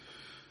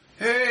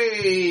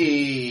 Hey,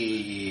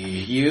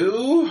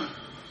 you?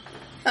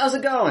 How's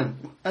it going?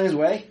 On his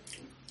way?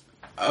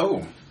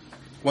 Oh,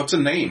 what's a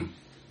name?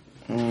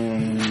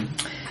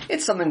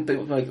 It's something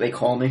they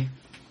call me.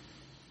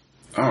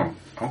 Oh,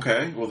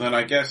 okay. Well, then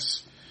I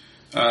guess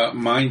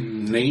my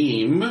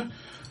name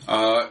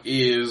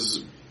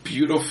is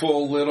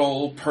Beautiful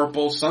Little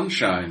Purple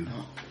Sunshine.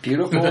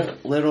 Beautiful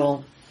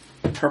little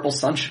Purple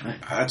sunshine.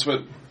 That's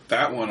what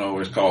that one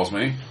always calls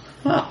me.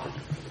 Oh.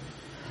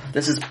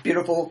 This is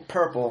beautiful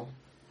purple.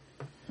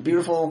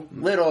 Beautiful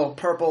little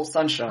purple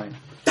sunshine.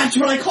 That's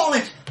what I call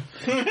it!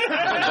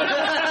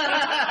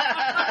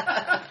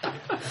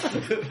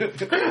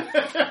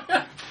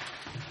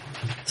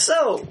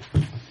 So,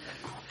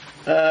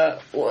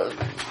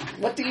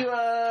 what do you,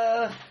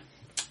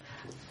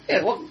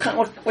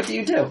 what do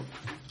you do?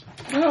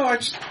 No, I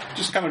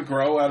just kind of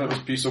grow out of this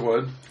piece of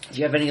wood. Do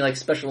you have any, like,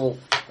 special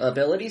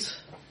abilities?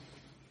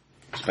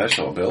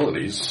 Special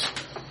abilities?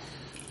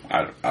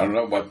 I don't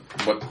know,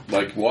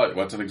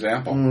 what's an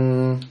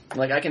example?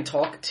 Like, I can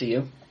talk to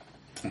you.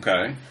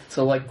 Okay.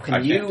 So, like,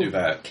 I can't do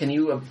that. Can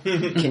you,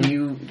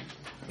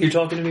 You're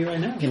talking to me right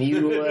now. can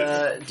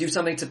you, do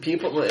something to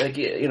people, like,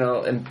 you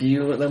know,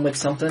 imbue them with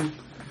something?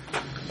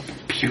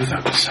 Imbue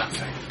them with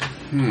something.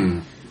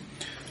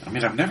 I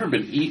mean, I've never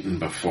been eaten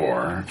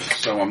before,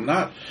 so I'm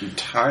not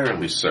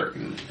entirely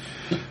certain.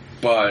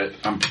 But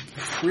I'm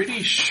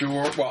pretty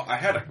sure, well, I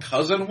had a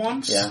cousin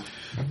once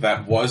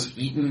that was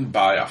eaten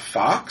by a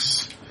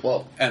fox,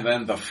 Well, and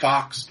then the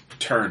fox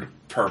turned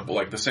purple,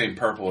 like the same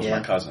purple as my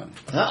cousin.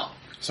 oh,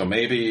 So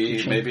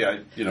maybe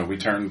we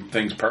turn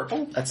things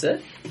purple? that's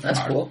it? That's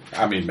cool.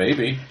 I mean,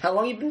 maybe. How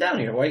long you been down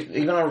here? Why, you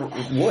been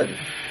on wood?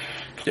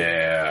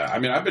 Yeah, I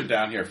mean, I've been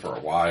down here for a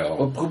while.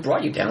 Well, who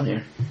brought you down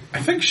here?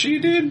 I think she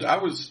did.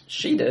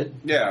 She did.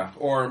 Yeah,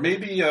 or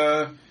maybe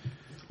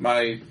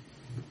my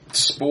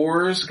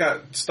spores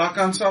got stuck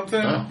on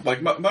something. Oh.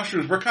 Like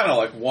mushrooms, we're kind of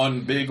like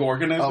one big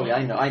organism. Oh, yeah,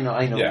 I know.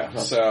 Yeah,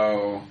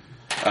 so...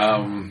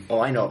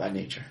 I know about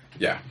nature.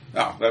 Yeah.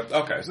 Oh,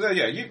 okay. So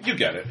yeah, you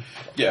get it.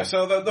 Yeah.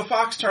 So the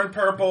fox turned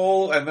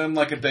purple, and then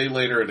like a day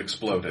later it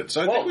exploded.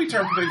 So I think we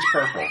turned things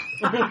purple.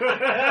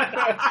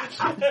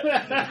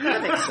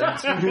 That makes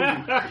sense.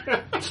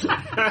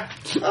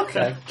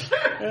 Okay.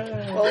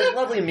 Well, it's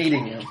lovely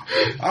meeting you.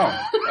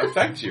 Oh,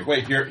 thank you.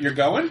 Wait, you're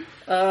going?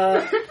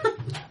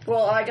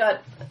 Well, I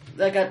got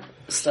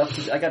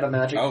stuff. I got a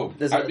magic. Oh,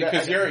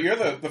 because you're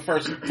the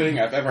first thing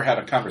I've ever had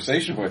a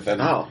conversation with,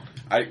 and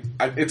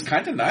it's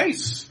kind of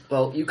nice.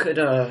 Well, you could.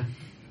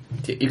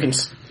 You can.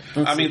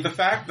 I mean, the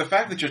fact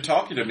that you're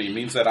talking to me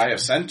means that I have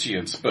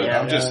sentience, but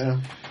I'm just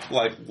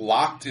like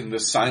locked in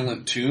this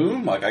silent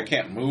tomb. Like I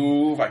can't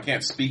move, I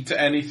can't speak to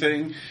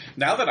anything.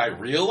 Now that I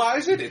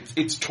realize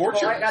it's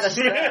torture. Well, I got a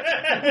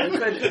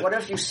staff. What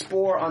if you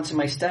spore onto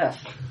my staff,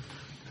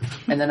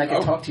 and then I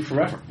can talk to you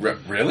forever?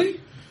 Really?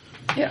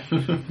 Yeah.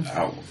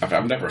 Oh,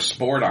 I've never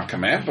spored on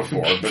command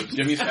before, but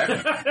give me a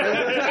second.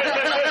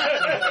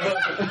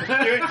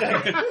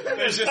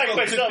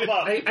 myself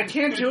up. I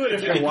can't do it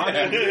if you're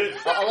watching.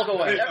 I'll look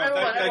away.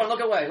 Everyone, look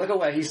away. Look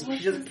away. He's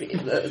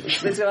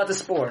just about to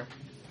spore.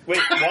 Wait,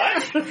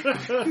 what?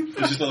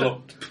 It's just a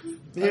little...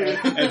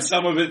 and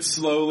some of it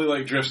slowly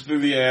like drifts through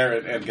the air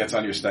and gets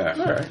on your staff.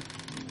 All right.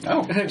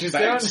 Oh, Just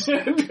thanks.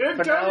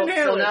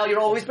 Now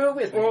you'll always be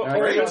with me.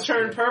 Or you'll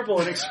turn purple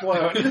and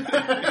explode.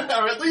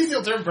 Or at least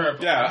you'll turn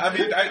purple. Yeah, I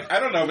mean, I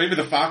don't know. Maybe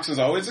the foxes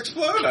always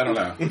explode? I don't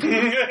know.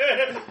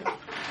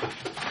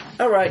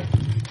 All right.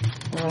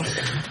 Well,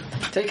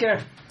 take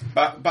care.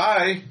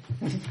 Bye.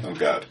 Oh,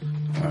 God.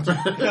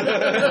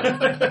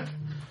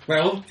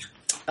 Well,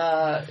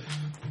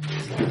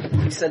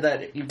 he said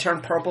that you turn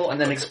purple and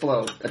then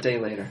explode a day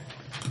later.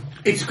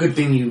 it's a good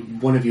thing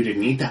one of you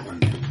didn't eat that one.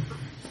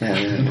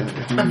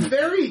 A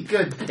very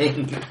good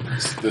thing.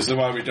 This is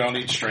why we don't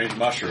eat strange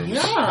mushrooms.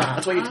 Yeah.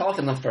 That's why you talk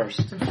to them first.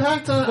 In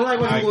fact, Well, I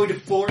wasn't going to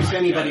force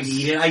anybody guess. to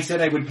eat it. I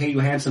said I would pay you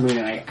handsomely,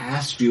 and I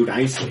asked you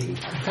nicely.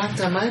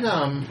 I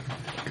might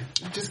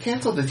just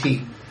cancel the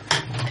tea.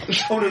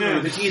 Oh,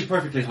 no, the tea is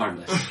perfectly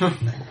harmless.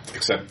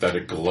 Except that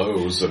it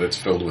glows and it's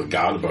filled with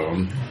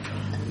godbone.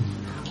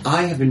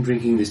 I have been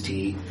drinking this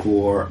tea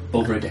for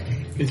over a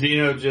day.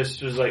 Zeno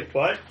just was like,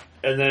 what?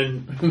 And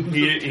then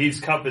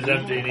his cup is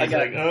empty, and he's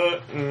like,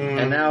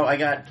 And now I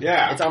got...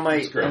 Yeah, it's on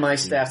great. my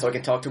staff, so I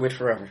can talk to it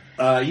forever.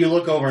 You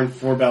look over, and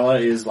Forbella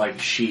is like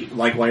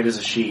white as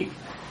a sheet.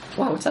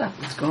 Wow, what's that?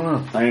 What's going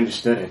on? I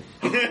understood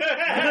it.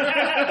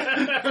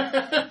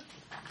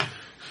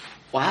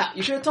 Wow,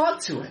 you should have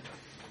talked to it.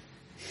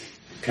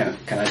 Can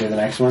I do the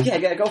next one?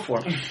 Yeah, go for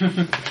it.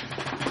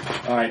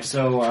 All right,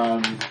 so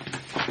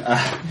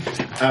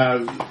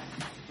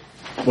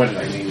what did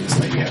I name this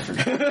lady? I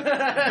forgot.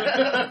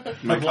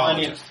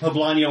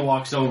 Poblania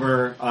walks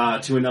over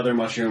to another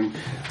mushroom.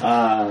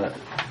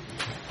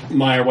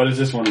 Meyer, what does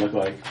this one look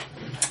like?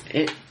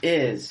 It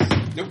is.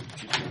 Nope.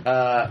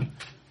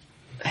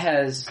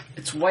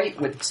 It's white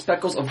with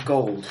speckles of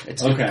gold.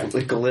 It's Okay.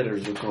 It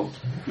glitters with gold.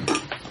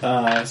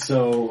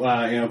 So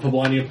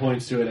Poblania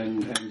points to it,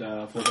 and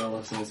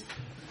Forbella says,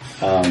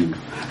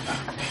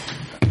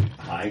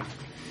 "Hi."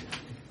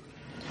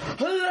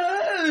 Hello.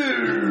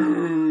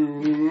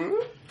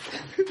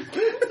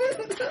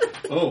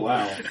 Oh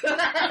wow.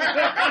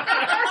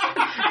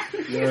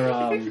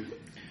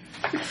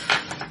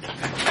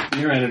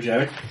 You're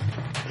energetic.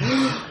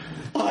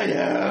 I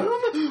am.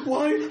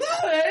 Why?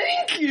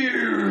 Thank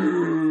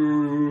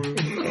you.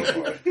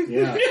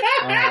 Yeah.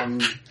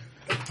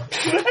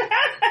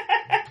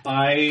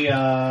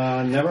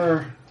 I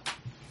never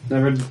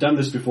done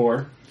this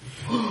before.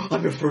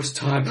 On your first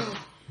time.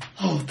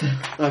 Oh,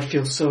 I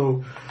feel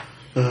so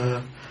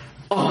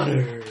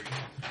honored.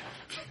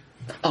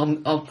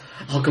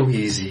 I'll go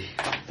easy.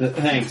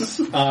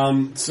 Thanks.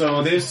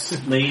 So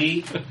this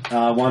lady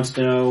wants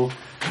to know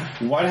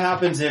what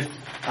happens if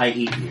I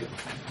eat you.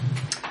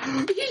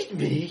 Eat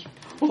me?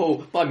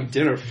 Oh, buy me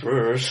dinner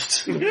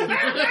first. Sure.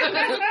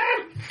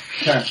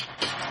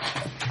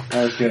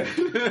 That was good.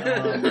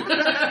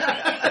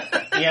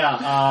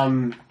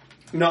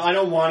 No, I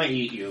don't want to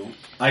eat you.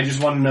 I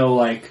just want to know,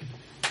 like,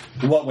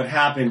 what would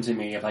happen to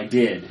me if I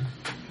did.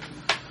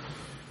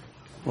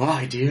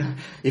 Why, dear?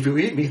 If you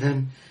eat me,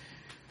 then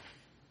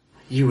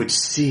you would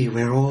see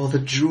where all the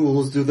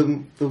jewels through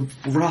the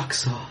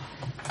rocks are.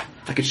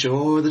 I could show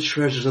all the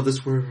treasures of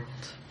this world.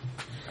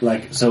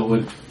 Like, so it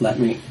would let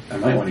me... I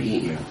might want to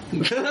eat you.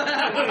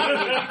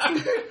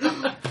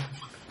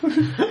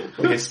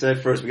 Like I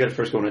said, first we gotta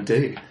first go on a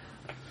date.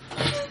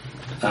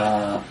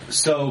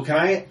 So can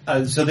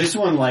I... so this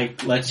one,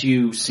 like, lets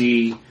you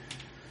see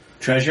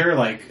treasure,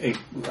 like,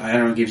 I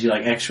don't know, gives you,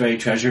 like, X-ray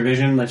treasure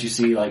vision, lets you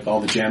see, like,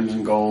 all the gems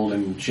and gold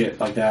and shit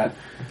like that.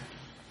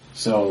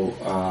 So,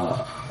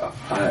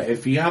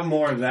 if you have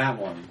more of that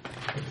one...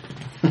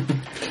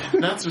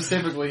 Not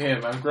specifically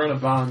him. I've grown a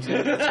bond to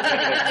him.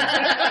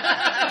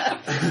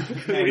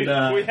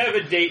 We have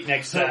a date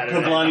next Saturday.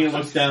 Kablania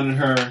looks down at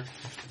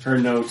her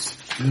notes.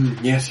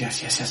 Yes.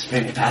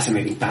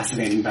 Fascinating.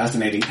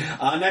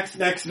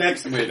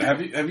 Next. Wait,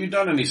 have you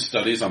done any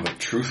studies on the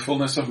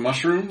truthfulness of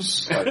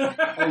mushrooms? Like,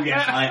 Oh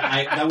yes,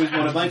 I that was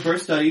one of my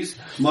first studies.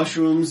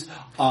 Mushrooms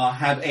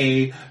have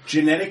a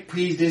genetic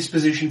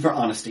predisposition for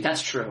honesty.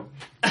 That's true.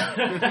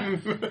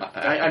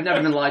 I've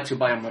never been lied to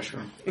by a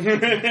mushroom.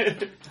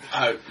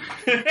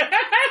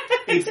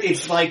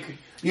 It's like,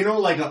 you know,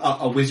 like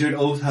a wizard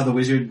oath, how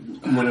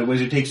when a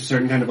wizard takes a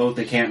certain kind of oath,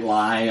 they can't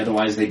lie,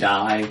 otherwise they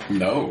die.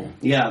 no.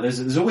 Yeah,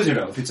 there's a wizard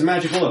oath. It's a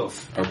magical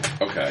oath.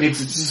 Okay.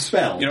 It's a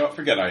spell. You know what?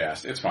 Forget I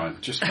asked. It's fine.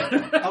 Just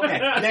Okay,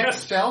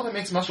 Next spell that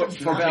makes mushrooms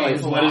For Valley,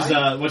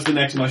 what's the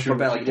next mushroom?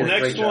 For Valley, you The did a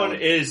next great one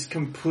job. is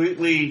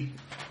completely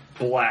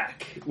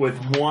black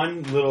with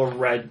one little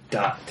red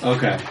dot.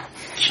 Okay.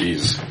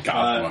 jeez.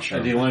 God,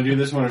 mushroom. Do you want to do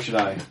this one or should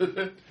I?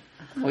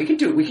 Well, we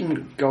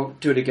can go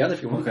do it together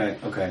if you want.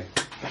 Okay.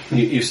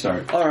 You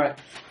start. All right.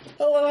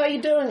 Hello, how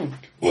you doing?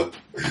 What?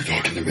 Are you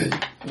talking to me?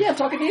 Yeah, I'm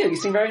talking to you. You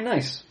seem very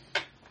nice.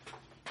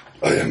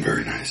 I am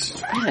very nice.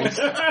 Nice.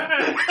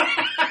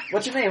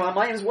 What's your name?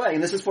 My name's Wei,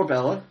 and this is for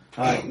Bella.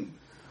 Hi.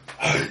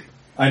 Hi.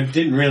 I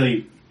didn't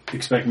really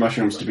expect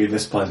mushrooms to be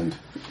this pleasant.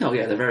 Oh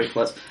yeah, they're very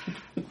pleasant.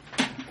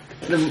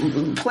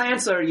 The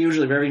plants are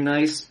usually very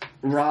nice.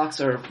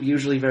 Rocks are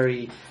usually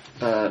very,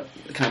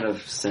 kind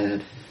of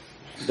sad,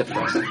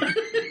 depressing.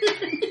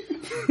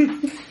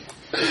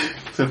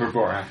 Except for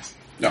borax.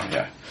 No,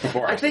 yeah.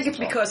 I think it's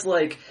because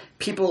like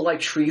people like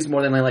trees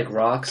more than they like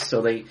rocks,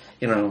 so they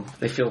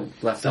feel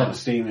left out.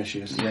 Self-esteem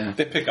issues. Yeah.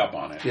 They pick up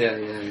on it.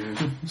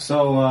 Yeah.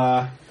 So,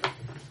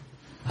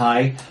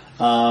 hi.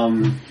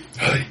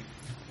 Hi.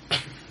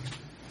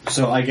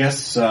 So I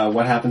guess,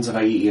 what happens if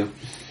I eat you?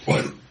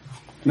 What?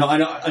 No, I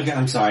know, again,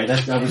 I'm sorry,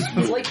 that was...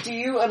 It's like, do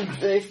you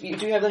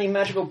have any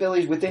magical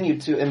abilities within you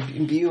to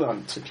imbue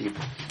onto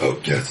people?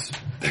 Oh, yes.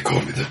 They call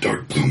me the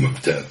Dark Bloom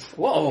of Death.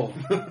 Whoa,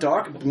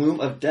 Dark Bloom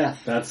of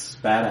Death. That's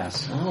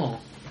badass. Oh,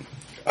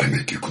 I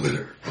make you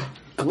glitter.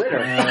 glitter.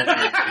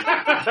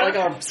 Like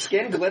our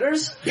skin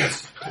glitters?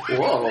 Yes.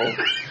 Whoa.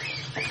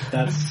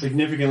 That's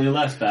significantly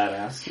less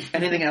badass.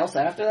 Anything else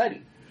after that?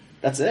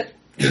 That's it?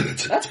 Yeah,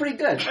 that's it. That's pretty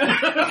good. I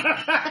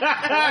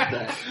like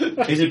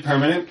that. Is it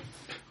permanent?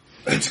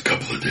 It's a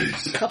couple of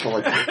days. Couple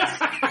of things.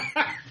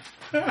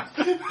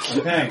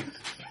 Okay.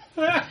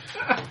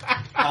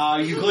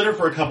 You glitter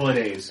for a couple of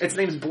days. Its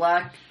name's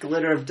Black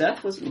Glitter of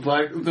Death, was it?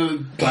 Black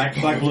bloom. Black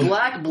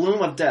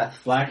Bloom of Death.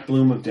 Black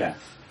bloom of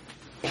death.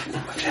 Bloom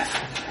of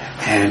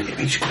death. And it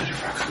makes you glitter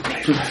for a couple of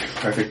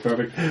days.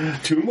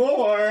 Perfect. 2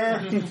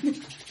 more!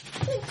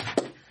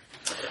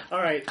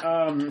 All right.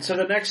 So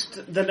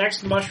the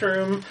next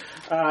mushroom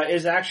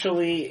is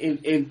actually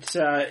it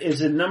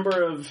is a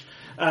number of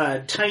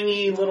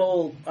tiny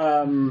little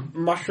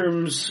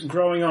mushrooms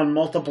growing on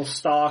multiple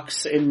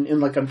stalks in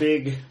like a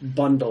big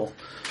bundle.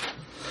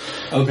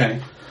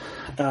 Okay.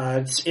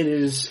 It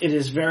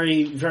is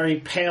very, very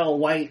pale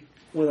white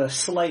with a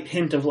slight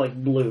hint of like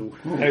blue.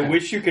 I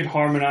wish you could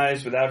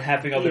harmonize without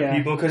having other Yeah.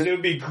 people, because it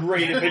would be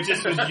great if it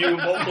just was you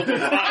multiple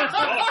times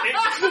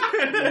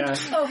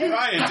talking. Yeah.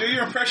 Ryan, do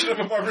your impression of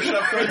a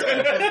barbershop quiz.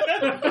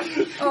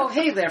 Oh,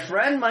 hey there,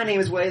 friend. My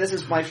name is Wei. This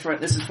is my friend.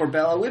 This is for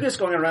Bella. We're just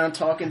going around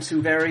talking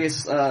to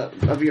various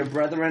of your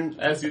brethren,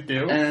 As you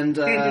do. and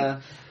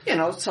trying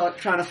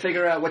to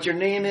figure out what your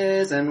name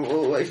is, and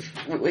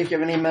if you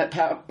have any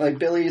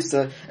abilities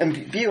to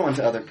imbue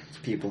onto other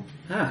people.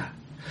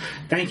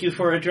 Thank you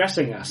for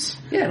addressing us.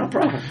 Yeah, no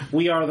problem.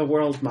 We are the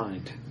world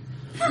mind.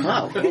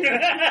 Wow.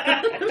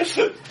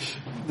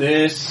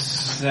 This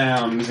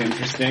sounds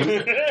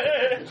interesting.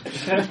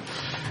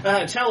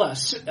 Tell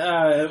us,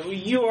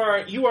 you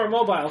are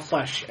mobile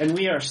flesh, and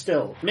we are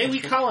still. May we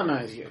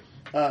colonize you?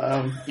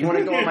 You want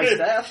to go on my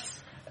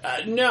staff?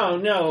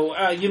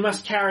 No. You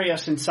must carry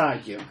us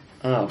inside you.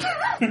 Oh.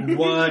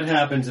 What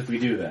happens if we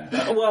do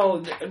that?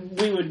 Well,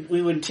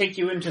 we would take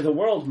you into the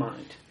world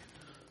mind,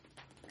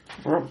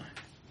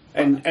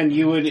 and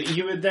you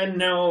would then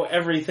know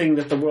everything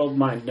that the world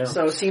mind knows.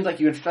 So it seems like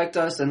you infect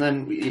us, and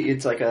then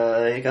it's like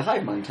a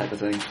hive mind type of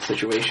thing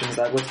situation. Is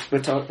that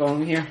what's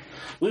going here?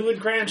 We would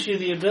grant you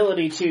the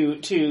ability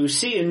to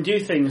see and do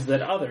things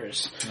that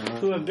others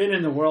who have been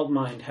in the world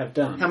mind have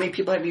done. How many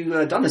people have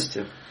you done this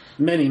to?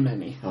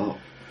 Many. Oh.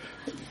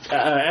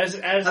 As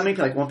How many?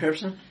 Like one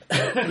person?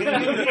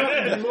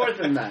 more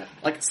than that.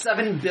 Like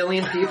 7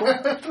 billion people?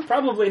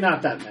 Probably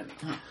not that many.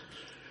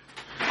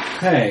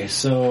 Okay,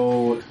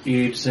 so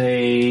it's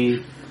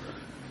a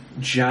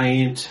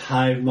giant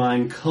hive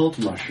mind cult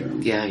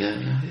mushroom.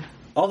 Yeah.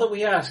 All that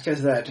we ask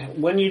is that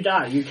when you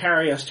die, you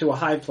carry us to a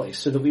high place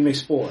so that we may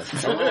spore.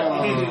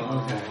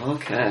 Oh,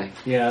 okay.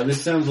 Yeah,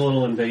 this sounds a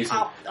little invasive.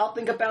 I'll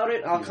think about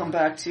it. I'll come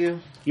back to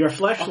you. Your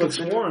flesh looks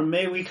warm.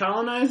 May we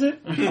colonize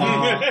it? I'm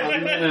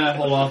gonna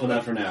hold off on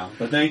that for now,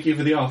 but thank you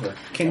for the offer.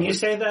 Can you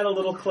say that a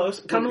little close?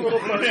 Come a little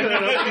closer.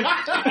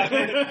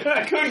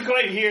 I couldn't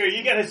quite hear.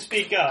 You gotta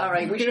speak up. All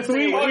right, we should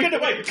stay away. Welcome to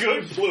my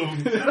good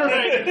plume.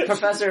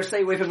 Professor,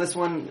 stay away from this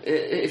one.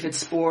 If it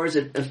spores,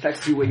 it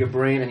affects you with your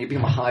brain, and you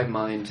become a hive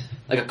mind,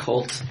 like a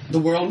cult. The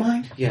world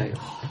mind? Yeah.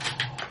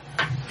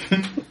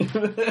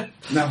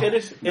 No.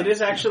 It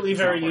is actually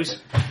very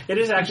useful. It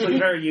is actually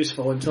very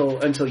useful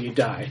until you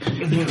die.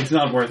 It's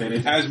not worth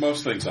it. As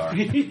most things are.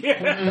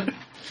 Yeah.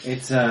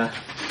 It's it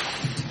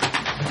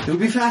would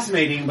be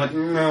fascinating, but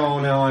then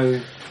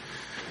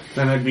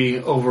I'd be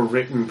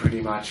overwritten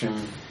pretty much, and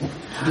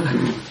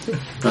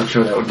not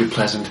sure that would be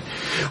pleasant.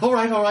 All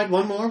right,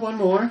 one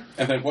more.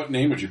 And then what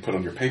name would you put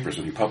on your papers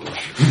when you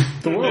publish?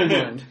 The world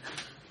mind.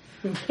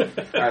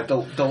 Alright,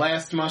 the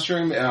last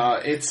mushroom,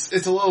 it's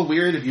a little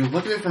weird. If you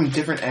look at it from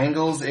different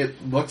angles,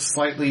 it looks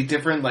slightly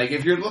different. Like,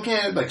 if you're looking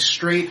at it, like,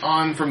 straight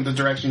on from the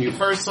direction you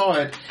first saw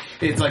it,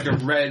 it's like a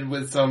red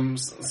with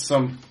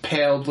some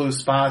pale blue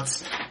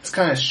spots. It's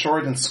kind of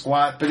short and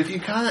squat, but if you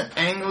kind of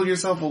angle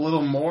yourself a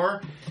little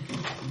more,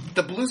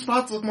 the blue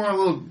spots look more a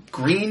little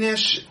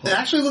greenish. It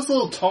actually looks a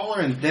little taller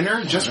and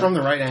thinner just from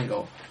the right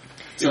angle.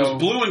 It was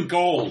blue and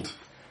gold,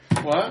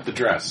 What? the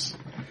dress.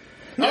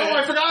 Oh,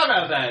 I forgot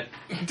about that.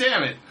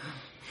 Damn it.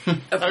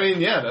 I mean,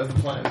 yeah, that's the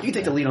plan. You can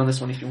take the lead on this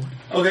one if you want.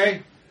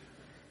 Okay.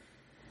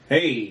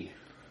 Hey,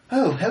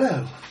 Oh,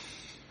 hello.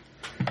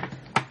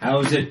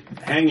 how's it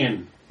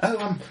hanging?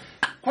 Oh,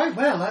 quite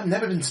well. I've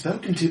never been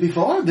spoken to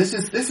before. This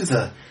is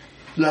a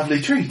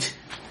lovely treat.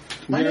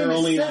 My We're name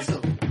only is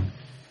Cecil.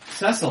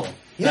 Cecil.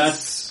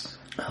 Yes.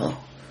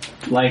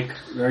 Like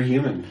they're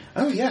human.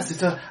 Oh,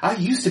 yes. I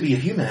used to be a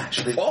human,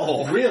 actually.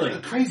 Oh, really?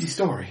 A crazy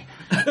story.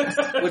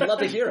 Would love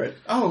to hear it.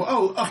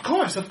 Oh, of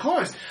course.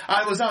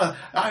 I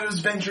was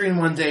venturing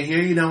one day here.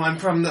 You know, I'm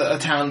from a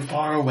town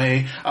far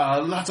away.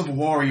 Lots of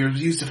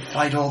warriors used to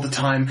fight all the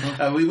time.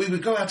 We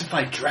would go out to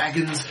fight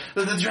dragons.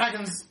 The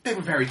dragons, they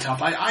were very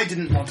tough. I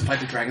didn't want to fight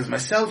the dragons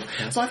myself,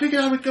 so I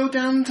figured I would go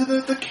down to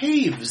the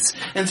caves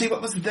and see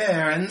what was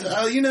there. And,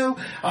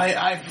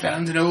 I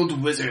found an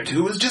old wizard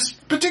who was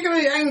just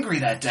particularly angry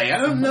that day. I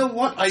don't know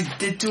what I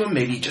did to him.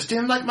 Maybe he just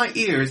didn't like my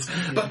ears.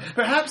 But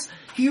perhaps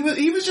he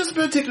was just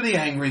particularly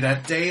angry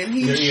that day, and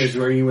Your ears,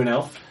 were you an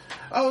elf?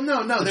 Oh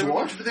no, they're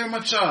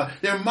much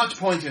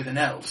pointier than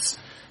elves.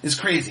 It's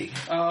crazy.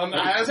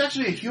 I was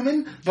actually a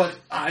human, but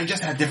I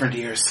just had different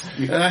ears.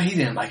 He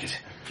didn't like it.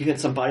 You get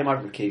some body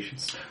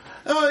modifications.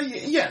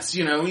 Yes,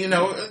 you know.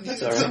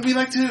 That's all right. We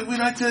like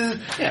to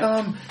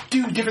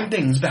do different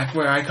things back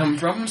where I come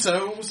from.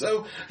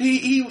 So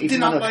he did Even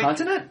not on the like.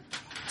 continent?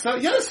 So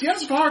yes,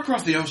 far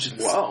across the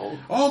oceans. Whoa.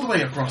 All the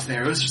way across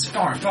there. It was just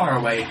far, far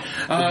away.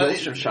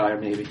 Wiltshire,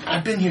 maybe.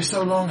 I've been here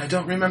so long, I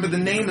don't remember the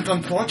name. It's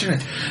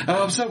unfortunate.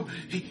 So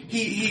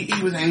he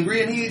was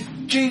angry and he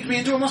changed me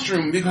into a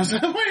mushroom because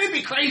wouldn't it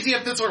be crazy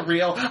if this were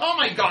real? Oh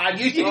my God,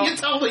 you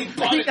totally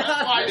bought it.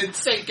 I didn't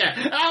think it.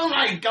 Oh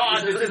my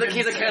God,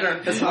 He's a kidder.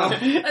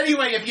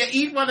 Anyway, if you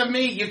eat one of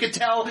me, you could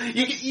tell that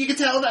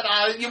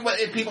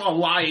if people are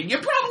lying. You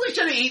probably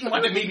should have eaten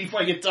one of me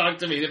before you talked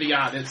to me. To be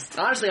honest.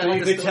 Honestly, I So like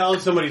you this could tell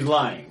if somebody's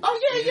lying. Oh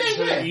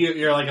yeah.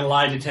 You're like a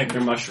lie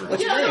detector mushroom.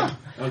 What's your name?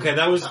 Okay,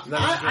 that was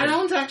I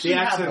don't actually The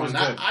have accent one.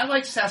 was good. I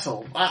like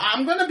Cecil.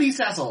 I'm gonna be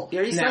Cecil.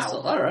 You're now.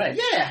 Cecil. All right.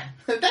 Yeah.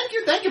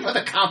 Thank you for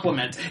the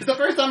compliment. It's the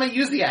first time I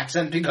use the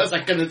accent because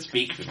I couldn't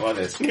speak before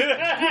this.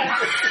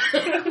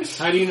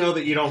 How do you know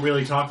that you don't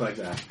really talk like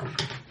that?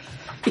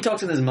 He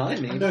talks in his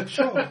mind, maybe.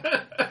 Sure.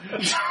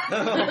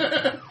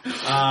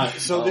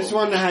 So this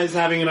one is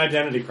having an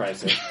identity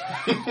crisis.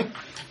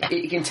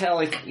 You can tell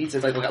he's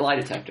like a lie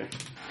detector.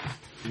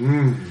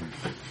 Hmm.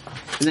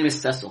 His name is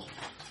Cecil.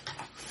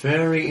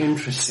 Very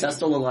interesting.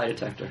 Cecil the lie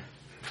detector.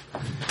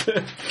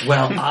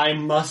 Well, I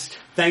must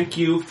thank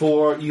you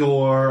for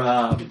your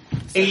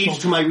aid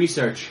to my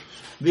research.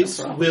 This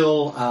No problem.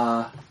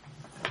 will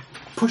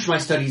push my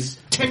studies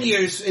 10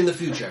 years in the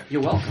future.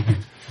 You're welcome.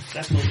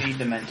 Definitely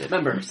demented.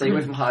 Remember, stay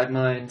away from hive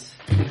minds.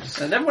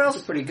 And everyone else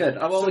is pretty good.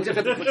 Well, except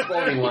for the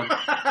exploding one.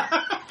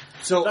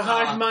 So The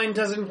hive mind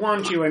doesn't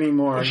want you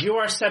anymore. You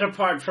are set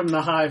apart from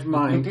the hive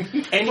mind.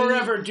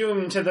 Forever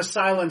doomed to the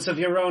silence of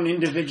your own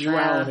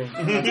individuality.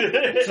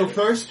 So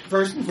first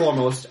and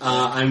foremost,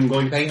 I'm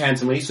going to pay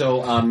handsomely.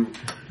 So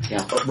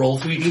roll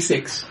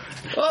 3d6.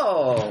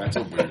 Oh! That's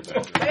a weird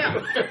thing.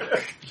 Bam!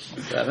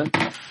 7.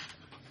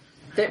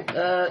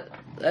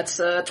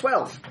 That's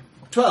 12.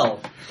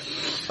 12.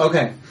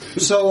 Okay.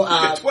 So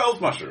Get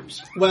 12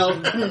 mushrooms. well,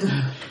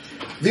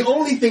 the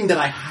only thing that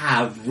I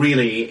have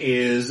really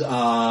is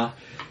there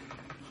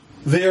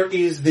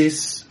is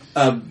this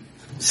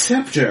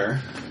scepter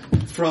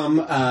from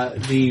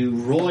the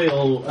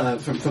royal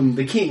from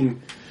the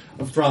king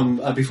from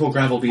before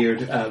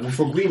Gravelbeard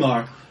before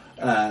Grimar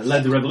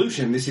led the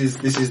revolution. This is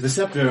the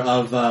scepter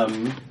of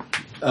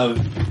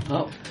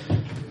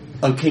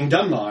King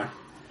Dunmar.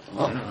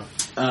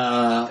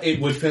 It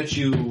would fetch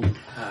you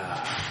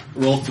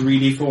roll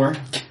 3d4.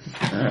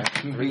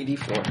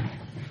 3d4.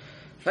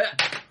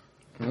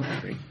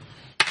 3.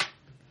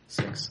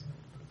 6.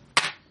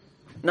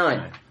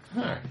 9.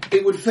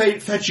 It would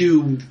fetch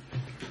you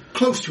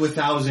close to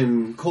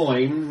 1,000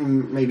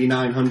 coin, maybe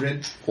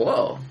 900.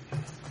 Whoa.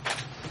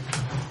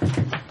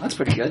 That's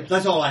pretty good.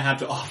 That's all I have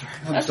to offer.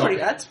 I'm sorry.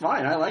 That's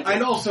fine. I like it.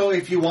 And also,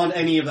 if you want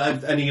any of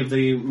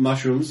the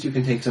mushrooms, you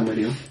can take some with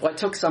you. Well, I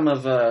took some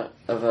of the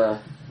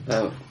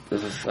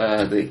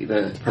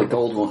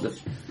gold one,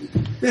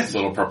 Yes.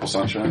 Little purple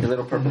sunshine. the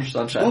little purple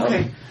sunshine.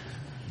 Okay.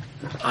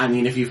 I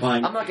mean, if you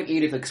find I'm not going to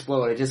eat it if it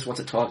explode. I just want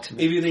to talk to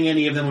me. if you think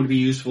any of them would be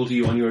useful to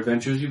you on your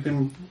adventures, you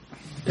can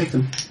take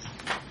them.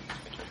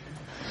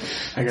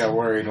 I got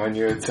worried when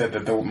you had said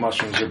that the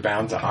mushrooms are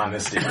bound to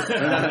honesty. I had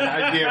an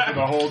idea for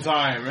the whole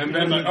time. And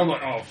then I'm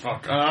like, oh,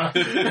 fuck.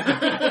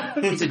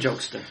 He's a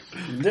jokester.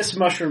 This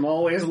mushroom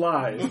always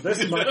lies.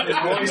 This mushroom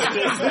always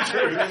tells the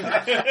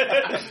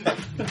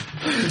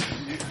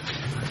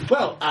truth.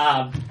 Well,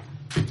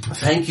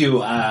 thank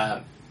you.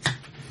 I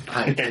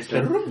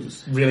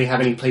don't really have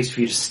any place for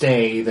you to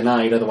stay the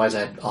night, otherwise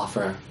I'd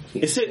offer.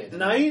 Is it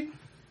night?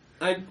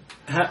 I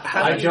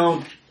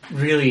don't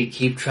really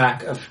keep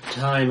track of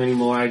time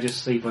anymore. I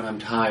just sleep when I'm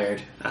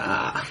tired.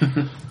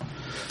 The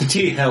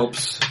tea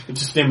helps.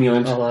 It's a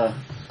stimulant.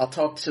 I'll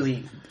talk to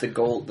the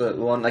gold, the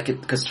one I could,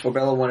 because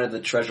Forbella wanted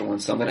the treasure one,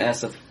 so I'm going to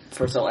ask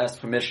I'll ask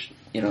permission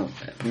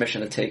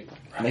to take.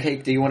 I'm like, hey,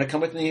 do you want to come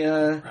with me,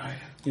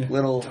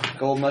 little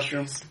gold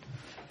mushrooms?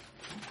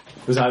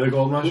 Was I the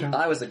gold mushroom?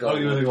 I was the gold. Oh,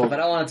 you were the gold. But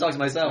I want to talk to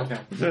myself. Okay.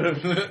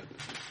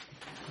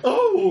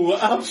 Oh,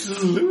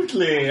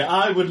 absolutely.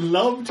 I would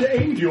love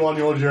to aid you on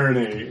your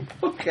journey.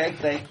 Okay,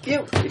 thank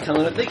you. You're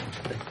coming with me.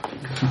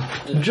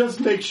 Just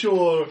make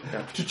sure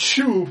to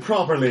chew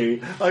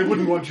properly. I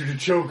wouldn't want you to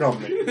choke on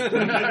me.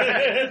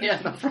 Yeah,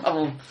 no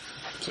problem.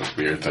 It's a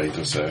weird thing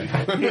to say.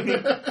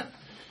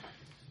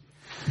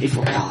 He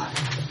forgot.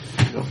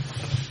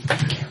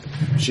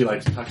 She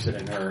tucks it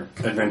in her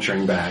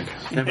adventuring bag.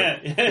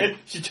 Yeah,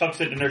 she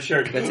tucks it in her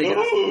shirt. Gotta take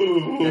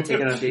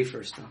it on a date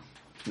first, though.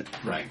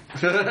 Right.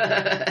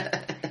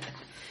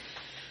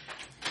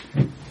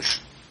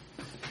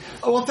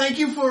 Oh, well, thank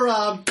you for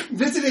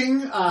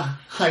visiting. I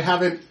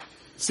haven't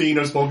seen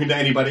or spoken to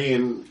anybody,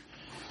 and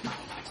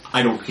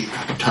I don't keep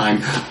track of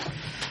time.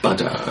 But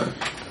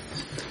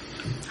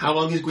how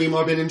long has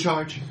Grimar been in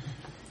charge?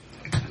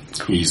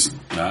 He's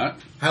not?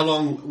 How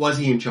long was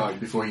he in charge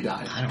before he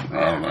died? I don't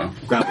know.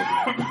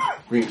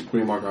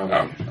 Grimar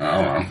Gravelbeard.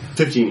 I don't know.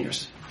 15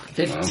 years.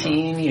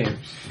 15 years.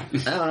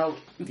 I don't know.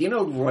 You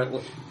know,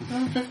 Roy,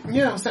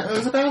 Yeah, it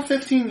was about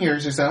 15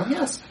 years or so,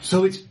 yes.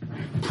 So it's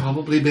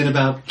probably been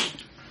about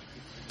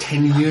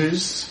 10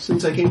 years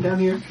since I came down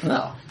here?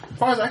 no. As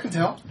far as I can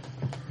tell.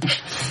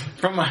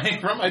 From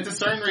my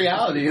discerned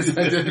realities.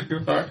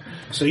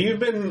 So you've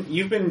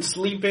been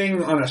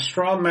sleeping on a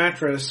straw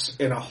mattress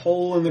in a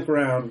hole in the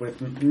ground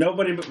with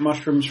nobody but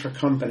mushrooms for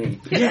company.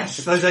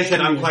 Yes, as I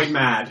said, I'm quite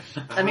mad.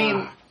 I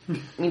mean,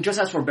 just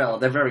as for Bella,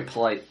 they're very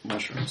polite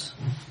mushrooms.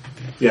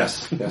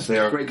 Yes, they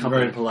are Great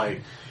company. very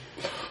polite.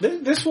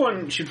 This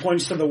one, she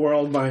points to the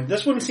world mind.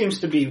 This one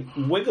seems to be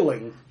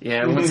wiggling.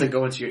 Yeah, once they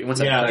go into your,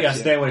 infect you,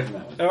 stay away from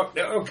that one.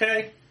 Oh,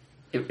 okay.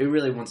 it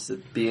really wants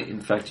to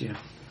infect you.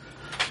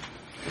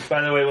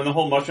 By the way, when the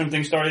whole mushroom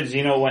thing started,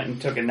 Zeno went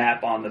and took a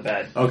nap on the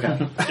bed.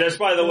 Okay. Just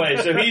by the way,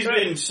 so he's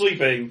been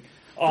sleeping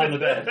on the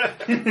bed.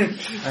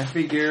 I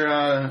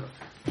figure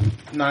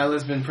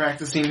Nyla's been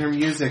practicing her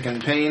music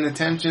and paying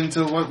attention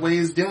to what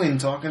Way's doing,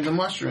 talking to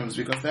mushrooms,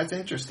 because that's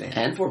interesting.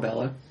 And for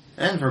Bella.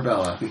 And for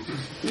Bella.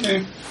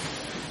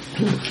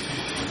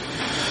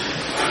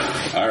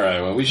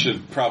 Alright, well, we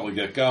should probably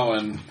get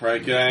going,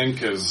 right, gang?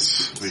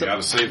 Because we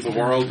gotta save the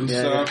world and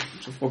stuff.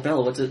 So for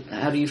Bella,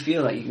 how do you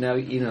feel like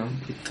you're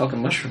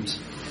talking mushrooms?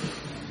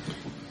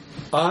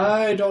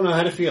 I don't know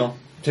how to feel,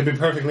 to be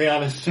perfectly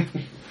honest. It's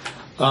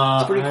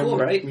pretty cool,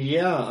 right?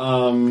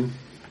 Yeah,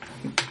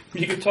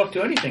 You can talk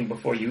to anything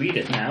before you eat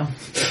it now.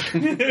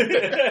 You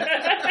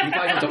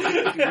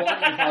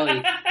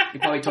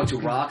probably talk to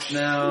rocks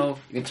now.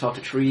 You can talk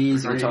to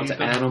trees. You can talk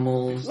to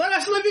animals. Let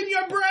us live in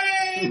your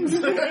brains!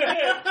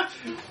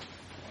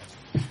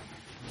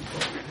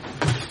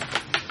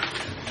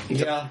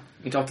 Yeah.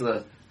 You can talk to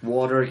the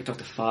water. You can talk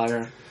to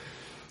fire.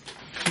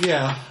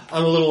 Yeah,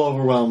 I'm a little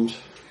overwhelmed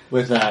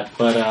with that,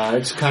 but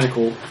it's kind of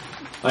cool.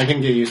 I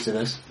can get used to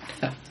this.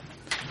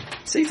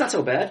 See, it's not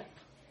so bad.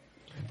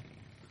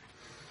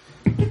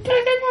 It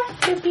doesn't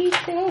have to be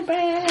so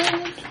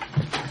bad.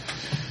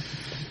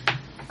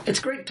 It's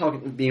great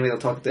being able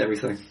to talk to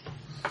everything.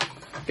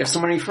 You have so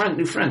many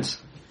new friends.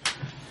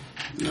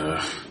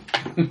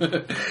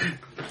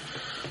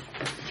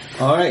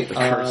 All right. The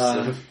curse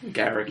of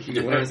Garrick. He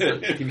becomes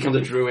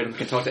a druid and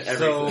can talk to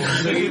everything.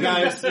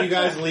 So you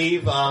guys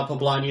leave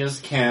Poblania's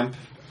camp.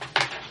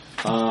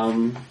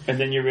 And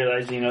then you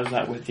realize Zeno's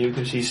not with you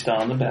because he's still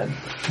on the bed.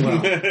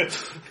 Well,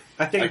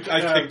 I think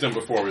I kicked him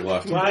before we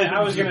left. Well,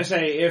 I was going to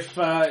say if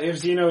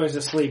Zeno is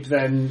asleep,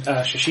 then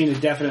Shishina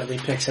definitely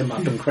picks him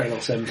up and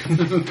cradles him.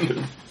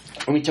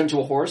 And we turn to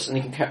a horse, and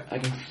I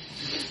can.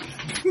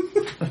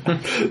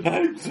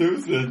 I'm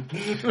Susan.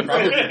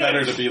 Probably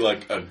better to be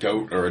like a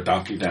goat or a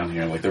donkey down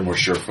here. Like they're more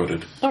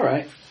sure-footed. All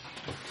right,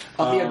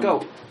 I'll be a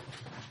goat,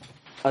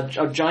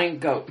 a giant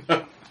goat.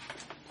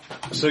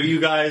 so you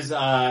guys,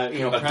 A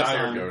press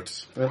dire on.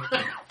 goat.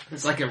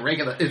 It's like a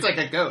regular. It's like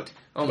a goat.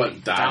 Only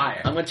But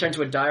dire. I'm gonna turn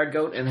to a dire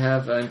goat and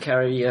have and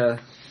carry.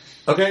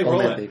 Okay, roll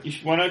man, it. baby.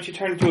 Why don't you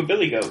turn into a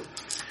billy goat?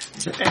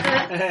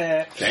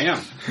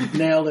 Damn.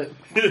 Nailed it.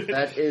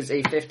 That is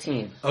a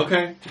 15.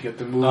 Okay. Get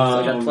the move. So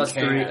I got plus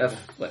can. 3.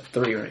 What,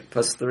 3, right?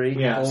 Plus 3.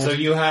 Yeah. Hold. So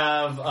you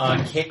have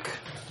kick.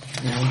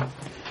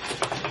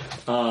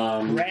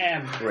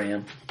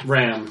 Ram.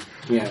 Ram.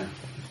 Yeah.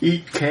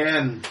 Eat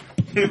can.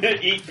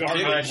 Eat All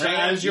right, garbage. so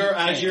as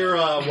you're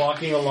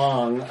walking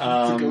along,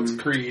 The goat's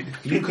creed.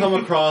 you come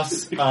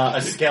across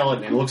a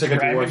skeleton. It looks like a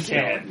Grab dwarf a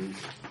skeleton.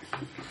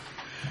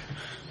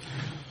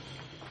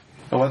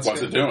 Oh, that's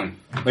What's it doing?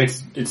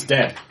 It's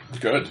dead.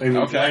 Good. It's laying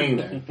Okay.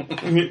 there.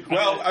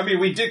 Well, I mean,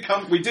 we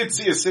did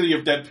see a city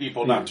of dead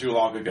people not too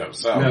long ago.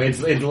 So No, it's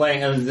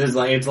laying.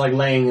 It's like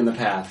laying in the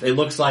path. It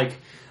looks like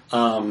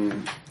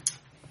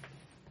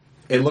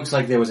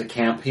there was a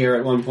camp here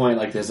at one point.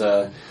 Like there's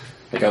a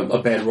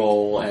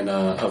bedroll and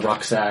a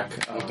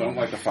rucksack. I don't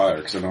like the fire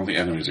because I know the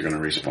enemies are going to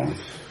respawn.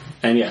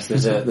 And yes,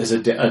 there's a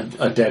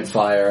dead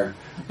fire.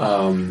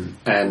 And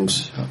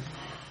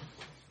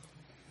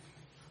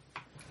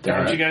Why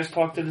don't you guys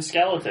talk to the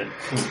skeleton?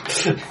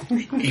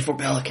 E4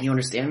 Bella, can you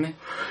understand me?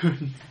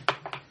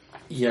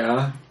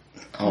 yeah,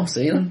 Oh,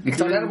 see them? You can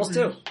talk to animals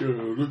too.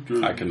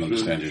 I can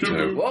understand you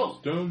too. Whoa!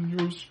 Down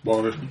your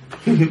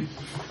spine.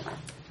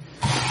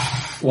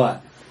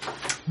 what?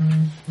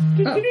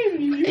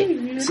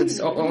 Hey, since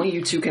only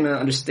you two can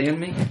understand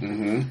me,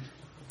 Mm-hmm.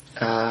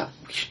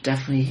 we should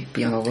definitely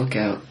be on the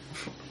lookout.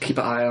 Keep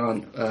an eye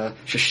on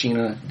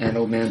Shishina and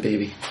Old Man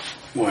Baby.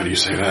 Why do you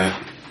say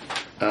that?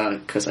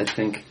 Because I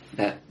think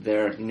that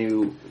they're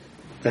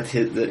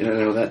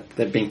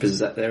they're being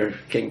possessed. They're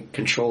getting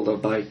controlled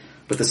of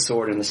with the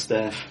sword and the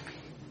staff.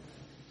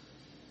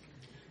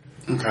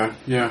 Okay.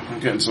 Yeah, I'm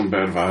getting some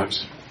bad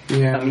vibes.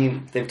 Yeah. I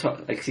mean,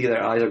 I see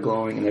their eyes are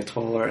glowing and they're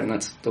taller, and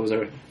those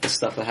are the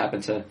stuff that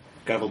happened to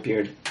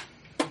Gravelbeard.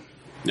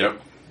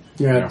 Yep.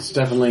 Yeah, it's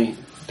definitely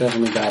bad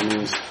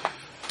news.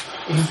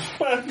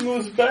 Bad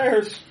news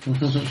bears.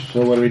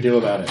 So what do we do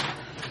about it?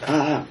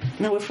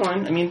 No, we're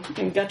fine. I mean,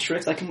 we got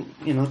tricks. I can,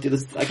 do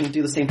this. I can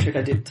do the same trick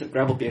I did to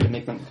Gravelbeard and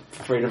make them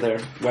afraid of their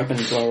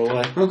weapons while we're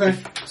away. Okay,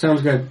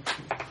 sounds good.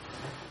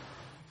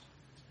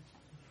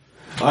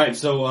 All right,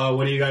 so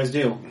what do you guys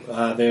do?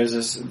 There's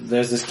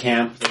this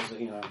camp.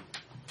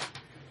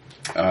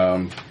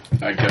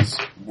 I guess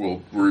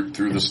we'll root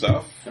through the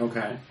stuff.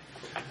 Okay.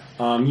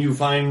 You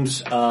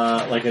find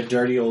like a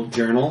dirty old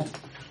journal.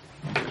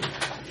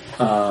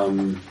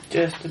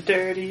 Just a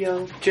dirty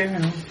old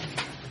journal.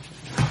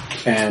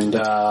 And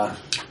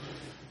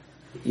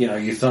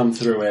you thumb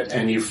through it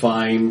and you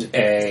find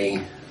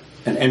an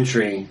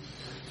entry.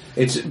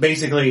 It's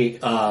basically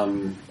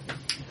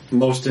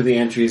most of the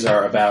entries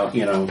are about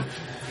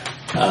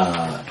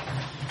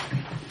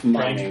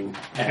mining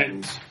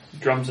and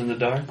Drums in the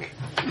dark.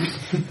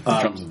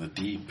 Comes in the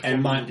deep.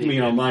 and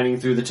mining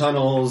through the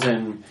tunnels,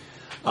 and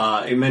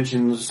it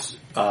mentions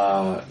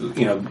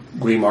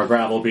Grimoire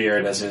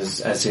Gravelbeard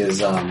as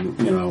his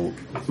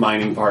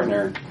mining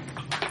partner.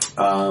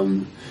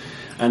 And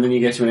then you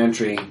get to an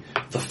entry,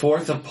 the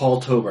 4th of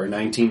Paultober,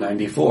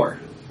 1994.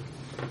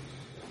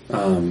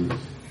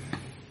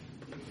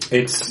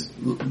 It's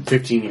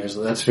 15 years.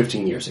 That's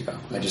 15 years ago.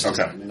 I just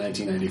decided in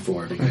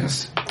 1994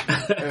 because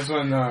That's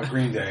when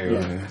Green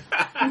Day.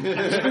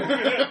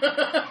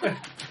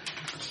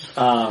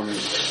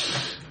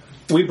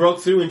 We broke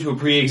through into a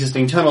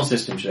pre-existing tunnel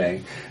system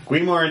today.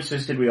 Grimoire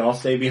insisted we all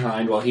stay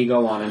behind while he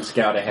go on and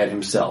scout ahead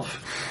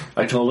himself.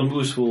 I told him it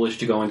was foolish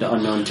to go into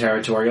unknown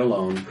territory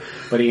alone,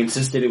 but he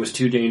insisted it was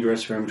too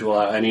dangerous for him to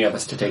allow any of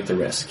us to take the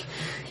risk.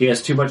 He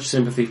has too much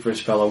sympathy for his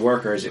fellow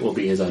workers, it will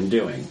be his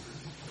undoing.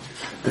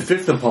 The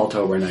 5th of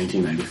October,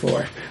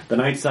 1994. The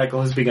night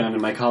cycle has begun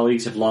and my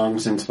colleagues have long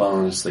since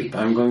fallen asleep.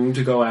 I'm going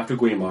to go after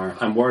Grimoire.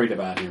 I'm worried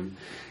about him.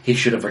 He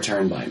should have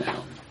returned by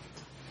now.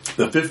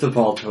 The 5th of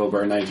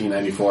October,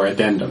 1994,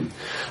 Addendum.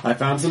 I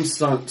found some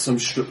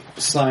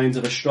signs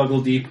of a struggle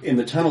deep in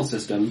the tunnel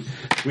system.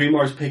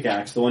 Grimoire's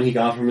pickaxe, the one he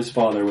got from his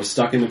father, was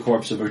stuck in the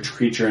corpse of a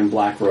creature in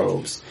black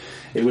robes.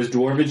 It was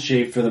dwarven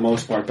shaped for the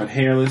most part, but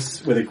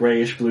hairless, with a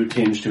grayish-blue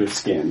tinge to its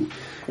skin.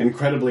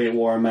 Incredibly, it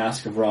wore a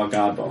mask of raw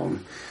godbone.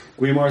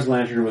 Grimoire's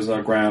lantern was on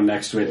the ground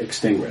next to it,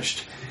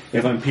 extinguished.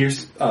 If I'm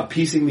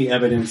piecing the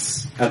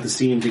evidence at the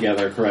scene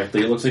together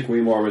correctly, it looks like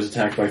Grimoire was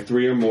attacked by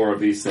 3 or more of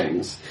these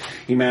things.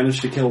 He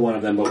managed to kill one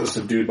of them, but was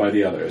subdued by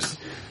the others.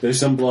 There's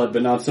some blood,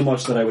 but not so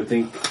much that I would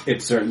think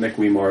it's certain that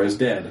Grimoire is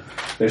dead.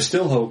 There's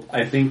still hope.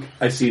 I think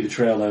I see the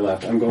trail they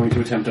left. I'm going to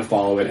attempt to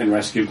follow it and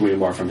rescue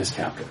Grimoire from his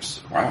captors.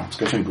 Wow, it's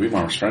good thing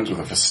Grimoire was friends with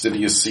a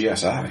fastidious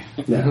CSI.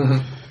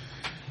 Yeah.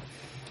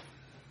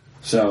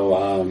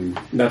 So,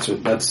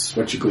 that's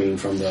what you glean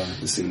from the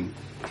scene.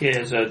 He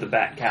has the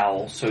bat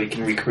cowl, so he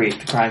can recreate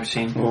the crime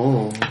scene.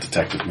 Oh,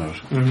 detective mode.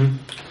 Mm-hmm.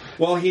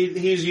 Well,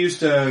 he's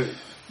used to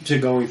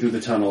going through the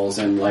tunnels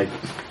and, like,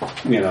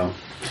 you know.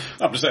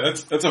 I'm just saying,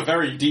 that's a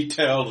very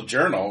detailed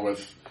journal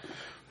with...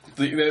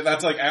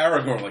 that's like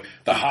Aragorn, like,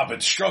 the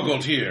Hobbit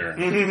struggled here.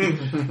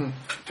 And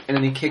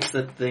then he kicks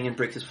the thing and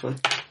breaks his foot.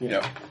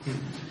 Yeah.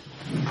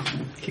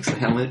 Kicks the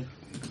helmet.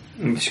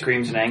 And he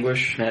screams in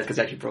anguish. Yeah, because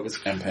actually broke his...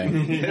 And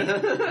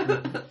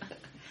pain.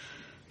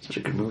 Such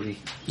a good movie.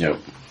 Yep.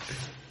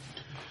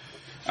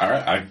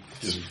 Alright, I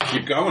just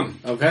keep going.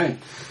 Okay.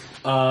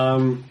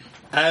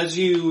 After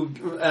you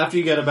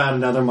get about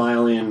another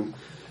mile in,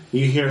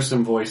 you hear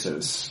some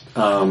voices.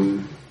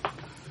 You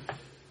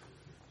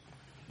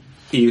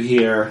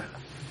hear...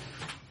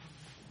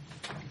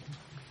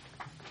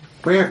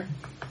 Where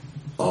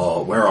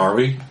are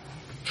we?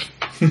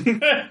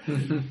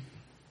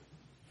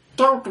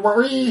 Don't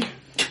worry.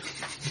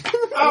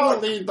 I'll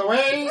lead the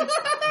way.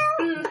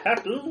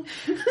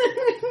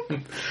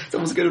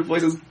 Someone's good at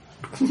voices.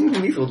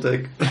 Lethal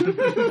take.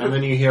 And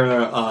then you hear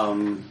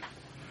a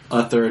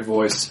third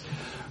voice.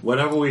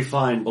 Whatever we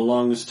find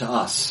belongs to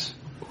us.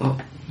 Oh.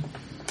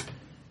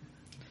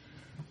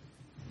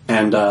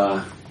 And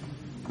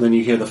then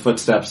you hear the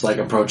footsteps like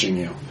approaching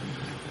you.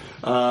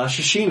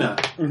 Shishina,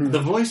 the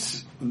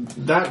voice,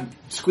 that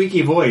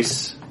squeaky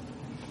voice,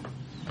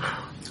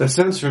 that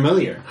sounds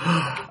familiar.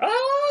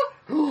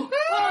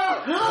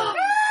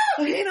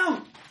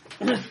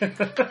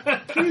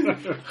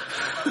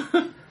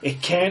 It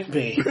can't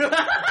be.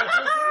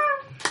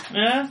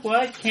 Yeah,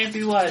 what? Can't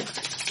be what?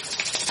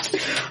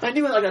 I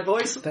knew it like that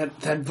voice.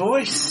 That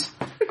voice.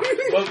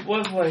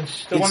 What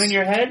voice? The one in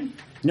your head?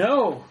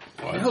 No.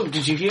 What? No,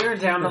 did you hear it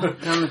down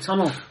the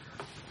tunnel?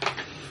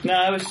 No,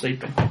 I was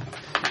sleeping.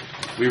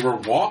 We were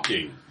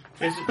walking.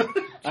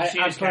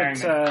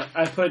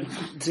 I put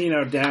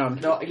Zeno down.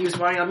 No, he was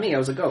riding on me. I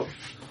was a goat.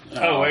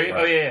 Oh, were you?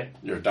 Right. Oh, yeah.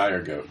 You're a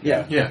dire goat.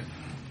 Yeah. Yeah.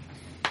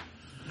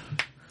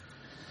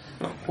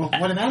 Well,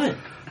 what about it?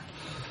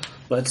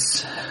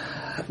 Let's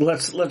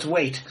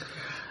wait.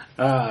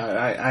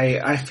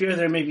 I fear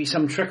there may be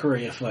some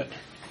trickery afoot.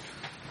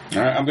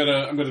 Alright, I'm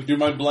gonna do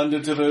my blend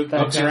into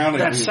the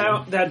surroundings.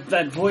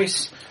 That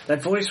voice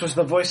was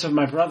the voice of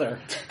my brother.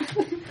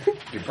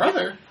 Your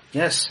brother?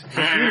 Yes.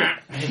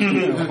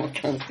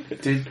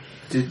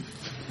 Did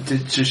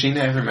Shishina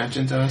ever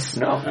mention to us?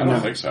 No. I don't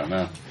think so,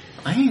 no.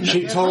 I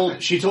didn't know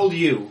She told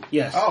you.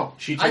 Yes. Oh,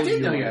 She told I did you.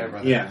 know you had a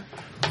brother. Yeah.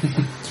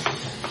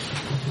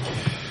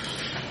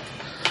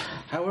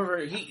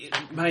 However,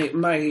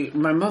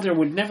 my mother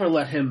would never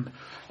let him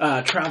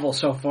travel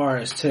so far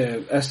as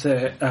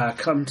to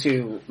come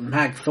to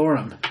Mag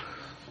Thorum.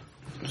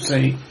 So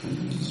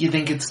you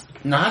think it's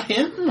not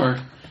him,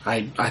 or?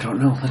 I don't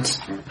know.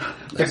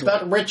 If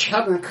that witch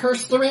hadn't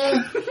cursed me,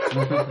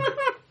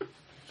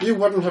 you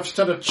wouldn't have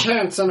stood a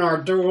chance in our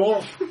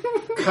duel,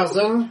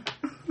 cousin.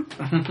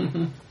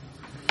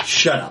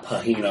 Shut up,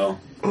 Hahino.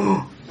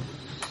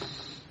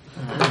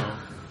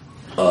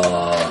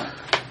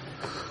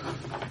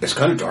 It's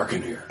kind of dark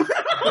in here.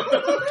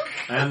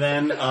 And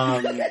then,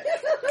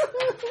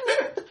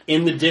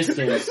 in the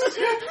distance,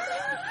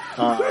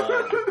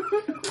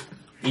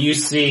 you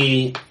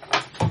see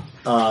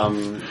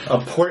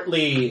a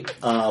portly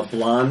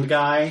blonde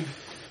guy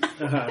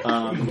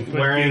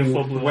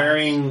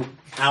wearing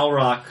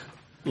Alrock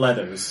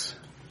leathers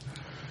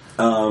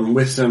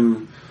with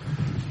some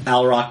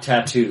Alrock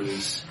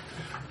tattoos.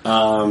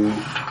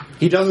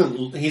 He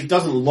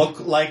doesn't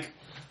look like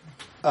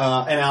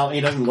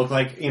he doesn't look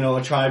like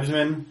a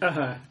tribesman,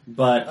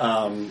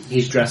 but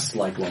he's dressed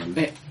like one.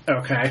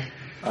 Okay.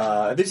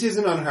 This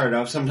isn't unheard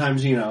of.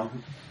 Sometimes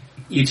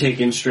you take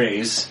in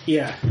strays.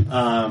 Yeah.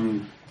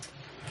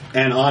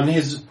 And on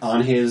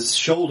his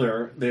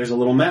shoulder, there's a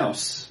little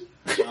mouse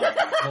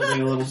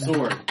holding a little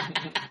sword.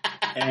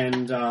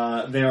 And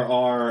there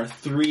are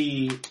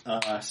three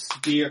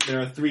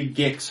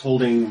Gix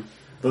holding.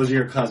 Those are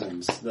your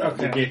cousins. The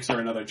Gix are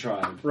another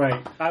tribe.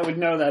 Right. I would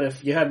know that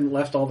if you hadn't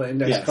left all the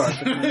index cards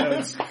with my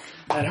notes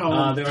at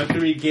home. There are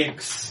three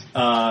Gix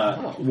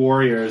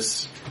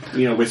warriors,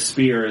 with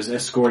spears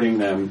escorting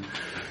them,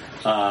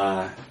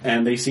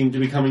 and they seem to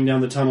be coming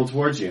down the tunnel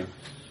towards you.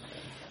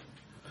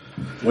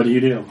 What do you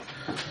do?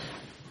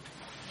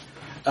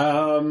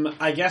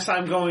 I guess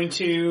I'm going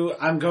to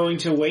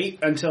wait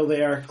until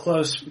they are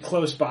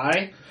close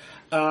by,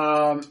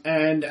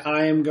 and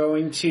I am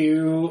going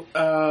to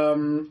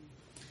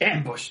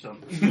ambush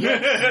them.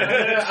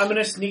 I'm going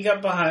to sneak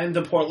up behind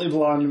the portly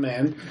blonde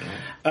man,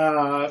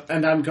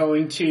 and I'm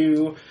going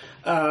to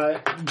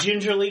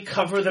gingerly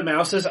cover the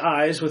mouse's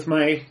eyes with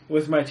my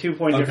 2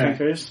 pointer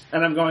fingers,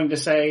 and I'm going to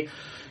say,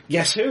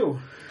 "Guess who?"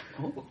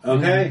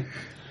 Okay.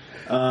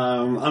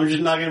 I'm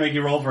just not going to make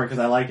you roll for it because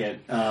I like it.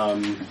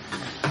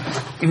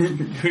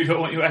 We don't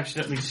want you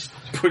accidentally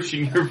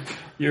pushing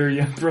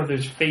your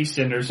brother's face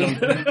in or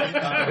something.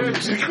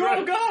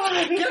 Oh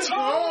God! Guess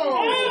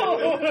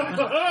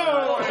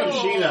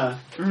Sheena,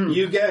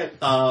 you get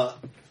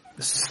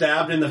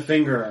stabbed in the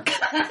finger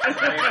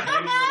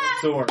by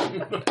a sword.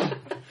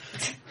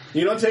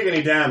 You don't take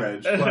any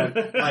damage,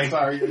 but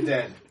Sorry, you're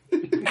dead.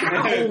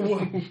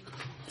 No.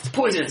 It's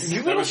poisonous.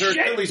 You little shit!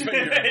 And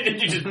then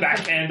you just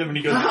backhand him and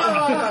he goes,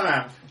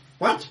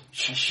 What?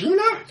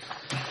 Shashina?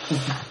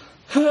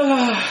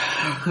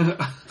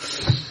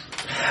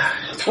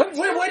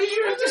 Why did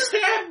you have to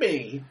stab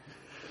me?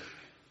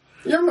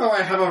 You know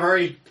I have a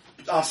very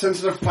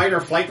sensitive fight or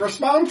flight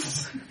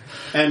response.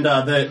 And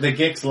the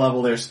Gix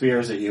level their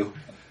spears at you.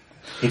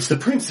 It's the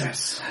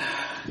princess.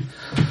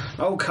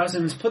 Oh,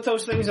 cousins, put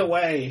those things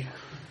away.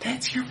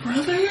 That's your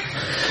brother?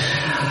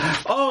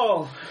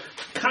 Oh,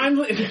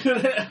 kindly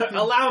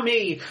allow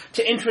me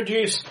to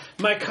introduce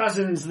my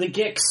cousins, the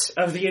Gix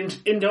of the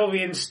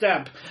Indovian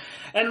Steppe,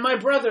 and my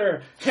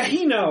brother,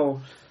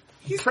 Kahino,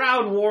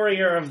 proud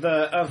warrior of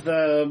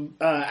the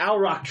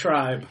Alrock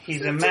tribe.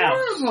 he's a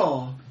mouse.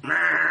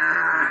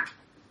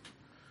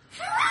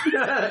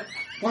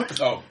 What?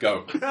 Oh,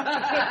 go.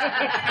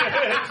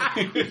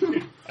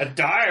 A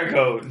dire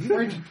goat.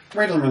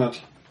 Wait a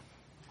minute.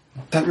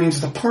 That means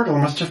the portal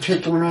must have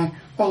taken me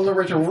all the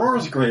way to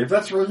Roar's grave.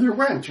 That's where you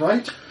went,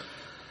 right?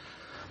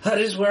 That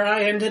is where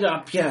I ended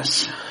up,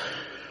 yes.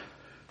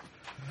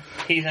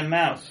 He's a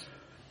mouse.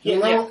 You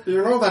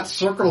know that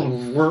circle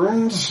of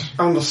wounds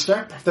on the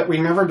steppe that we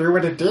never knew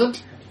what it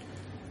did?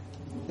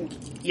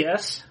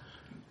 Yes?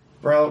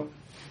 Well,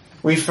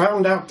 we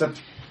found out that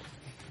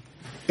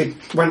it,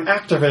 when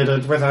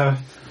activated with a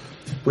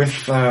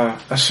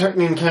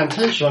certain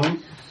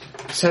incantation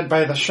said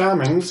by the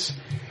shamans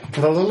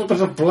and a little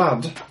bit of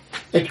blood,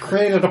 it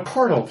created a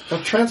portal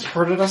that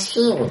transported us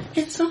here.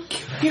 It's so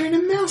cute hearing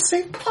a mouse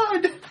say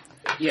pod.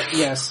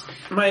 Yes.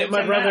 My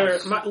brother,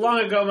 long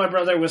ago my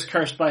brother was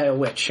cursed by a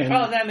witch. And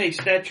Oh,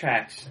 that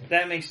tracks.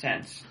 That makes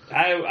sense.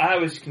 I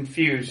was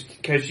confused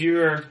because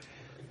you're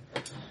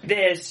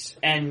this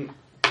and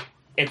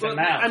it's a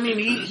mouse. I mean,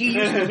 he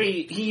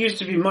used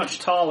to be much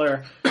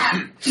taller.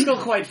 Still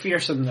quite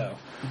fearsome though.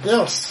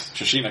 Yes.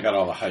 Shashina got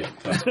all the hype.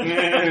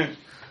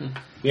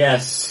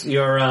 Yes,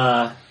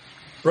 your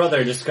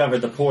brother discovered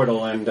the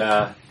portal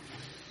and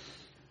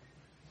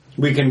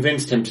we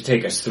convinced him to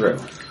take us through.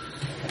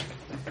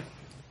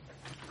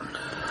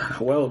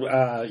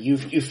 Well,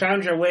 you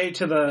found your way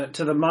to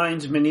the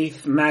mines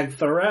beneath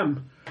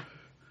Magtharem.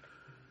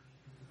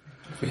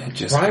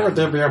 Why would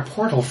there be a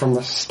portal from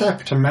the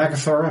steppe to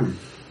Magtharem?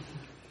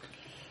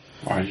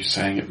 Why are you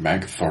saying it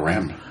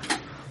Magtharem?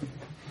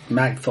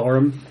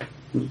 Magtharem?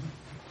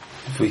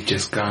 If we'd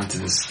just gone to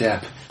the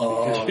steppe.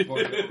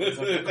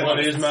 What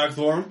is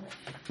Magtharem?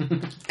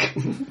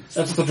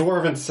 It's the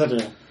dwarven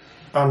city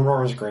on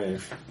Roar's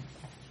grave.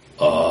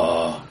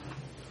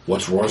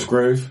 What's Roar's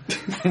grave?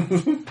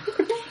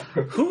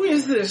 Who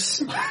is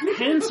this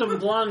handsome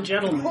blonde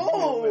gentleman?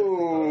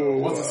 Oh,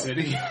 what's a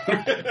city?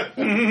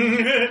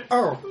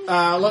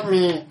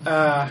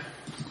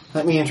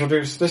 Let me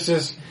introduce. This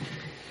is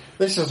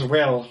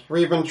Will.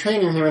 We've been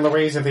training him in the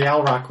ways of the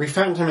Alrock. We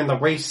found him in the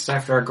wastes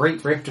after a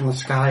great rift in the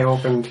sky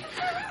opened,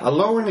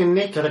 alone and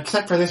naked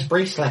except for this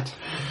bracelet.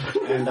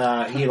 And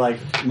he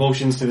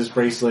motions to this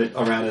bracelet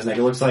around his neck.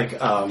 It looks like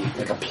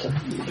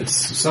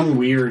it's some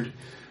weird.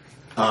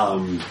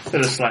 It's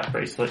a slap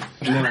bracelet.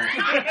 No.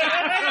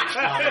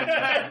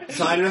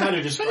 So I don't know how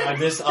to describe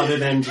this other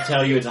than to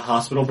tell you it's a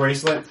hospital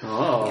bracelet.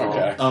 Oh.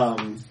 Okay. I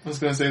was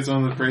going to say it's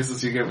one of the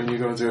bracelets you get when you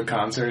go to a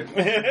concert.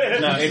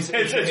 No,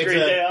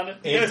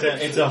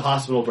 it's a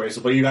hospital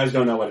bracelet, but you guys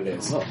don't know what it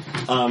is.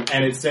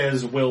 And it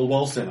says Will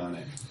Wilson on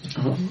it.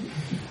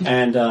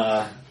 And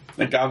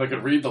Thank God they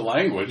could read the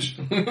language.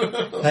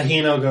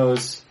 Kahino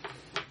goes,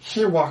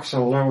 "He walks a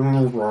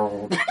lonely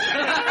road."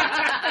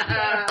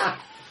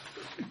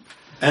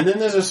 And then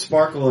there's a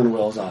sparkle in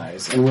Will's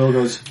eyes, and Will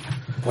goes,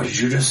 "What did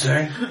you just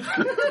say?"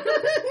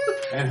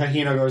 And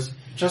Hahino goes,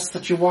 just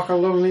that you walk a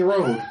lonely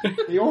road.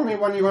 The only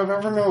one you have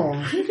ever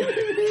known.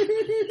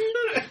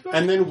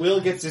 And then Will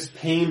gets this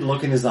pained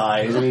look in his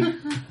eyes, and he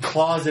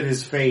claws at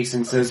his face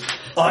and says,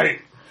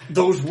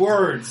 those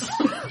words.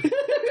 Oh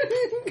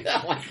my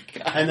god.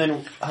 And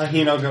then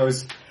Hahino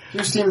goes,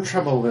 you seem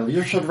troubled, Will.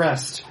 You should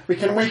rest. We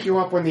can wake you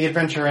up when the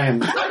adventure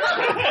ends.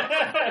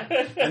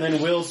 And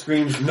then Will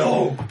screams,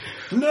 no!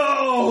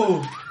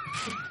 No!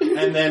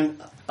 And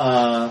then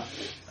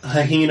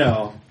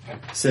Hahino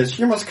says,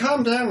 you must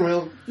calm down,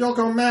 Will. You'll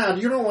go mad.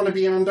 You don't want to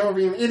be an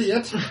Andovian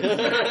idiot. And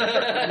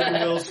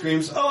then Will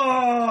screams,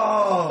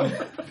 oh!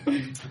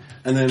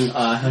 And then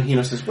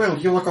Hahino says, Will,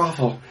 you look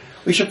awful.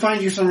 We should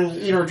find you something to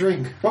eat or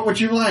drink. What would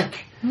you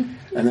like? And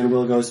then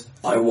Will goes,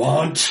 I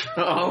want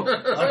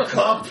a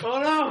cup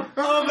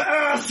of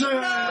acid!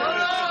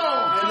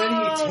 And then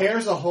he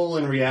tears a hole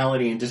in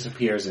reality and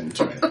disappears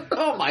into it.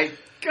 Oh my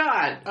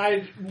god.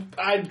 I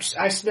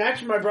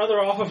snatched my brother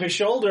off of his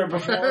shoulder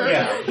before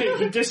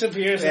he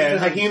disappears. And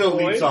into the Hahino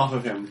void. leaps off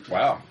of him.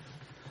 Wow.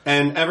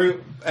 And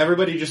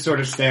everybody just sort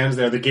of stands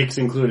there, the geeks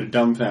included,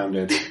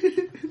 dumbfounded.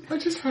 What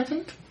just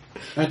happened?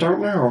 I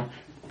don't know.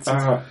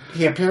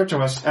 He appeared to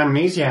us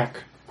amnesiac.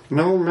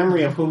 No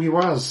memory of who he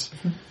was.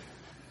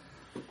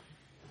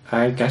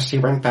 I guess he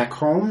went back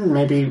home.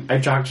 Maybe I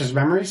jogged his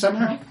memory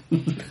somehow.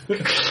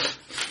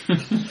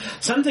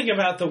 Something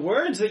about the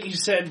words that you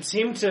said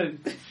seemed to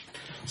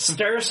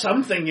stir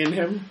something in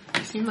him.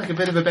 You seem like a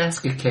bit of a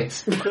basket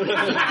case. Damn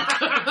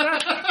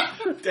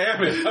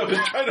it, I was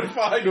trying to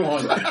find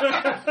one.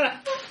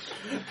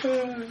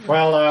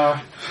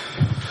 Well,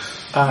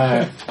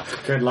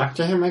 good luck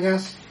to him, I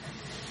guess.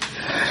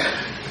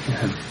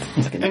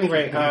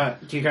 Anyway,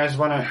 do you guys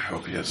want I to...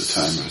 hope he has the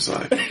time of his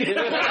life.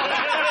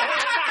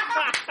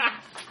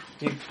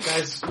 Do you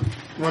guys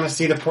want to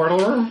see the portal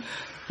room?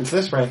 It's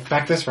this way.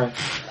 Back this way.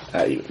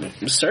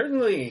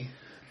 Certainly.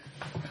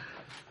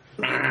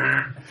 All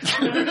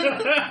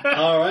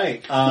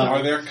right.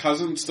 Are their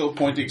cousins still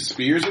pointing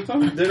spears at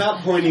them? They're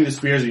not pointing the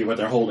spears at you, but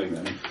they're holding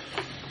them.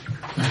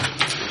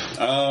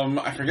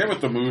 I forget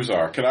what the moves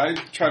are. Could I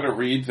try to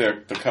read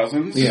the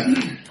cousins? Yeah.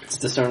 It's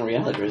discern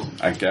reality, isn't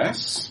it? I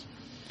guess.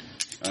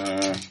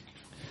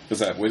 Is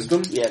that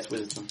wisdom? Yeah, it's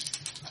wisdom.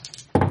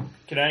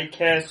 Can I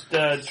cast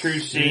True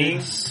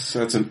Seeing? So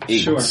that's an 8.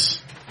 Sure.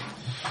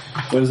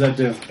 What does that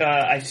do?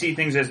 I see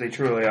things as they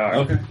truly are.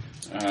 Okay.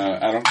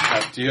 I don't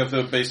have, do you have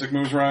the basic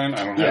moves, Ryan?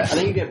 I don't Yeah, I have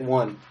think you get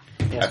one.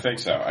 I think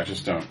so. I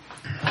just don't.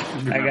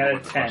 I got a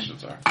 10.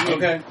 Questions are.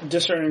 Okay.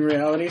 Discerning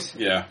realities.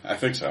 Yeah, I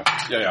think so.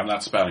 Yeah, I'm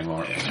not spouting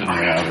more.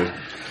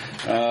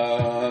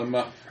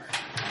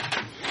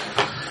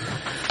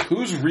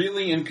 Who's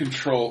really in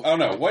control? Oh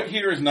no, what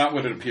here is not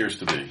what it appears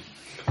to be.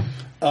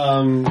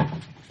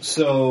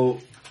 So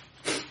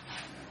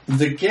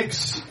the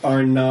Gix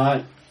are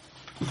not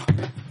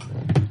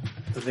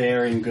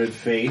there in good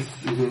faith.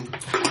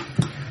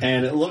 Mm-hmm.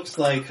 And it looks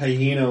like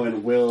Hahino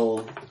and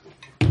Will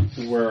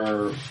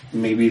were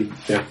maybe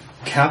their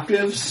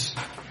captives.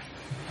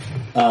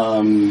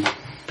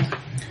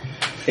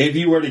 If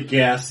you were to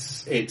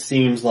guess, it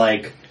seems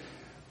like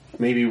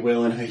maybe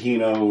Will and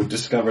Hahino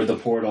discovered the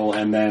portal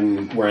and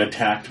then were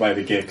attacked by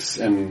the Gix,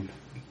 and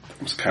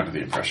It's kind of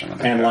the impression.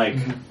 and like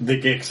the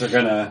Gix are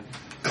gonna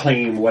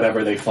claim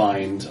whatever they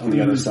find on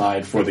the other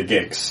side for the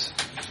Gix.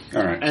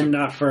 All right. And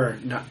not for...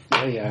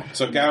 yeah.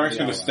 So Garrick's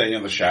going to stay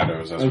in the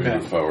shadows as we Okay.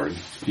 move forward.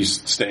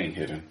 He's staying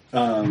hidden.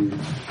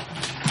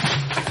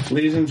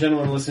 Ladies and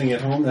gentlemen listening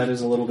at home, that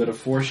is a little bit of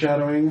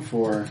foreshadowing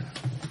for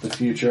the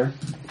future.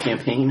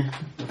 Campaign.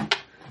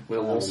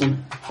 Will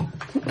Wilson.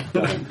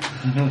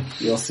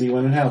 You'll see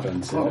when it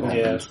happens. Oh,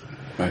 Yeah.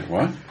 Wait,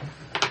 what?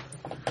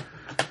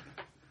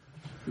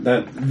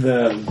 That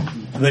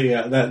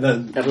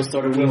That was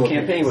started with Will a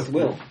campaign with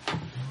Will.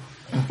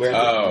 Where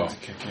Oh,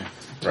 okay.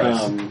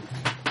 Right.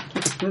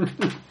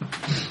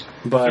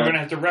 But So we're gonna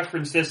have to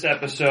reference this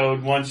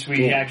episode once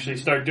we actually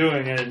start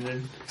doing it. And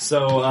then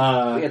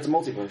so it's a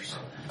multiverse.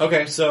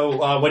 okay.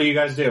 So what do you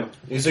guys do?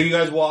 So you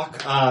guys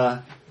walk.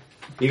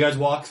 You guys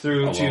walk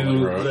through Along to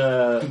the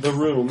road. the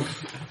room,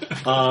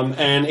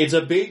 and it's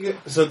a big.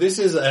 So this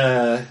is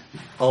a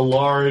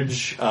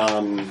large,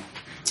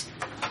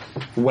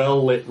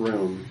 well lit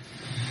room.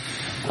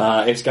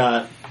 It's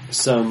got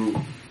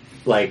some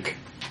like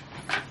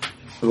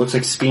it looks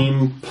like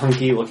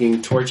steampunky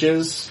looking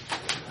torches,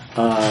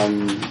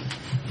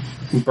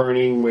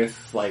 burning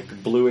with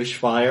like bluish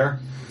fire.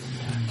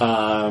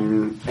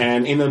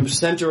 And in the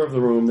center of the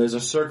room, there's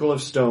a circle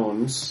of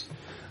stones.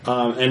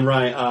 And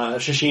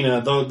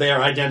Shashina, though they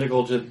are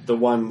identical to the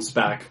ones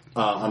back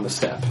on the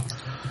step.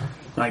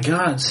 My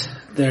God,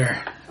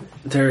 they're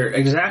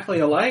exactly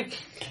alike.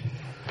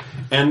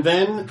 And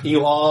then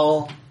you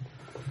all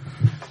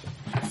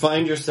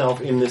find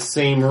yourself in this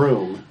same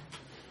room,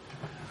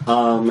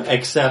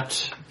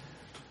 except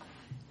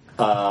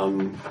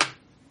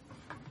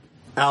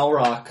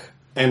Alrock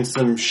and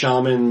some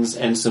shamans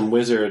and some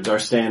wizards are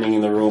standing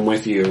in the room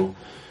with you.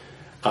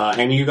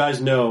 And you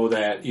guys know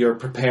that you're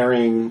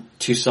preparing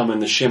to summon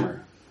the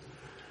Shimmer.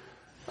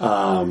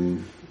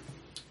 You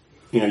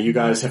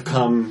guys have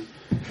come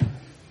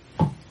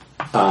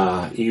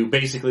you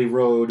basically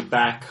rode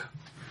back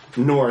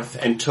north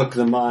and took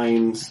the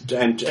mines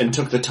and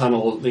took the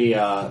tunnels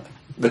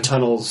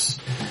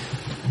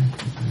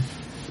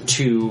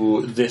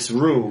to this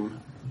room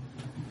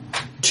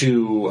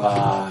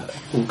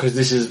because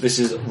this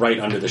is right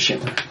under the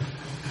shimmer.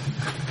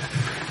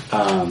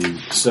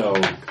 So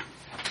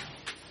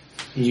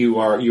you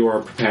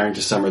are preparing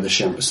to summon the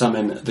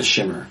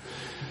shimmer.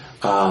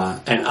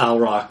 And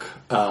Alrock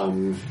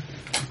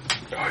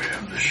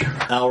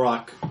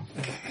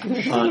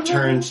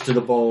turns to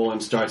the bowl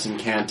and starts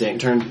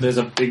incanting. There's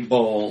a big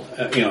bowl,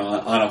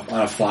 on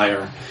a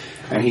fire,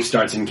 and he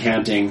starts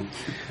incanting,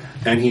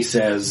 and he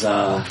says,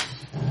 "Wobskin,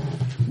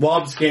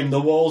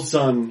 the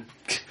Wolson,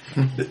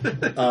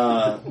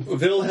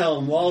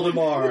 Wilhelm,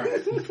 Waldemar,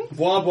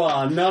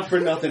 Wabwa, Not for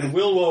Nothing,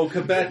 Wilwo,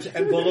 Kabet,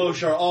 and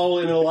Baloche are all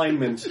in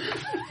alignment."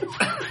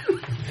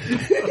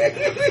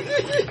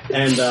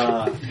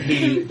 And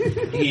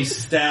he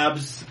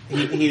stabs.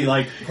 He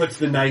puts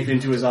the knife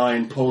into his eye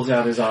and pulls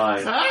out his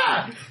eye.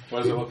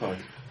 What does it look like?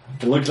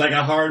 It looks like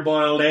a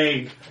hard-boiled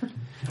egg.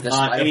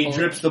 And he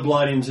drips the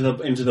blood into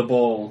the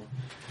bowl,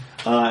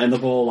 and the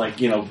bowl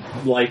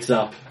lights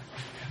up.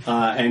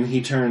 And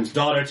he turns,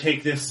 "Daughter,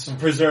 take this,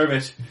 preserve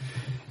it,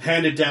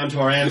 hand it down to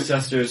our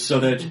ancestors, so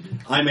that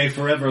I may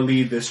forever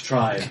lead this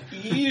tribe."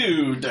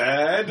 You,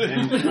 Dad.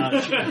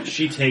 And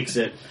she takes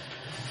it.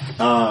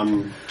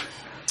 And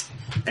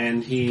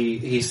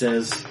he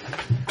says,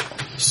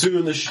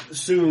 soon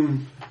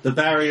the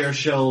barrier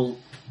shall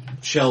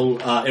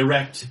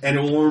erect, and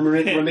it will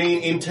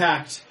remain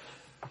intact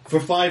for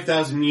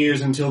 5,000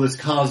 years until this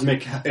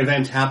cosmic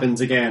event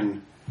happens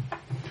again.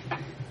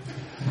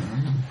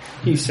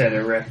 He said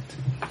erect.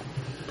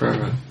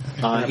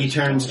 He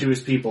turns to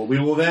his people. We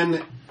will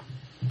then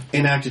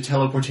enact a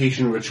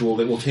teleportation ritual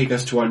that will take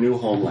us to our new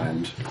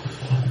homeland.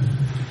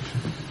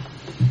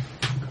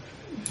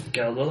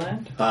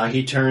 Gelderland?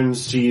 He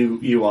turns to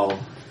you all.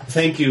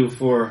 Thank you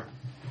for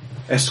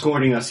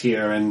escorting us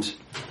here and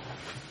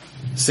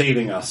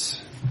saving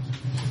us.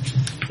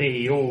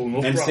 Hey, no and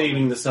problem.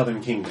 saving the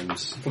southern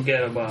kingdoms.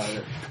 Forget about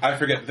it. I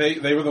forget.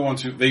 They were the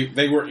ones who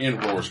they were in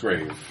Roar's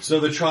grave. So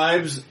the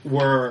tribes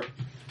were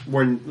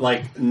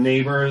like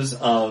neighbors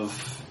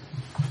of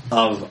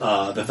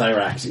the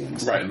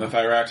Thyraxians. Right, and the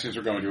Thyraxians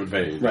were going to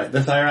invade. Right, the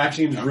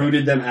Thyraxians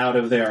rooted them out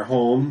of their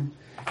home,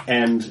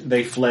 and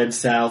they fled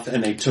south,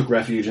 and they took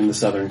refuge in the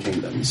southern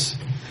kingdoms.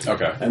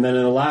 Okay. And then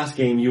in the last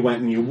game, you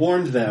went and you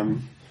warned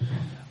them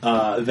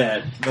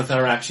that the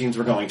Thyraxians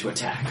were going to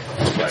attack.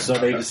 Right. So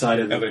they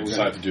decided that and they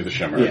decided to do the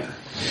Shimmer. Yeah.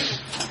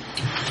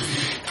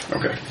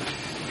 Okay.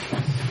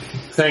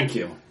 Thank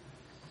you.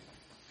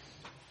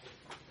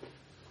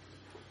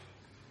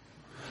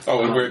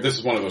 Oh, and this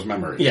is one of those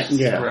memories. Yes.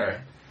 Yeah. Right.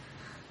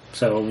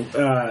 So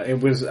it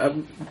was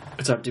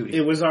It's our duty.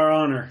 it was our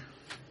honor.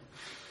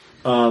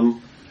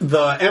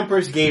 The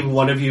Empress gave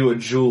one of you a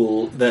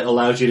jewel that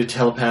allows you to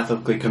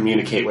telepathically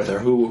communicate with her.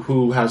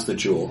 Who has the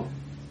jewel?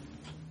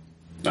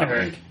 Not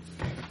Eric.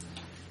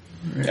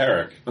 me.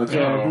 Eric. Okay.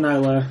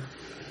 Nyla.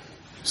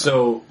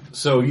 So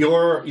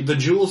the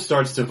jewel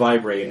starts to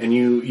vibrate, and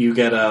you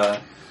get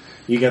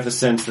the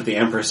sense that the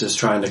Empress is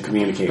trying to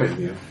communicate with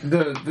you.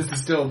 This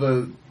is still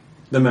the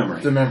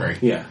memory. the memory.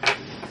 Yeah.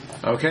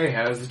 Okay,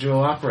 how does the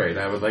jewel operate?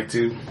 I would like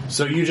to.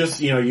 So you just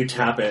you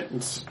tap it,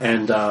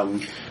 and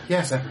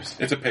Yes, Empress.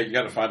 It's a page. You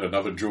got to find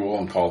another jewel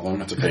and call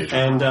them. It's a page.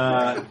 and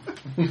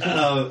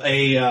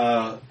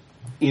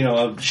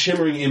a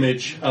shimmering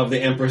image of the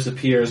Empress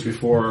appears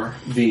before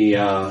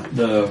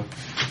the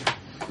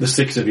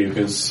six of you,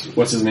 because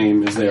what's his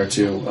name is there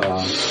too.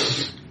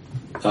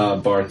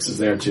 Bartz is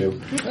there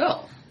too.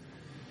 Well,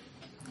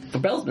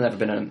 Bell's never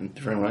been in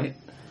the room, right?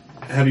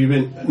 Have you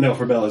been? No,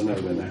 Forbella's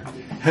never been there.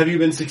 Have you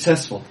been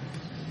successful?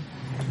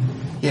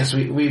 Yes,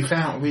 we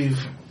found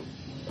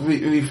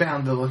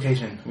the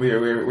location.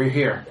 We're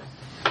here.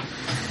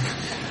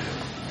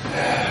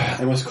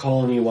 I must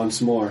call on you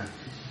once more.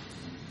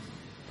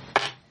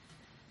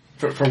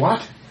 For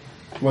what?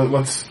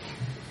 What's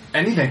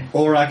anything?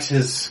 Orax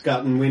has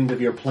gotten wind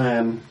of your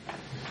plan.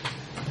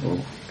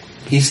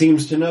 He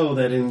seems to know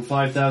that in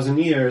 5,000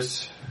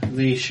 years,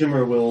 the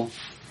Shimmer will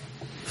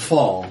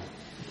fall.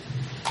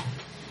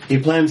 He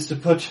plans to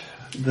put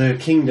the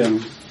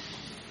kingdom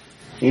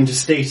into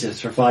stasis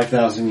for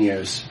 5,000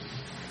 years.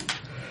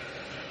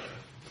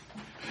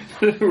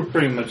 We're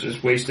pretty much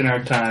just wasting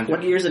our time.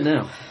 What year is it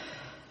now?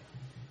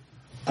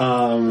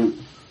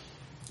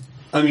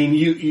 I mean,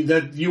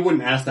 you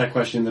wouldn't ask that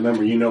question in the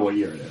memory. You know what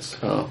year it is.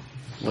 Oh,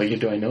 what year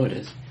do I know it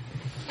is?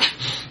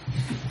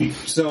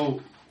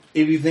 So,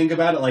 if you think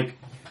about it, like,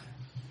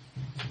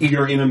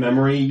 you're in a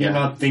memory, you're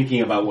not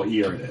thinking about what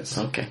year it is.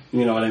 Okay.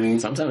 You know what I mean?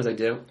 Sometimes I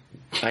do.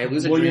 I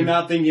lose a Well, dream. you're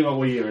not thinking about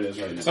what year it is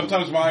right now.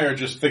 Sometimes Meyer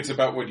just thinks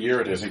about what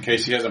year it is in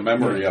case he has a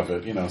memory of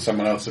it.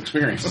 Someone else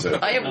experiences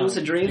it. I have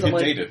lucid You dreams. can I'm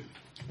like, date it.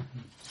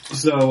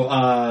 So,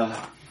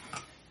 I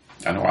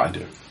know I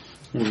do.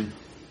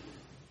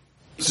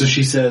 So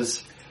she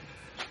says,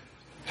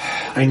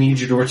 I need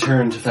you to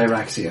return to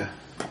Thyraxia.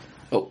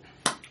 oh,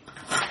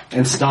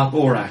 And stop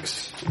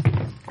Orax.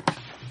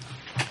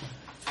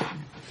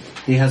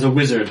 He has a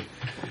wizard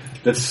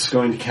that's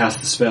going to cast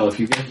the spell. If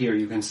you get here,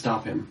 you can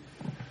stop him.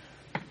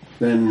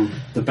 Then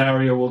the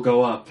barrier will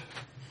go up,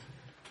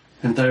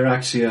 and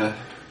Thyraxia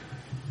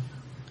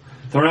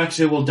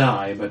will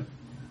die, but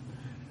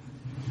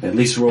at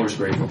least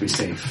Roarsgrave will be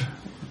safe.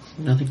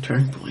 Nothing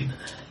turning point.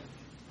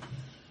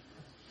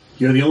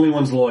 You're the only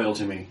ones loyal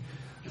to me.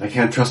 I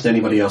can't trust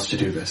anybody else to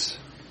do this.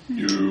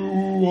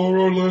 You are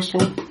our last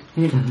hope.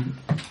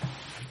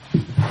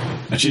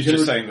 And she's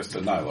just saying this to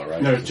Nyla,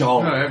 right? No, to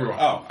all. No, everyone.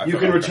 Oh, I You thought-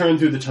 can okay. return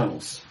through the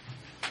tunnels.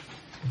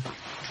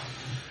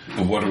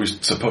 And what are we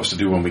supposed to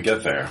do when we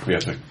get there? We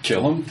have to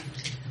kill him?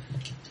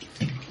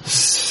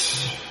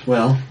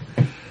 Well,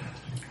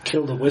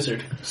 Kill the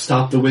wizard.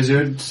 stop the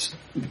wizards,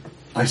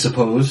 I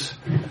suppose.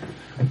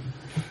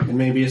 It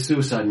may be a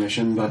suicide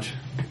mission, but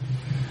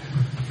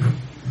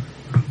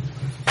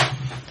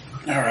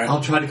Alright.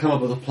 I'll try to come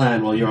up with a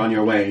plan while you're on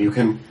your way. You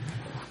can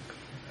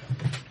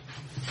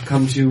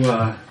come to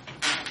our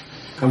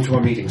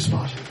meeting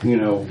spot. You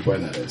know where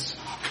that is.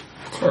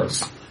 Of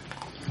course.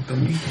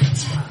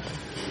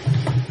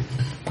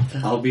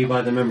 I'll be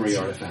by the memory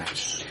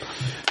artifact.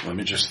 Let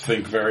me just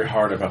think very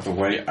hard about the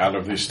way out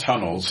of these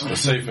tunnels, the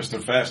safest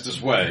and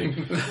fastest way,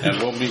 and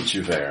we'll meet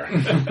you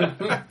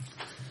there.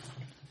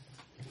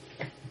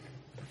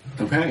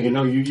 Okay,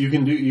 you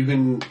can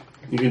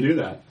do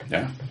that.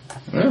 Yeah?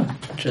 Yeah.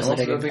 Just like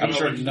I can I'm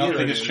sure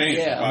nothing has changed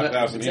in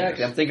 5,000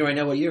 exactly. I'm years. thinking right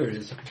now what year it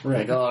is.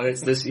 Right. Like, oh,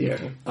 it's this year.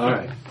 All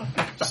right.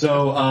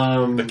 So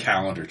The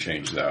calendar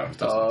changed, though. It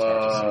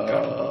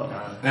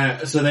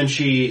doesn't so then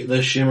she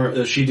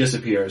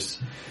disappears,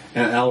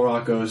 and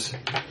Alrock goes.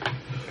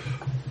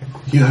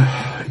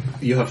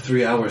 You have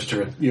 3 hours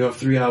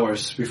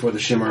before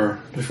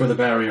the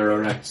barrier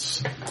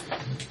erects.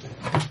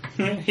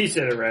 He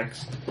said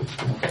erects.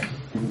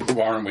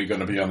 Aren't we going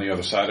to be on the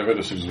other side of it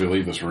as soon as we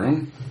leave this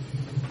room?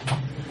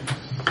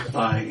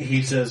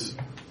 He says,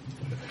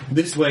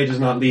 "This way does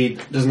not lead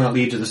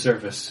to the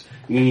surface.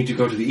 You need to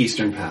go to the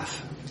eastern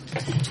path."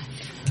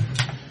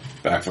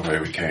 Back the way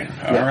we came.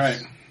 All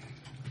right.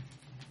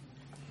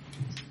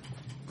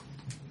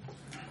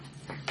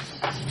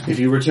 If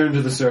you return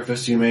to the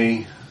surface, you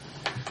may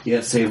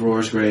yet save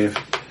Roarsgrave.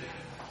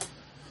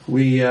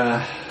 We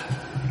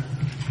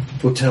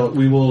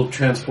will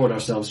transport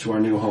ourselves to our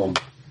new home.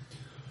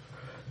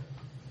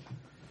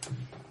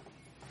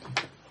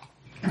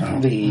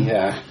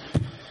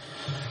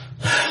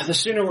 The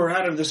sooner we're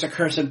out of this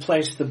accursed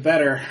place, the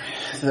better.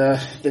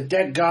 The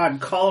dead god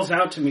calls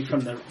out to me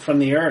from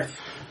the earth.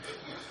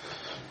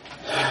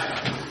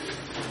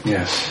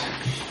 Yes.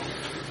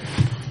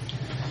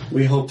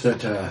 We hope that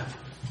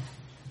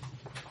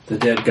the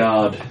dead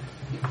god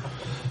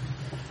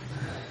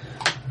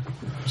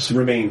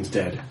remains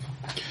dead.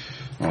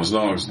 Well, as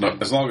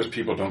long as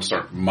people don't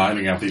start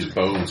mining out these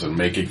bones and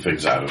making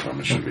things out of them,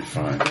 it should be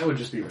fine. That would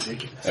just be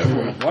ridiculous.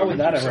 Why would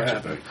that ever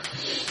happen?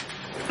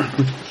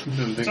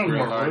 Didn't think Some real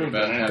more hard room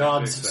about than how to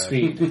God's fix that.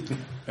 speed.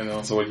 And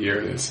also what year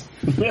it is.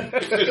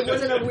 It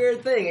wasn't a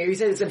weird thing. You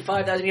said it's in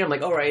 5,000 years. I'm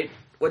like, all right,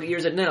 what year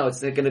is it now?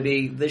 It's going to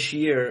be this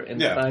year. In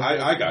Yeah, 5,000.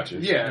 I got you.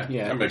 Yeah.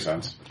 That makes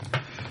sense.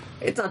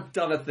 It's not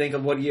dumb to think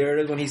of what year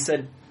it is when he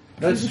said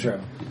That's true.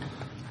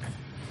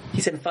 He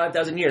said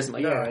 5,000 years. I'm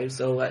like, Yeah. all right,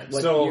 so what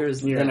So, year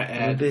is you're that gonna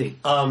add- be?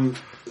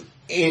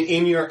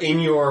 In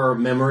your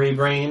memory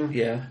brain,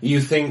 Yeah. you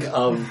think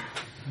of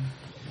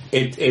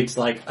it. It's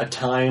like a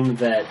time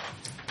that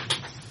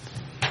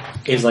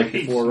is like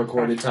before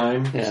recorded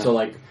time. Yeah. So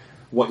like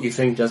what you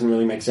think doesn't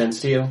really make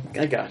sense to you.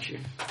 I got you.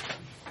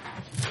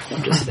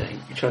 I'm just saying.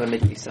 You're trying to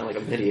make me sound like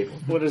a medieval.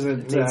 What is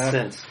it? It makes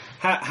sense.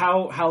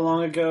 How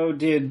long ago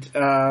did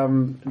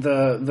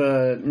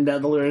the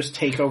Netherlers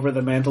take over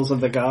the mantles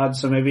of the gods?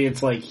 So maybe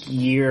it's like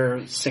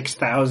year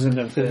 6,000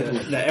 of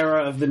the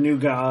era of the new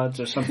gods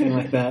or something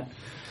like that.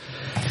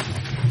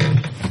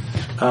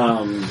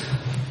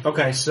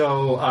 Okay,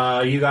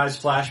 so you guys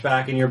flash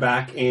back and you're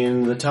back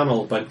in the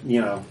tunnel, but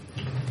now.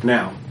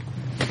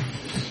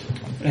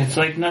 It's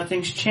like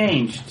nothing's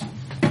changed.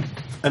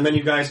 And then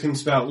you guys can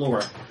spout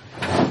lore.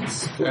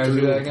 Can I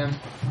do that again?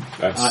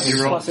 That's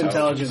you roll Plus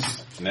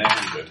intelligence. Nah,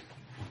 I'm good.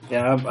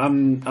 Yeah,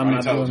 I'm My not doing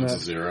intelligence is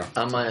that. 0.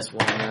 I'm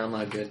 -1 now. I'm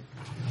not good.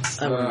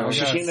 I don't know. I got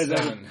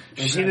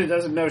Shishina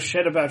doesn't know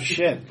shit about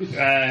shit.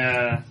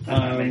 I'm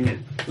not make it.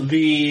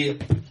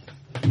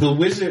 The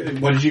wizard.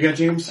 What did you get,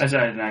 James? I said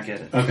I did not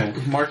get it. Okay,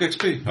 Mark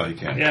XP. Oh, you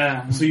can't.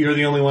 Yeah. so you're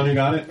the only one who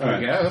got it. All I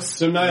right. guess.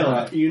 So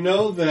Nyla, you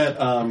know that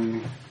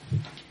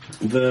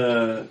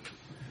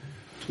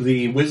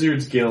the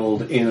Wizards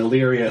Guild in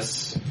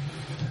Illyrius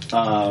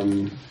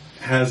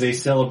has a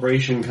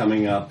celebration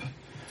coming up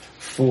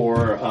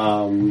for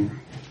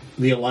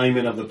the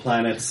alignment of the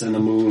planets and the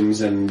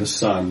moons and the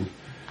sun.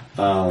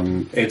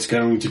 It's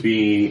going to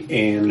be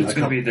in. It's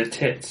going to be the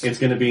tits. It's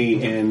going to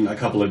be in a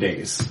couple of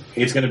days.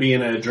 It's going to be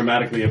in a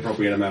dramatically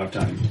appropriate amount of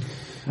time.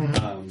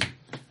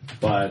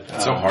 But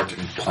It's so hard to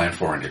plan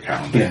for in your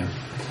calendar. yeah,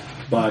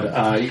 but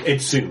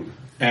it's soon,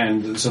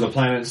 and so the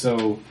planet.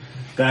 So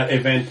that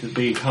event,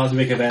 the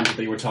cosmic event that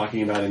they were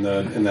talking about in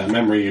that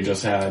memory you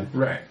just had,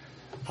 Right.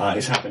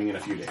 is happening in a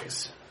few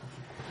days.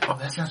 Oh,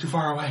 that's not too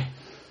far away.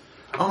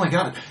 Oh my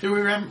god. Do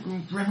we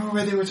remember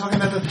where they were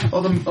talking about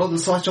all the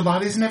celestial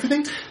bodies and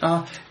everything?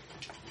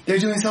 They're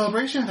doing a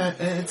celebration of that.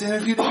 It's in a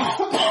few days.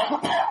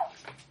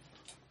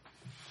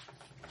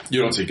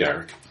 You don't see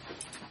Garrick.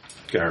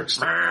 Garrick's.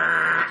 Was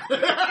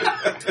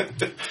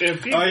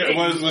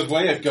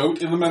Way a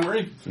goat in the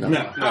memory? No.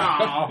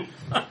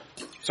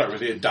 Sorry,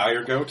 was he a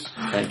dire goat?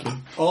 Thank you.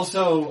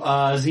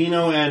 Also,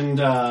 Zeno and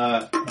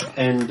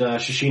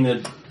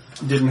Shishina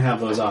didn't have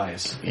those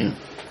eyes. Yeah.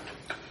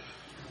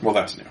 Well,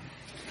 that's new.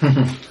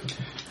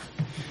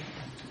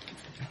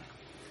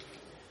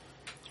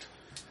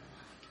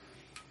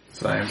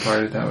 So I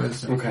imparted that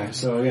was... Okay,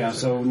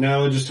 so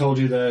now it just told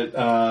you that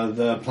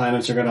the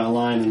planets are going to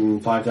align in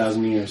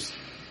 5,000 years.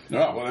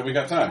 Oh, well, then we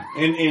got time.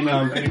 In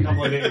a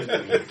couple of days. So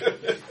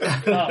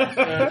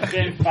it's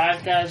been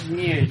 5,000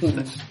 years.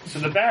 So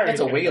the barrier.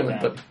 That's a whaling,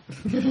 but...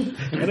 In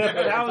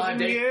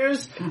 1,000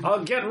 years,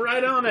 I'll get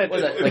right on it. What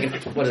is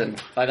it,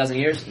 5,000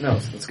 years? No,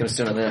 it's going to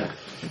sooner than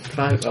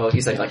that.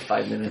 He said like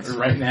 5 minutes.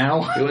 Right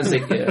now? He wouldn't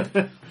say, yeah.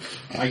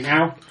 Right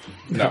now?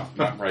 No,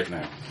 not right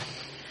now.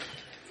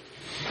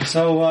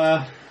 So,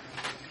 what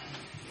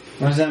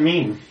does that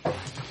mean?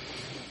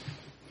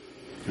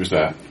 Who's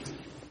that?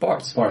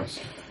 Bart's.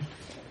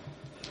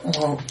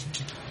 Well,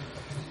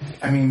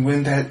 I mean,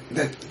 when that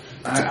It's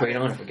a great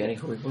honor forgetting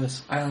who he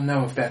was. I don't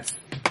know if that's...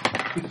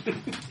 if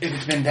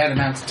it's been that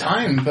amount of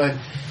time, but...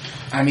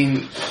 I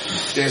mean,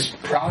 there's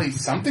probably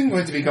something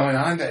going to be going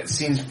on that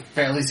seems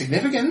fairly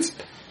significant.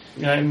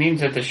 It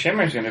means that the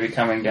shimmer's going to be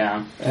coming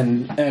down.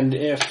 And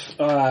if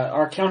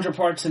our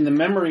counterparts in the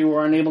memory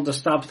were unable to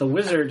stop the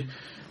wizard,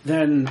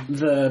 then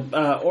the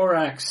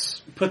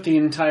Orax put the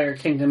entire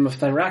kingdom of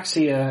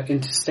Thyraxia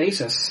into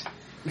stasis.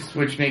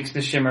 Which makes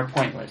the shimmer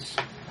pointless.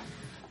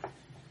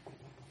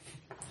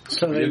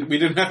 So We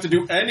didn't have to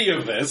do any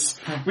of this.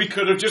 We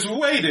could have just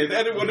waited,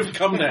 and it would have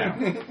come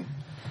down.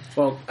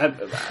 well,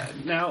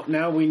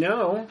 now we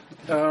know.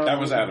 That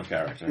was out of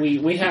character.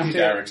 We have to.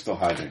 Garrick's still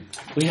hiding.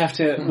 We have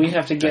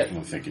to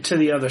get to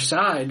the other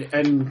side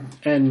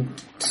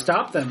and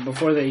stop them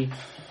before they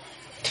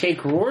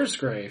take Roar's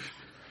grave.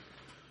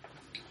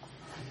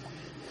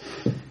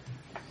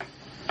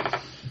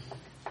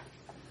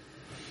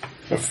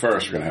 But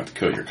first, we're going to have to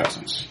kill your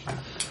cousins.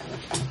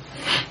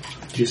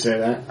 Did you say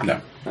that?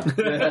 No.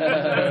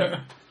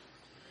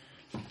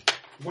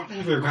 What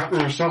have you gotten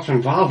yourself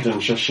involved in,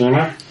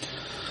 Shishina?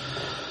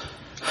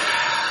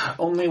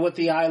 Only what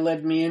the eye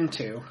led me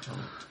into.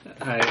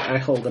 I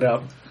hold it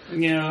up.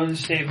 To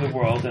save the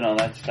world and all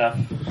that stuff.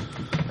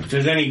 If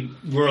there's any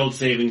world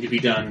saving to be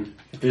done,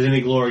 if there's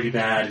any glory to be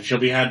had, it shall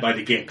be had by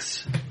the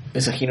Gix.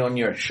 Is Akino on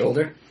your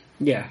shoulder?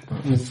 Yeah.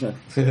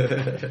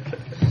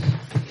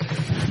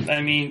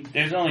 I mean,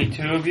 there's only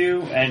 2 of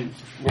you, and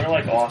we're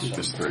like awesome.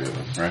 There's 3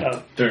 of them,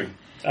 right? 3.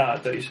 I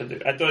thought you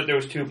said I thought there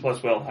was 2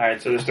 plus Will.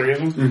 Alright, so there's 3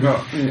 of them?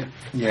 No,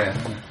 yeah.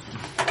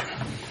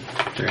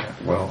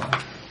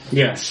 Well,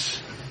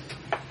 Yes.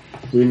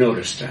 We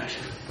noticed that.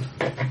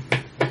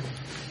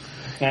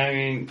 I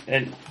mean,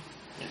 and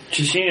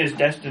Shishina is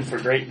destined for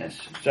greatness.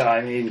 So,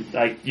 I mean,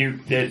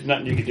 there's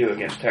nothing you can do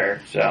against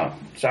her. So,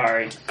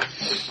 sorry.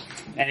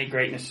 Any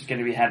greatness is going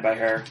to be had by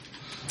her.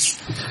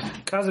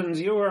 Cousins,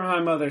 you are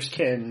my mother's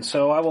kin,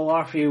 so I will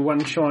offer you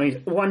one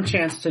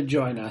chance to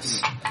join us.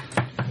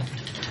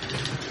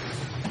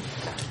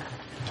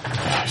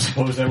 I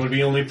suppose that would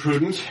be only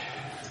prudent.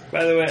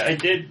 By the way, I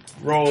did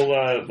roll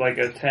like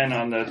a 10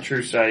 on the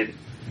true sight.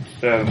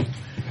 So,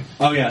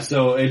 Oh yeah,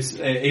 so it's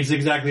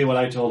exactly what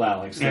I told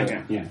Alex. So,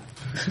 Okay. Yeah.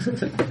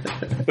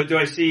 but do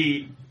I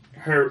see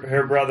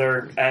her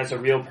brother as a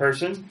real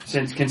person?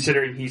 Since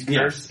considering he's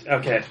cursed. Yes.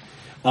 Okay.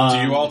 Do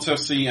you also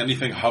see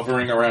anything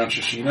hovering around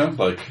Shishina?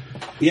 Like,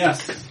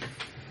 Yes.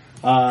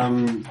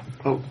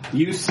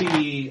 You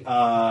see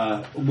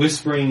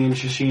whispering in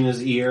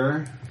Shishina's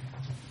ear.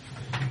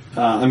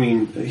 I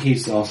mean,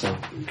 he's also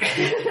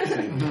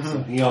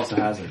so he also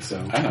has it.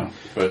 So I know,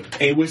 but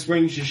a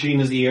whispering in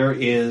Shishina's ear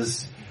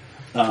is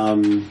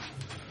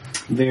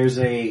there's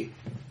a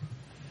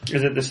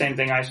Is it the same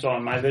thing I saw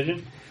in my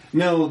vision?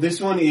 no.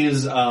 This one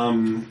is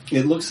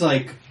it looks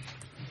like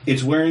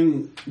it's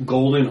wearing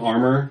golden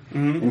armor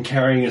and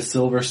carrying a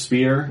silver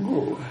spear.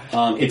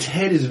 Its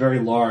head is very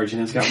large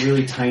and it's got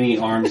really tiny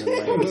arms and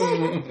legs.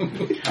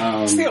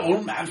 it's the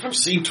old man from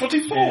Scene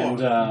 24.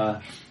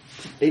 And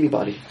Baby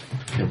body.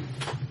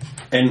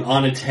 and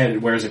on its head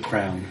it wears a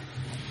crown.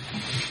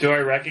 Do I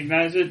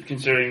recognize it,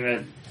 considering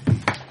that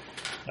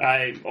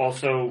I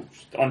also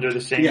under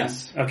the same?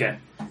 Yes. Okay.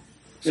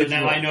 So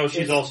now I know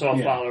she's also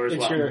a follower as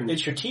well.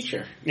 It's your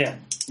teacher. Yeah.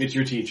 It's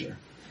your teacher.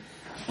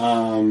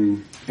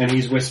 And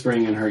he's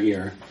whispering in her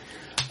ear.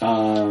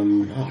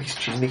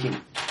 She's making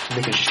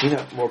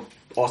Shishina more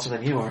awesome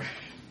than you are.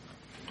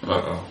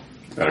 Uh-oh.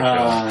 Better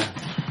kill him.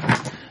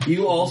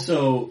 You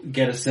also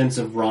get a sense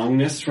of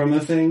wrongness from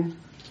the thing.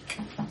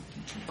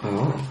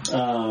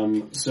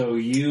 Oh. So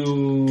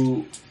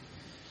you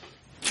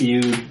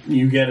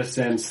get a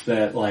sense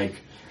that like,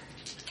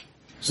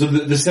 so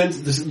the sense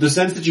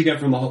that you get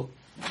from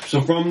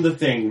So from the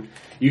thing,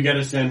 you get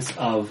a sense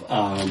of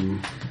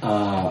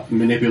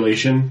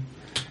manipulation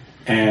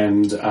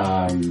and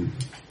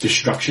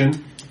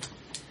destruction.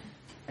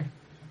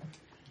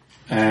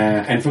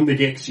 And from the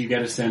Gix, you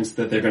get a sense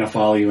that they're going to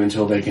follow you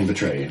until they can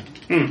betray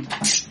you.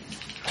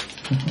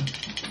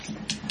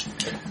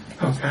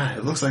 Oh god,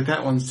 it looks like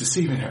that one's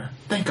deceiving her.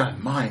 Thank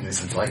God mine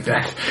isn't like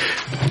that.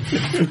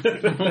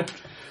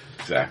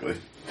 Exactly.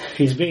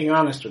 He's being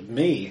honest with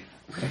me.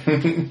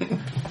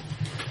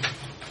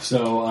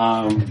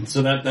 So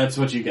that's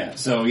what you get.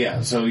 So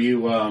yeah, so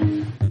you,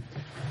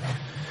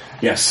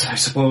 yes, I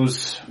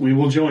suppose we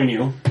will join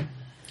you.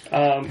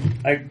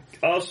 I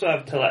also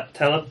have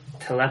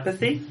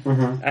telepathy,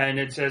 and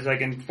it says I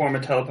can form a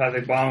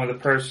telepathic bond with a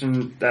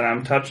person that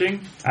I'm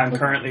touching. I'm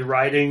currently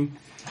riding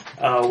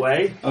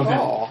away. Okay.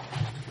 Oh.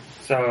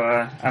 So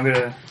I'm going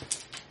to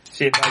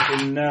see if I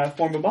can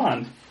form a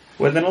bond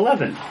with an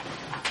 11.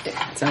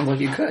 Sounds like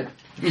you could.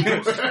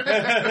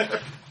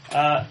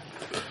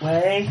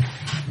 Way,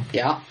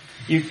 Yeah.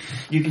 you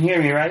can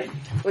hear me, right?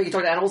 Wait, you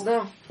talk to animals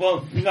now?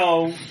 Well,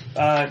 no,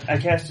 I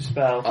cast a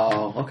spell.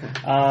 Oh, okay.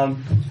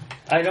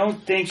 I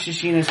don't think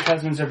Shishina's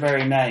cousins are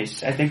very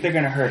nice. I think they're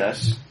going to hurt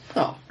us.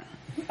 Oh.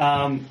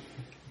 I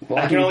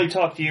can only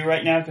talk to you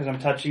right now because I'm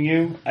touching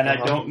you, and I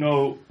don't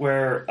know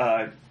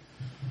where,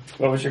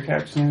 what was your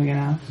character's name again,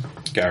 Alex?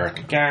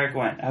 Garrick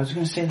went. I was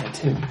going to say that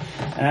too.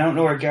 And I don't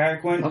know where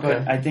Garrick went,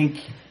 but I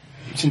think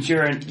since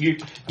you're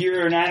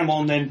an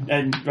animal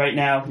and right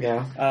now,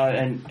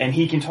 and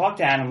he can talk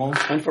to animals.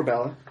 And for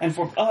Bella. And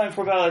for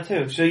Bella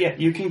too. So yeah,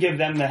 you can give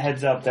them the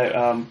heads up that,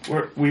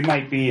 we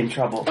might be in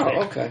trouble.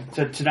 Oh, okay.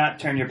 So to not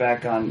turn your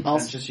back on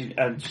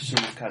Shishina's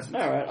cousin.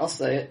 Alright, I'll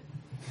say it.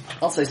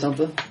 I'll say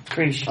something.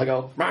 Preach. I'll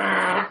go,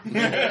 I'll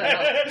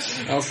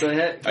say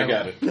it. I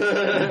got it.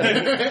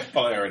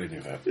 Oh, I already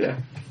knew that. Yeah.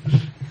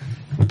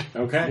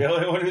 Okay. The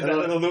only one who's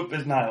out of the loop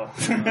is Nyla.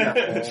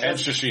 And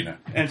Shishina.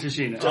 And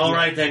Shishina. All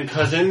right then,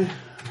 cousin.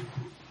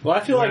 Well,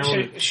 I feel like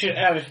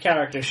out of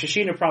character,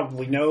 Shishina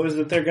probably knows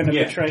that they're going to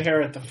betray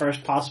her at the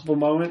first possible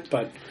moment,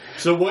 but...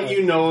 So what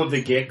you know of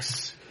the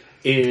Gix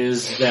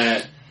is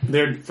that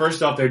they're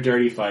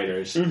dirty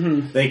fighters.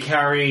 Mm-hmm. They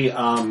carry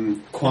powdered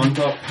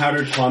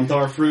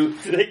Quanthar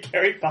fruit. Do they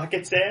carry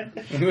pocket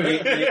sand?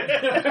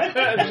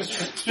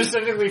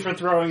 Specifically for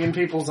throwing in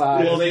people's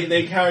eyes. Well,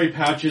 they carry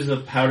pouches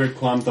of powdered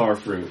Quanthar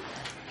fruit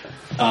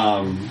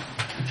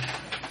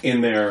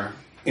in their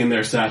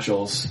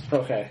satchels.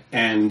 Okay.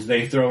 And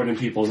they throw it in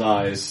people's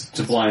eyes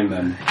to blind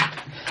them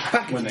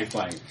when they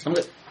fight. I'm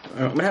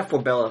gonna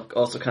have Bella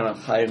also kind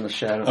of hide in the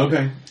shadow.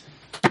 Okay.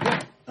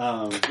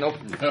 Nope.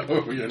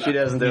 No, you're not. She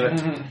doesn't do it.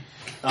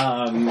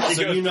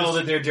 So you know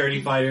that they're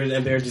dirty fighters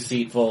and they're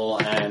deceitful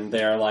and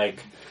they're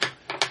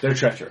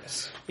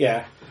treacherous.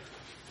 Yeah.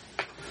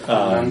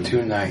 I'm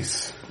too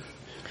nice.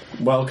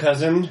 Well,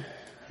 cousin,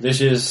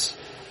 this is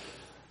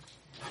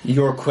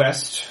your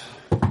quest.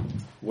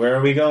 Where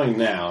are we going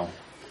now?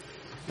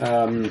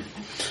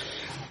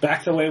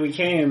 Back the way we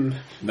came.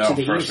 No, to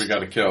the first east. we got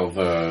to kill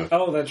the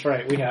Oh, that's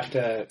right. We have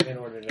to, in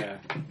order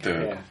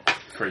to.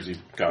 crazy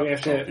god.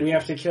 We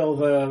have to kill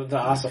the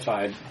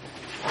ossified.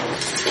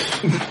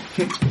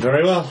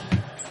 Very well.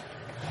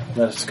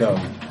 Let us go,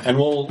 and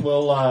we'll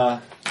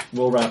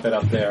wrap it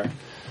up there.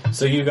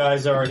 So you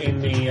guys are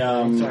in the.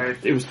 Sorry,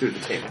 it was through the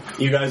table.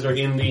 You guys are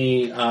in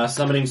the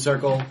summoning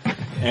circle,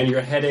 and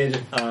you're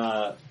headed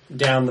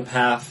down the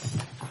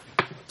path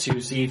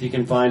to see if you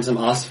can find some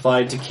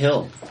ossified to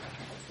kill.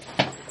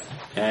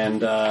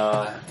 And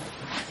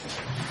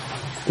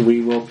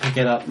we will pick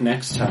it up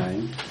next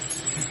time.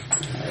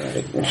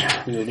 Alright, we're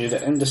going to do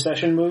the end of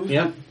session move?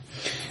 Yep.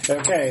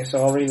 Okay,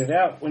 so I'll read it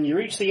out. When you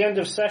reach the end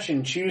of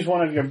session, choose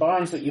one of your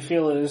bonds that you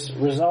feel is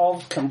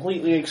resolved,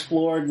 completely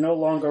explored, no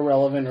longer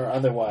relevant, or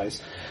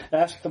otherwise.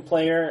 Ask the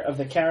player of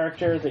the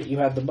character that you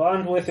have the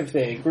bond with if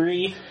they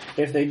agree.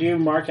 If they do,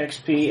 mark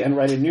XP and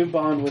write a new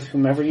bond with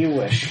whomever you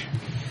wish.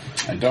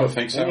 I don't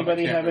think so.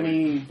 Anybody have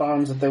any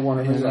bonds that they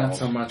want to resolve? Not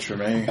so much for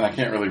me. And I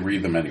can't really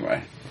read them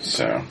anyway,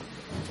 so...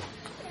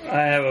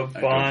 I have a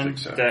bond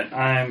that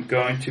I'm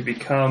going to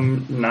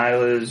become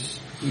Nyla's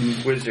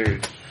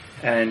wizard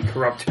and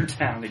corrupt her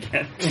town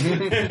again.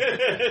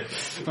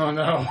 Oh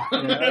no.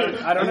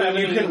 I don't have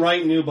You any. can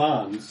write new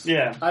bonds.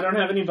 Yeah. I don't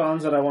have any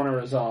bonds that I want to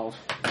resolve.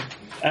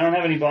 I don't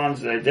have any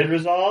bonds that I did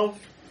resolve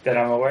that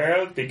I'm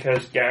aware of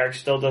because Garrick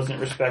still doesn't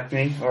respect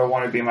me or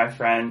want to be my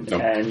friend,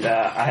 and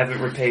I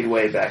haven't repaid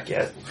Way back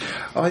yet.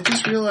 Oh, I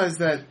just realized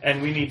that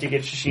And we need to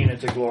get Shishina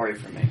to glory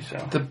for me. So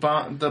the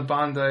bond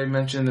that I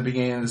mentioned at the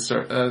beginning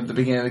of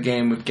the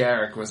game with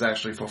Garrick was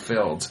actually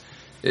fulfilled.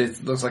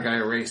 It looks like I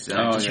erased it.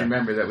 I just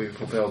remembered that we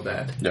fulfilled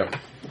that. Yep.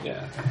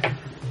 Yeah.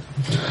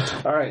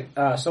 Alright,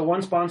 so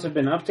once bonds have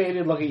been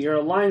updated, look at your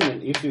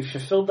alignment. If you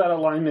fulfilled that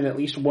alignment at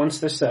least once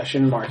this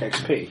session, mark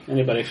XP.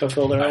 Anybody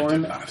fulfill their I did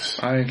alignment? not.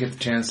 I didn't get the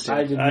chance to.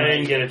 I did I not.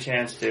 didn't get a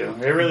chance to.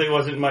 There really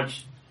wasn't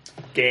much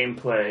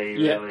gameplay.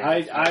 Yeah, Really.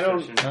 I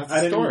don't. That's I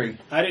the didn't, story.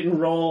 I didn't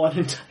roll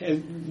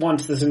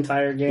once this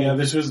entire game. Yeah,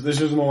 this was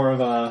more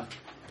of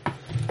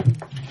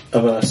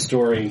a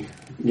story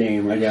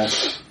game, I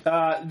guess.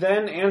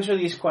 Then answer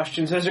these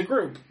questions as a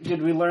group.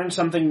 Did we learn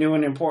something new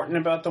and important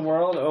about the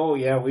world? Oh,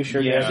 yeah, we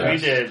sure did. Yeah, we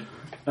did.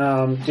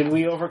 Did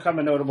we overcome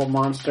a notable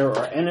monster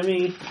or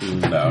enemy?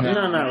 No.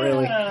 No, not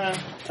really.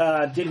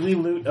 Did we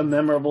loot a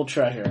memorable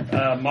treasure?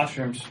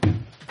 Mushrooms.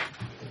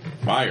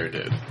 Meyer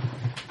did.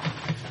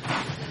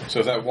 So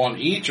is that one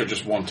each or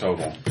just one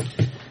total?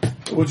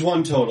 Which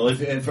one total?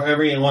 If for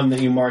every one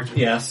that you marked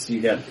yes, you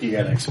get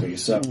XP.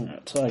 So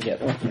That's what I get.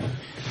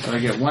 So I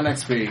get 1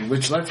 XP,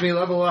 which lets me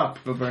level up,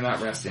 but we're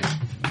not resting.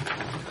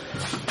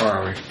 Or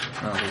are we?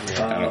 Oh, we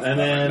are. and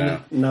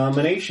then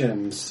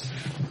nominations.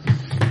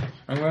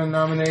 I'm going to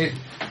nominate.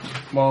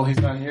 Well, he's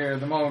not here at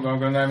the moment, but I'm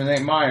going to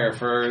nominate Meyer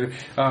for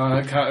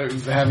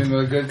having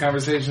the good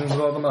conversations with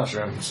all the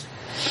mushrooms.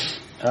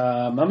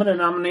 I'm going to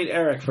nominate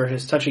Eric for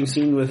his touching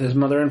scene with his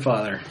mother and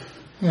father.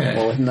 Yeah.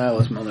 Well, with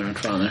Nyla's mother and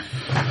father.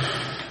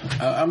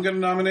 I'm going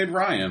to nominate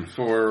Ryan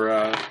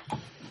for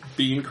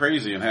being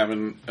crazy and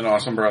having an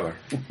awesome brother.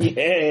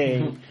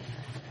 Yay!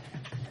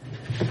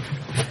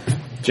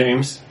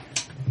 James?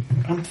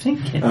 I'm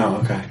thinking. Oh,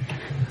 okay.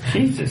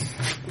 Jesus.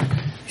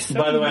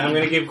 By the way, I'm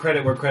going to give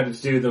credit where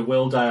credit's due. The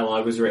will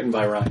dialogue was written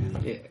by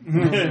Ryan.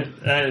 Yeah.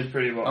 That is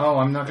pretty well. Oh,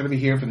 I'm not going to be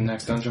here for the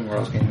next Dungeon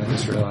World game, I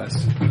just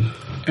realized.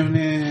 Oh,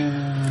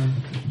 no.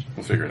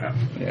 We'll figure it out.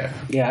 Yeah.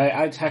 Yeah,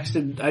 I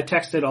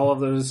texted all of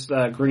those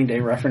Green Day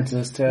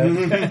references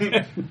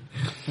to.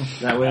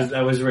 That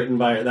was written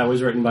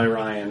by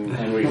Ryan,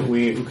 and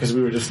we because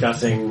we were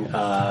discussing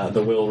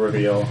the will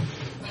reveal,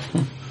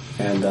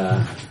 and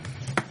I'm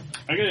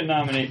going to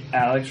nominate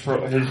Alex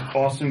for his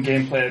awesome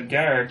gameplay of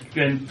Garrick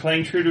and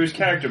playing true to his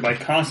character by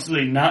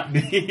constantly not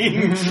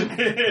being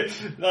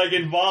like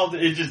involved.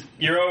 It's just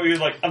you're always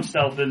like I'm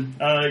stealthing.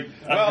 I'm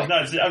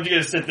just going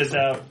to sit this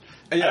out.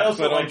 Yeah, I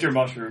also but, liked your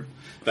mushroom.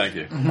 Thank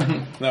you.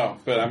 No,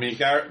 but I mean,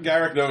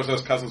 Garrick knows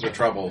those cousins are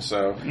trouble,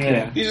 so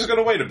Yeah. he's just going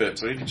to wait a bit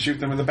so he can shoot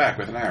them in the back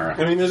with an arrow.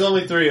 I mean, there's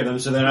only 3 of them,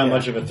 so they're not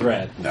much of a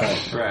threat. No.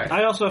 Right.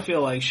 I also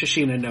feel like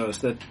Shashina knows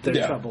that there's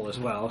Yeah. trouble as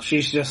well.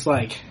 She's just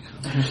like,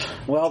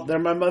 well, they're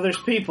my mother's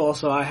people,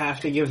 so I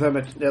have to give them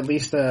at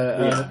least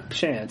a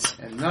chance.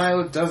 And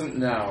Nyla doesn't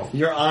know.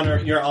 You're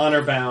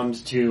honor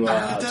bound to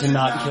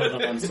not kill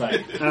them on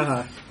sight.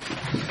 Uh-huh.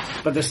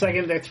 But the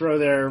second they throw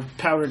their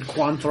powdered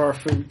Quanthor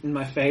fruit in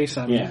my face,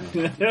 I'm... Yeah.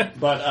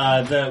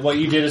 But what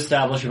you did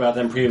establish about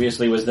them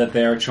previously was that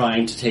they're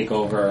trying to take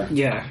over.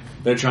 Yeah,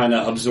 They're trying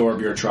to absorb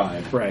your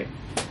tribe. right.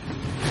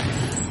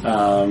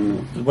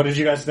 What did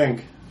you guys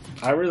think?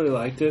 I really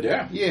liked it.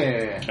 Yeah.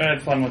 Yeah. I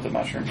had fun with the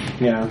mushroom.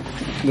 Yeah,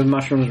 The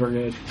mushrooms were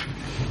good.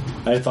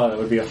 I thought it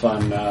would be a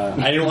fun.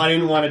 I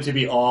didn't want it to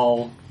be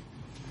all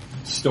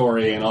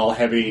story and all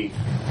heavy.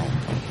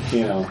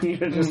 You know.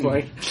 You're just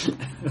like,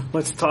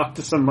 let's talk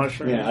to some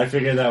mushrooms. Yeah, I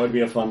figured that would be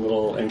a fun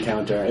little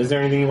encounter. Is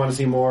there anything you want to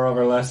see more of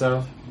or less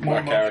of?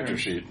 More character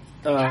sheet.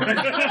 Definitely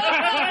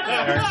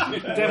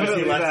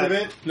less that. of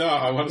it? No,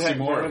 I want to see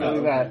more of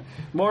Definitely that.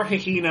 that. More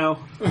Hikino.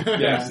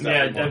 Yes,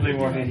 Yeah, definitely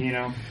more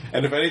Hihino.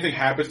 And if anything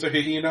happens to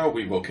Hihino,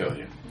 we will kill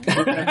you.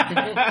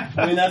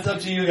 I mean, that's up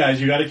to you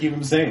guys. You got to keep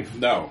them safe.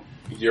 No,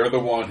 you're the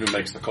one who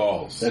makes the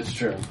calls. That's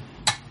true.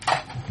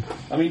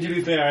 I mean, to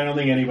be fair, I don't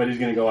think anybody's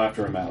going to go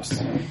after a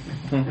mouse.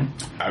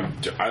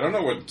 I don't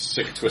know what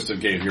sick,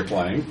 twisted game you're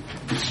playing.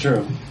 It's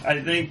true.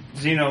 I think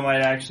Zeno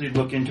might actually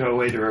look into a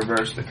way to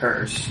reverse the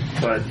curse,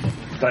 but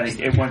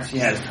once he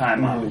has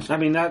time on. I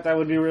mean, that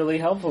would be really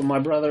helpful. My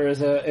brother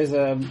is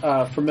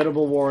a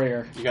formidable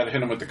warrior. You got to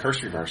hit him with the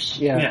curse reverse.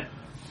 Yeah.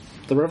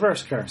 The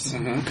reverse curse. So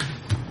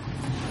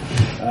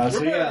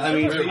yeah, I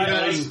mean, We're you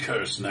guys, playing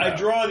curse now. I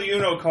draw the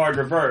Uno card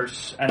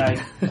reverse,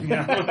 and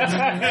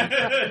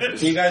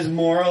you guys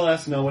more or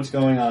less know what's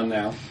going on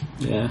now.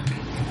 Yeah.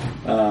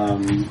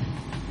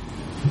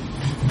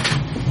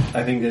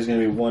 I think there's going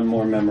to be one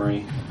more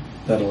memory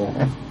that'll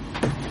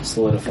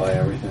solidify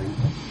everything.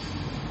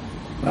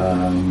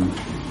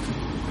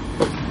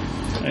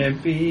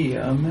 It be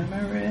a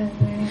memory.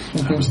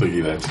 I was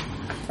thinking that.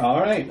 All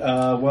right.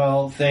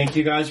 Well, thank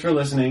you guys for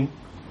listening,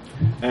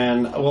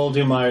 and we'll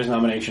do Meyer's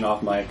nomination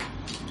off mic.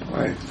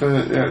 Wait, you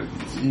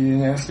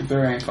didn't ask if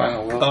there are any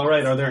final will. All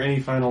right. Are there any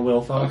final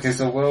will thoughts? Okay,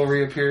 so Will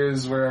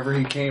reappears wherever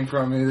he came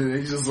from.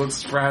 He just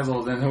looks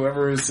frazzled, and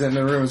whoever is in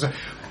the room is like,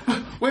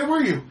 "Where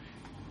were you?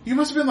 You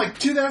must have been like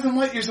 2,000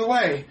 light years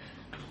away."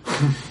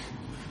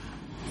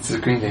 It's a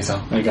Green Day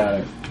song. I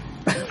got it.